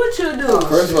knows what you'll do.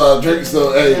 First of all, drinks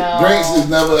has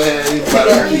never had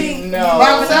anybody. No.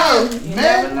 You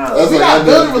never know. That's We not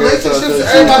building relationships.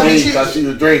 Everybody cheating. Thought she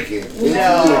was drinking.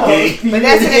 No. But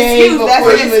that's an excuse. That's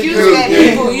an excuse that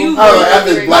people use. I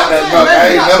just blocked that drunk. I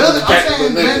ain't never I'm attracted to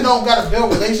saying men niggas. don't gotta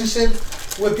build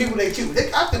relationships with people they cheat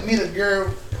with. I could meet a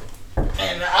girl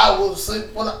and I will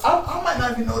sleep. Well, I might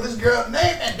not even know this girl's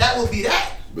name, and that would be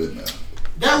that. But no.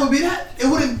 That would be that. It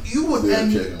wouldn't. You would. Yeah,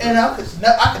 And I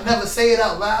could never say it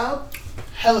out loud.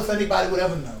 Hell, if anybody would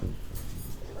ever know.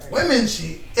 Women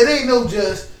cheat. It ain't no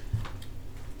just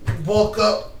walk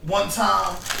up one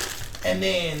time and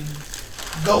then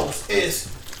ghost. It's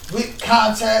with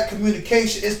contact,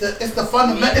 communication. It's the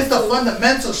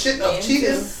fundamental shit of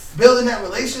cheating, building that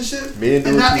relationship. Men do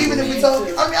and not it too. even if we talk. I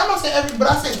mean, I'm not saying every, but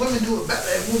I say women do it better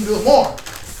and women do it more.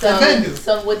 Men do.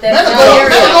 So with that Men scenario,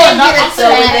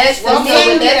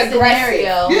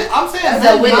 yeah, I'm saying.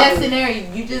 so with that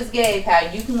scenario you just gave, how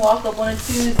you can walk up on a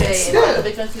Tuesday and walk up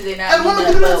on Tuesday not And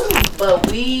women do that too.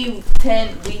 but we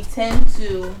tend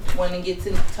to want to get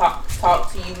to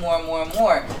talk to you more and more and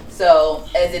more. So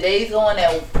as the days go on,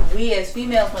 that we as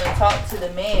females want to talk to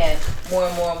the man more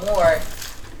and more and more.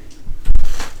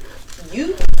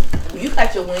 You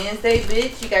got your Wednesday,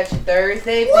 bitch. You got your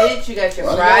Thursday, bitch. You got your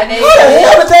Friday.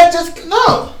 Yeah, but that just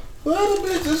no. Well, the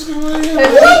bitches can really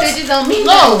Because these bitches don't mean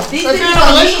No. nothing. These If bitches you're in a don't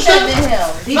mean relationship- nothing to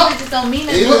him. These No. bitches don't mean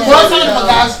nothing to Even him. We're talking about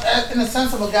No. guys in the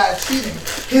sense of a guy cheating.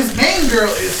 His main girl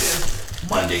is his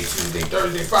Monday, Tuesday,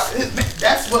 Thursday, Friday.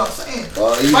 That's what I'm saying.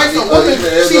 Like a woman,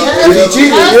 she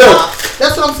has.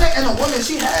 That's what I'm saying. And a woman,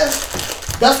 she has.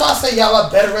 That's why I say y'all are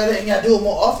better at it and y'all do it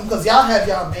more often because y'all have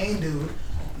y'all main dude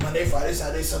Monday, Friday,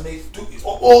 Saturday, Sunday,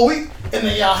 all week, and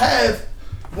then y'all have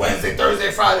Wednesday,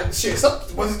 Thursday, Friday, shit.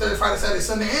 Wednesday, Thursday, Friday, Saturday,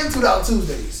 Sunday, and $2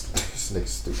 Tuesdays. This nigga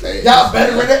stupid. Y'all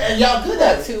better at it and y'all good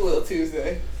at it. Two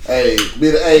Tuesday. Hey,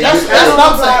 That's what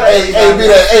I'm saying.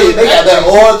 Hey, they got that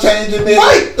oil changing nigga.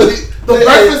 Right. The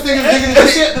breakfast thing is digging the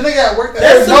shit. The nigga at work.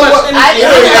 That's so much I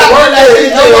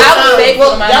was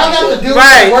faithful to my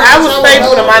nigga. I was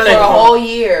faithful to my for a nigga. whole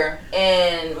year,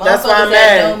 and That's why I'm motherfuckers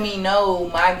mad. that know me know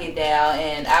my get down,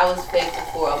 and I was faithful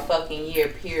for a fucking year.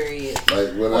 Period.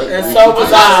 Like when And so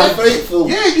was I. faithful.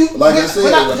 Yeah, you. Like I said,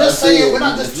 we're not when just I said, saying. We're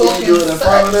not just if you talking. do it in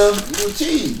front of sex. them, you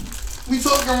cheat. We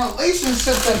talking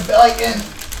relationships and like in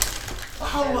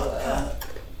how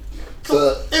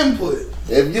So input.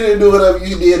 if you didn't do whatever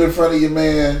you did in front of your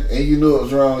man and you knew it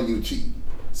was wrong, you cheat.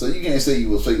 So you can't say you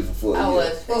was faithful for a I year.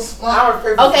 was. Okay, So well,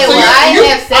 I you-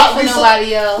 ain't have sex with we-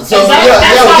 nobody else. So Exactly. you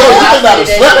That's could my not point. have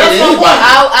slept with anybody.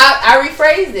 I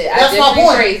rephrased it. That's my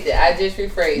point. I just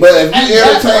rephrased But it. if you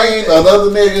entertained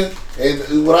another nigga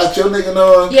and without your nigga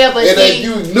knowing, Yeah, but and see, that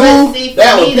you knew for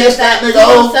that would me, piss that's that not, nigga you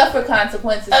don't off. suffer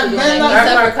consequences for And doing men that.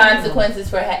 You not- suffer consequences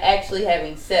for actually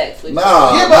having sex. Which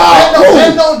Nah, Yeah, but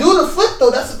men don't do the flip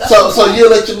though. That's So you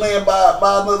let your man buy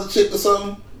another chick or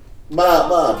something, buy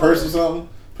a purse or something,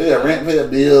 pay a rent, pay a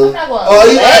bill. I'm not going Oh,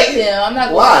 to you let like him. I'm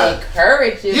not Why? going to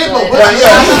encourage it. Yeah, but but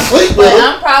yeah, you can sleep with but him.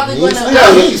 I'm probably You going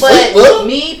can sleep with to. him.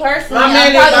 Me personally, My man I'm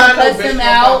ain't probably buying no going to cuss him bitch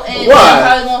out, no and Why? I'm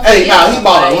probably going to. Hey, nah, he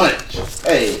bought a lunch.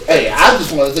 Hey, I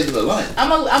just want to take you to lunch. I'm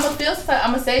gonna feel.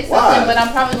 I'm gonna say something, Why? but I'm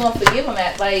probably gonna forgive him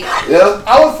at like. Yeah.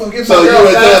 I would forgive So my you girl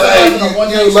would faster tell, hey, having a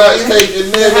one-night you lunch stand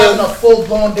taking than having nigga. a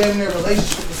full-blown damn near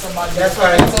relationship with somebody. That's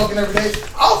like, right. Talking every day.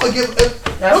 I'll forgive.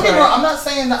 Don't get me wrong. I'm not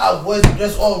saying that I was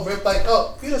just all ripped like,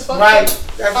 oh, you just fucked. Right. me.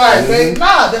 That's All right, right. babe.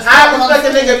 Nah, that's I not what respect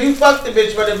I'm a nigga saying. if you fuck the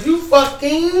bitch, but if you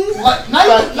fucking Like,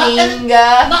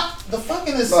 the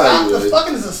fucking is the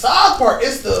fucking is a side part.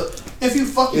 It's the if you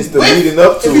fucking It's the with, leading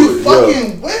up to if you it,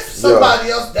 fucking with somebody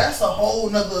else, that's a whole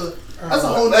nother. That's a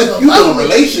whole nother. You in a level.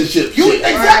 relationship. You shit.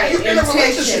 exactly. You're in a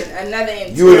relationship. Another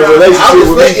intention. You in a I relationship was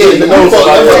with me thinking, getting to know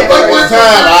somebody fuck else. one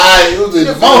time, alright, it was in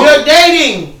the moment. you're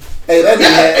dating. Hey, that nigga,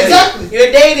 Yeah, exactly.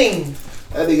 You're dating.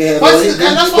 That nigga had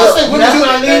and that's why I say women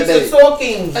do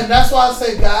talking. And that's why I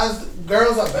say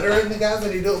girls are better than the guys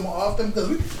that they do it more often because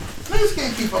niggas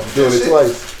can't keep up with doing that it shit.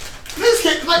 twice. Niggas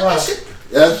can't that shit.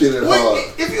 That shit is hard.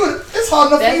 It's hard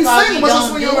enough for you to sing, but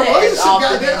just when you're in a relationship,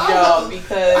 goddamn,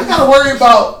 I gotta worry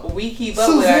about. We keep up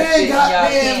with our shit, and y'all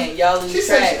can't. Y'all lose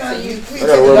track, so you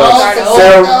start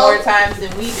over more times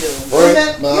than we do.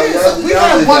 We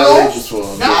have one-offs.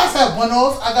 Guys have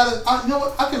one-offs. You know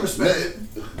what? I can respect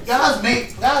it. Guys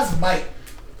might.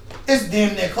 It's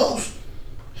damn near close.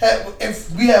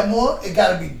 If we have more, it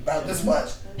gotta be about this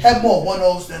much. Have more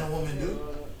one-offs than a woman do.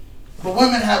 But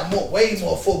women have way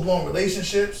more full-blown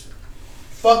relationships.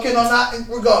 Fucking or not,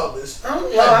 regardless.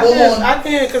 I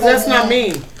can't, because that's not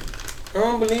me. I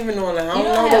don't believe in all that. I don't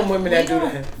know them women that do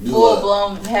that.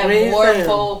 Full-blown, more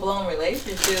full-blown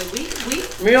relationships.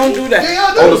 We don't do that.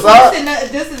 On the side?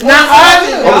 This is not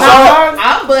hard.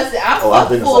 I'm busting. I'm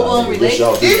full-blown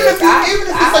relationships. Even if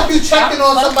it's like you checking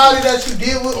on somebody that you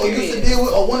deal with, or used to deal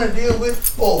with, or want to deal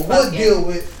with, or would deal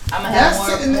with. That's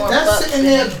sitting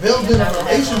there building a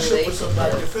relationship with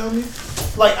somebody. You feel me?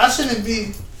 Like I shouldn't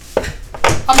be.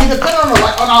 I mean, depending on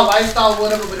our lifestyle, or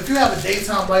whatever. But if you have a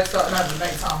daytime lifestyle and I have a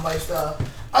nighttime lifestyle,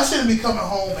 I shouldn't be coming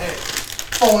home at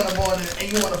 4 in the morning and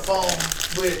you on the phone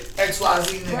with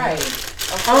XYZ nigga. Right.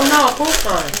 Oh no, full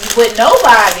time. With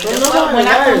nobody. When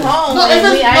I come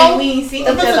home, we ain't seen each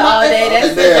other all day.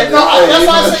 That's it. That's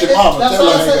why I said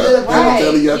that. Right.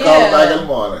 Tell you to call back in the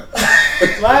morning.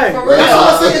 Right. That's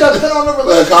why I said it depends on the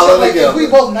relationship. Like if we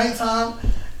both nighttime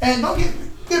and don't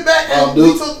get back and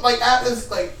we took like after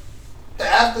like the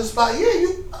after spot.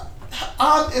 Yeah,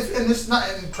 and it's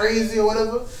nothing crazy or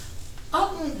whatever. I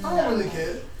don't really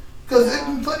care. Because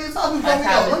plenty of times my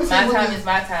time is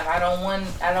my time. I don't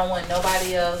want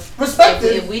nobody else. Respect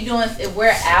it. If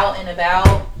we're out and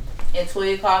about and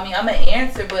Toya called me, I'm gonna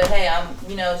answer. But hey,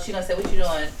 she gonna say, "What you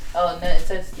doing?" Oh,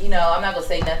 nothing. I'm not gonna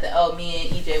say nothing. Oh, me and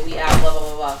EJ, we out. Blah blah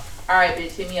blah blah. All right,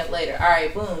 bitch, hit me up later. All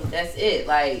right, boom. That's it.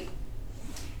 Like,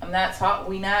 I'm not talk.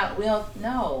 We don't.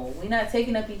 No, we not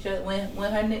taking up each other.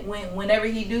 Whenever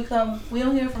he do come, we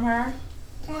don't hear from her.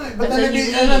 Right, but then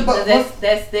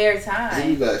that's their time.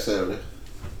 You back Saturday.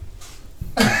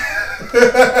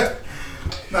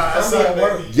 That's not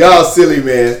work. Y'all silly,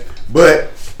 man.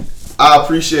 But I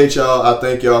appreciate y'all. I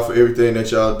thank y'all for everything that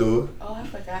y'all doing. Oh, I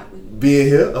forgot being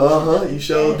here. You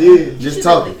sure did. Just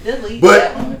talking.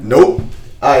 But nope.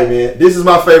 Alright, man. This is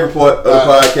my favorite part of the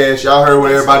podcast. Y'all heard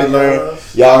what everybody learned.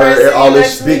 Y'all heard all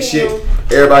this big shit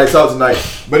everybody talk tonight.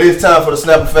 But it's time for the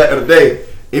Snapple Fact of the Day.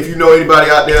 If you know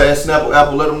anybody out there at Snapple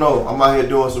Apple, let them know. I'm out here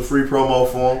doing some free promo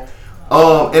for them.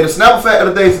 And the Snapple Fact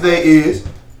of the Day today is,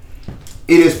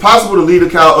 it is possible to lead a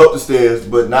cow up the stairs,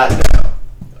 but not down.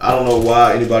 I don't know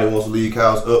why anybody wants to lead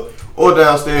cows up or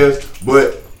downstairs,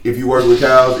 but if you work with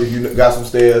cows, if you got some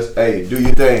stairs, hey, do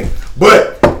your thing.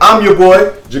 But I'm your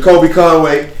boy, Jacoby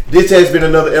Conway. This has been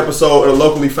another episode of the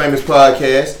Locally Famous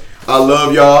Podcast. I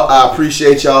love y'all. I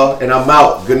appreciate y'all. And I'm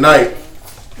out. Good night.